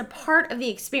is a part of the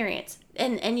experience.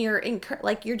 And you're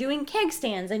like you're doing keg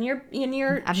stands and you're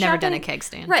I've never done a shopping- keg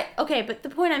stand. Right. Okay, but the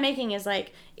point I'm making is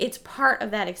like it's part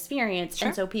of that experience Sure.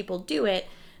 and so people do it.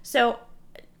 So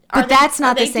But that's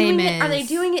not the same Are they as-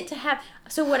 doing it to have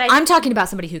so what I'm talking about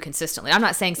somebody who consistently. I'm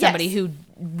not saying somebody Yes. who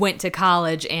went to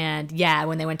college and, yeah,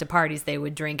 when they went to parties, they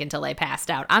would drink until they passed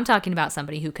out. I'm talking about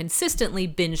somebody who consistently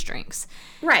binge drinks.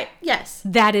 Right. Yes.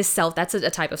 That's a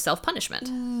type of self-punishment.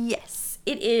 Yes,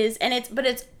 it is, and it's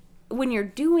when you're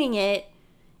doing it,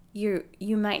 you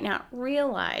might not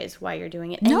realize why you're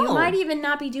doing it, and you No. might even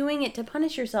not be doing it to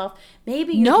punish yourself.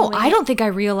 Maybe you're No, doing I it- don't think I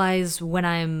realize when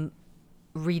I'm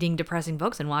reading depressing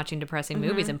books and watching depressing Mm-hmm.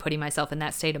 movies and putting myself in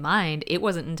that state of mind. It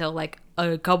wasn't until like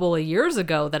a couple of years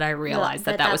ago that I realized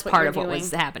that was that's part you're of what doing.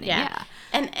 was happening. Yeah.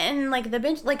 And like the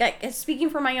binge, like speaking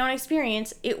from my own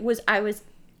experience, I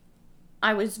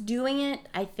was doing it.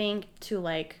 I think to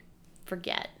like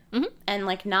forget. And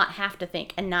like not have to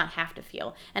think and not have to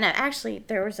feel. And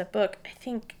there was a book, I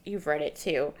think you've read it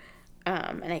too,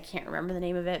 and I can't remember the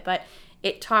name of it, but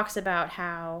it talks about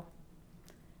how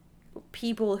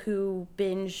people who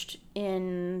binged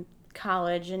in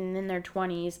college and in their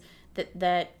 20s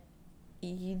that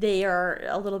they are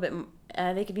a little bit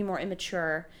they could be more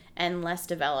immature and less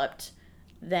developed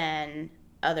than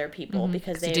other people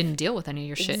because You they didn't deal with any of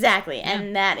your shit. exactly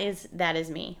and that is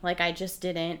me. Like I just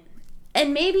didn't.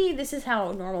 And maybe this is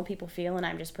how normal people feel, and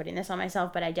I'm just putting this on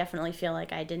myself, but I definitely feel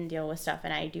like I didn't deal with stuff,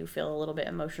 and I do feel a little bit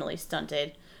emotionally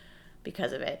stunted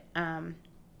because of it.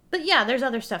 But yeah, there's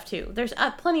other stuff too. There's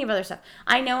plenty of other stuff.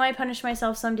 I know I punish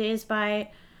myself some days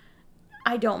by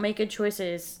I don't make good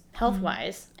choices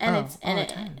health-wise, and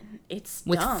it's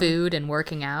With dumb. food and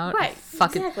working out. Right,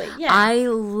 exactly, yeah. I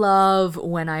love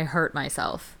when I hurt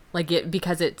myself.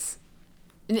 Because it's,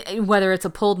 whether it's a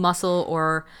pulled muscle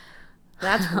or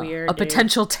That's weird. a dude.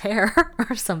 potential tear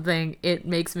or something, it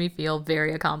makes me feel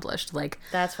very accomplished. Like,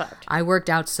 That's fucked. I worked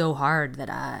out so hard that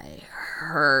I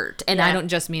hurt. And I Yeah. don't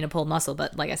just mean a pulled muscle,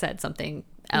 but like I said, something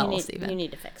else even. You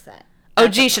need to fix that. Oh,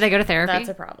 gee, should I go to therapy? That's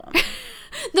a problem.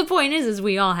 The point is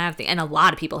we all have and a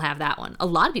lot of people have that one. A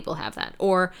lot of people have that.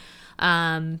 Or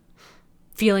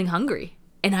feeling hungry.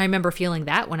 And I remember feeling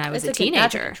that when I was a That's a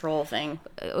teenager. control thing.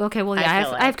 Okay, well, yeah, feel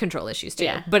I like. have control issues too.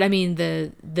 Yeah. But I mean,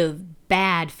 the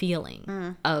bad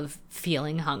feeling of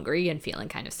feeling hungry and feeling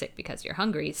kind of sick because you're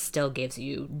hungry still gives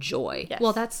you joy. Yes.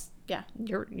 Well, that's Yeah,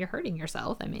 you're hurting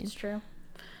yourself. I mean, it's true.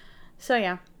 So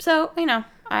yeah. So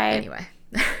anyway,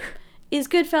 is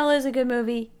Goodfellas a good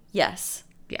movie? Yes.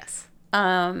 yes.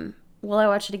 Will I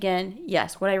watch it again?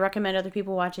 Yes. Would I recommend other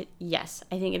people watch it? Yes.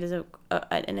 I think it is an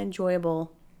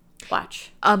enjoyable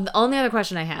watch. The only other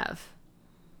question I have: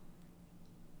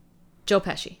 Joe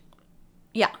Pesci,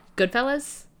 Yeah.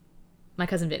 Goodfellas, My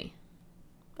Cousin Vinny.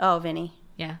 Oh, Vinny.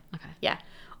 Yeah. Okay. Yeah.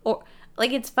 Or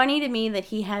like it's funny to me that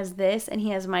he has this and he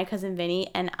has My Cousin Vinny,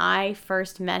 and I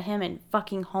first met him in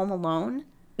fucking Home Alone.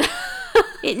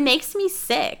 It makes me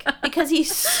sick because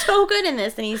he's so good in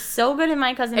this and he's so good in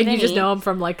My Cousin And Vinny. you just know him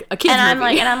from like a kid's and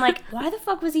movie. I'm like, why the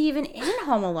fuck was he even in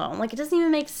Home Alone? Like, it doesn't even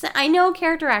make sense. I know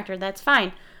character actor, that's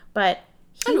fine, but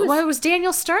why was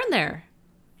Daniel Stern there?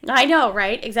 I know,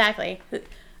 right? Exactly.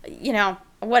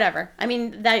 Whatever. I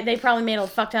mean, they probably made a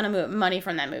fuck ton of money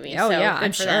from that movie. Oh so yeah, good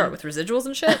I'm for sure them. with residuals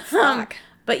and shit. Fuck.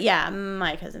 But yeah,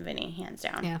 My Cousin Vinny, hands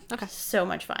down. Yeah, okay. So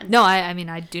much fun. No, I mean,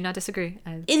 I do not disagree.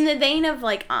 In the vein of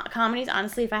like comedies,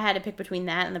 honestly, if I had to pick between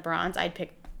that and The Bronze, I'd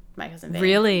pick My Cousin Vinny.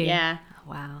 Really? Yeah.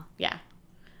 Wow. Yeah.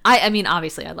 I mean,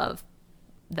 obviously, I love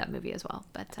that movie as well,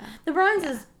 but The Bronze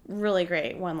is really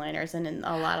great one-liners and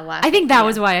a lot of laughs. I think that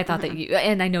was why I thought that you,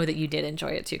 and I know that you did enjoy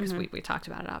it too, because we talked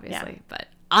about it, obviously. Yeah. But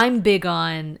I'm big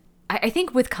on, I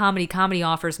think with comedy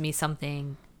offers me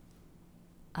something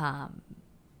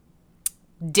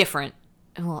different.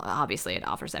 Well, obviously it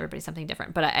offers everybody something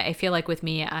different, but I feel like with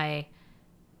me,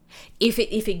 if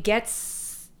it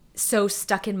gets so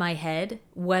stuck in my head,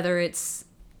 whether it's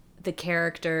the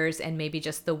characters and maybe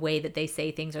just the way that they say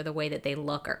things or the way that they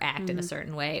look or act in a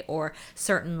certain way or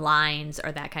certain lines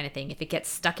or that kind of thing, if it gets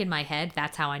stuck in my head,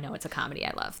 that's how I know it's a comedy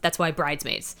I love. That's why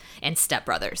Bridesmaids and Step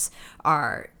Brothers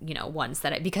are, ones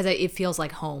that because it feels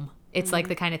like home. It's like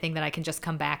the kind of thing that I can just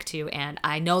come back to, and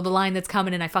I know the line that's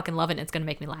coming and I fucking love it, and it's going to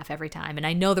make me laugh every time. And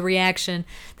I know the reaction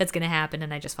that's going to happen,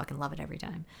 and I just fucking love it every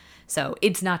time. So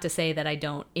it's not to say that I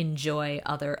don't enjoy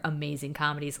other amazing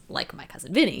comedies like My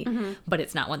Cousin Vinny, but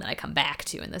it's not one that I come back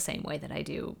to in the same way that I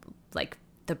do like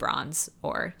The Bronze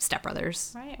or Step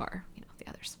Brothers or, the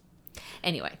others.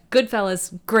 Anyway,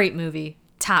 Goodfellas, great movie.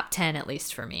 Top 10 at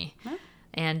least for me. Huh?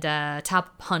 And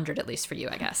top 100 at least for you,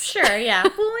 I guess. Sure, yeah.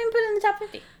 Well, we can put it in the top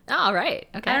 50. All right.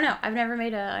 Okay. I don't know. I've never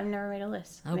made a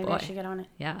list. Oh, Maybe boy. I should get on it.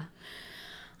 Yeah.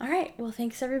 All right. Well,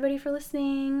 thanks everybody for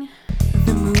listening.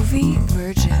 The Movie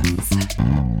Virgins.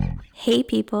 Hey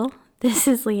people, this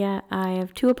is Leah. I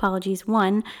have two apologies.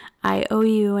 One, I owe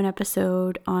you an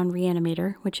episode on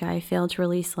Reanimator, which I failed to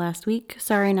release last week.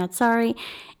 Sorry, not sorry.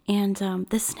 And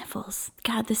the sniffles.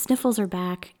 God, the sniffles are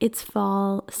back. It's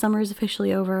fall. Summer's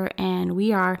officially over, and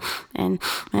we are. And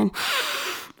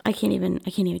I can't even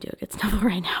do a good sniffle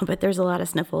right now, but there's a lot of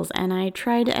sniffles, and I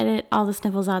tried to edit all the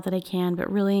sniffles out that I can,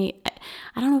 but really,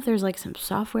 I don't know if there's like some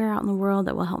software out in the world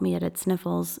that will help me edit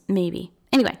sniffles. Maybe.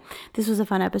 Anyway, this was a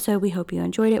fun episode. We hope you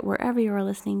enjoyed it. Wherever you are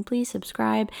listening, please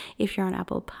subscribe. If you're on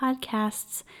Apple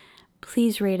Podcasts,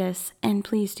 please rate us, and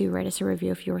please do write us a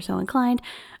review if you are so inclined.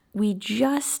 We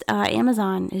just,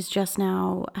 Amazon is just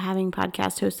now having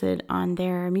podcasts hosted on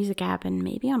their music app and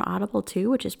maybe on Audible too,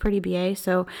 which is pretty BA.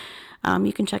 So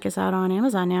you can check us out on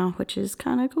Amazon now, which is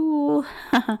kind of cool.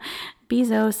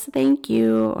 Bezos, thank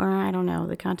you. Or I don't know,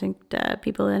 the content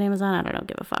people at Amazon, I don't know,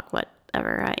 give a fuck,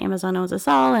 whatever. Amazon owns us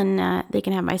all, and they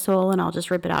can have my soul, and I'll just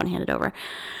rip it out and hand it over.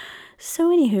 So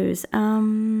anywho's,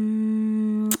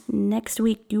 next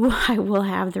week I will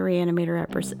have the Reanimator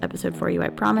episode for you, I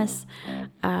promise.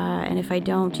 And if I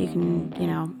don't, you can,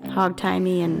 hog tie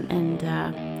me and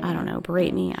I don't know,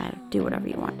 berate me. Do whatever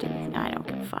you want to. I don't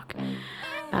give a fuck.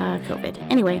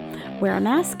 COVID. Anyway, wear a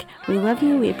mask. We love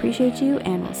you. We appreciate you.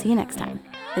 And we'll see you next time.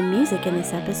 The music in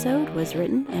this episode was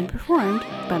written and performed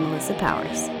by Melissa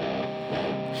Powers.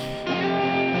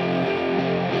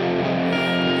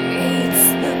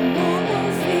 It's the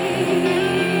movie.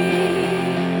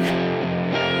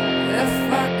 The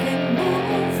fucking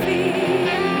movie.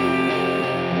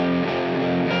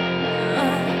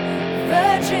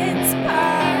 Virgins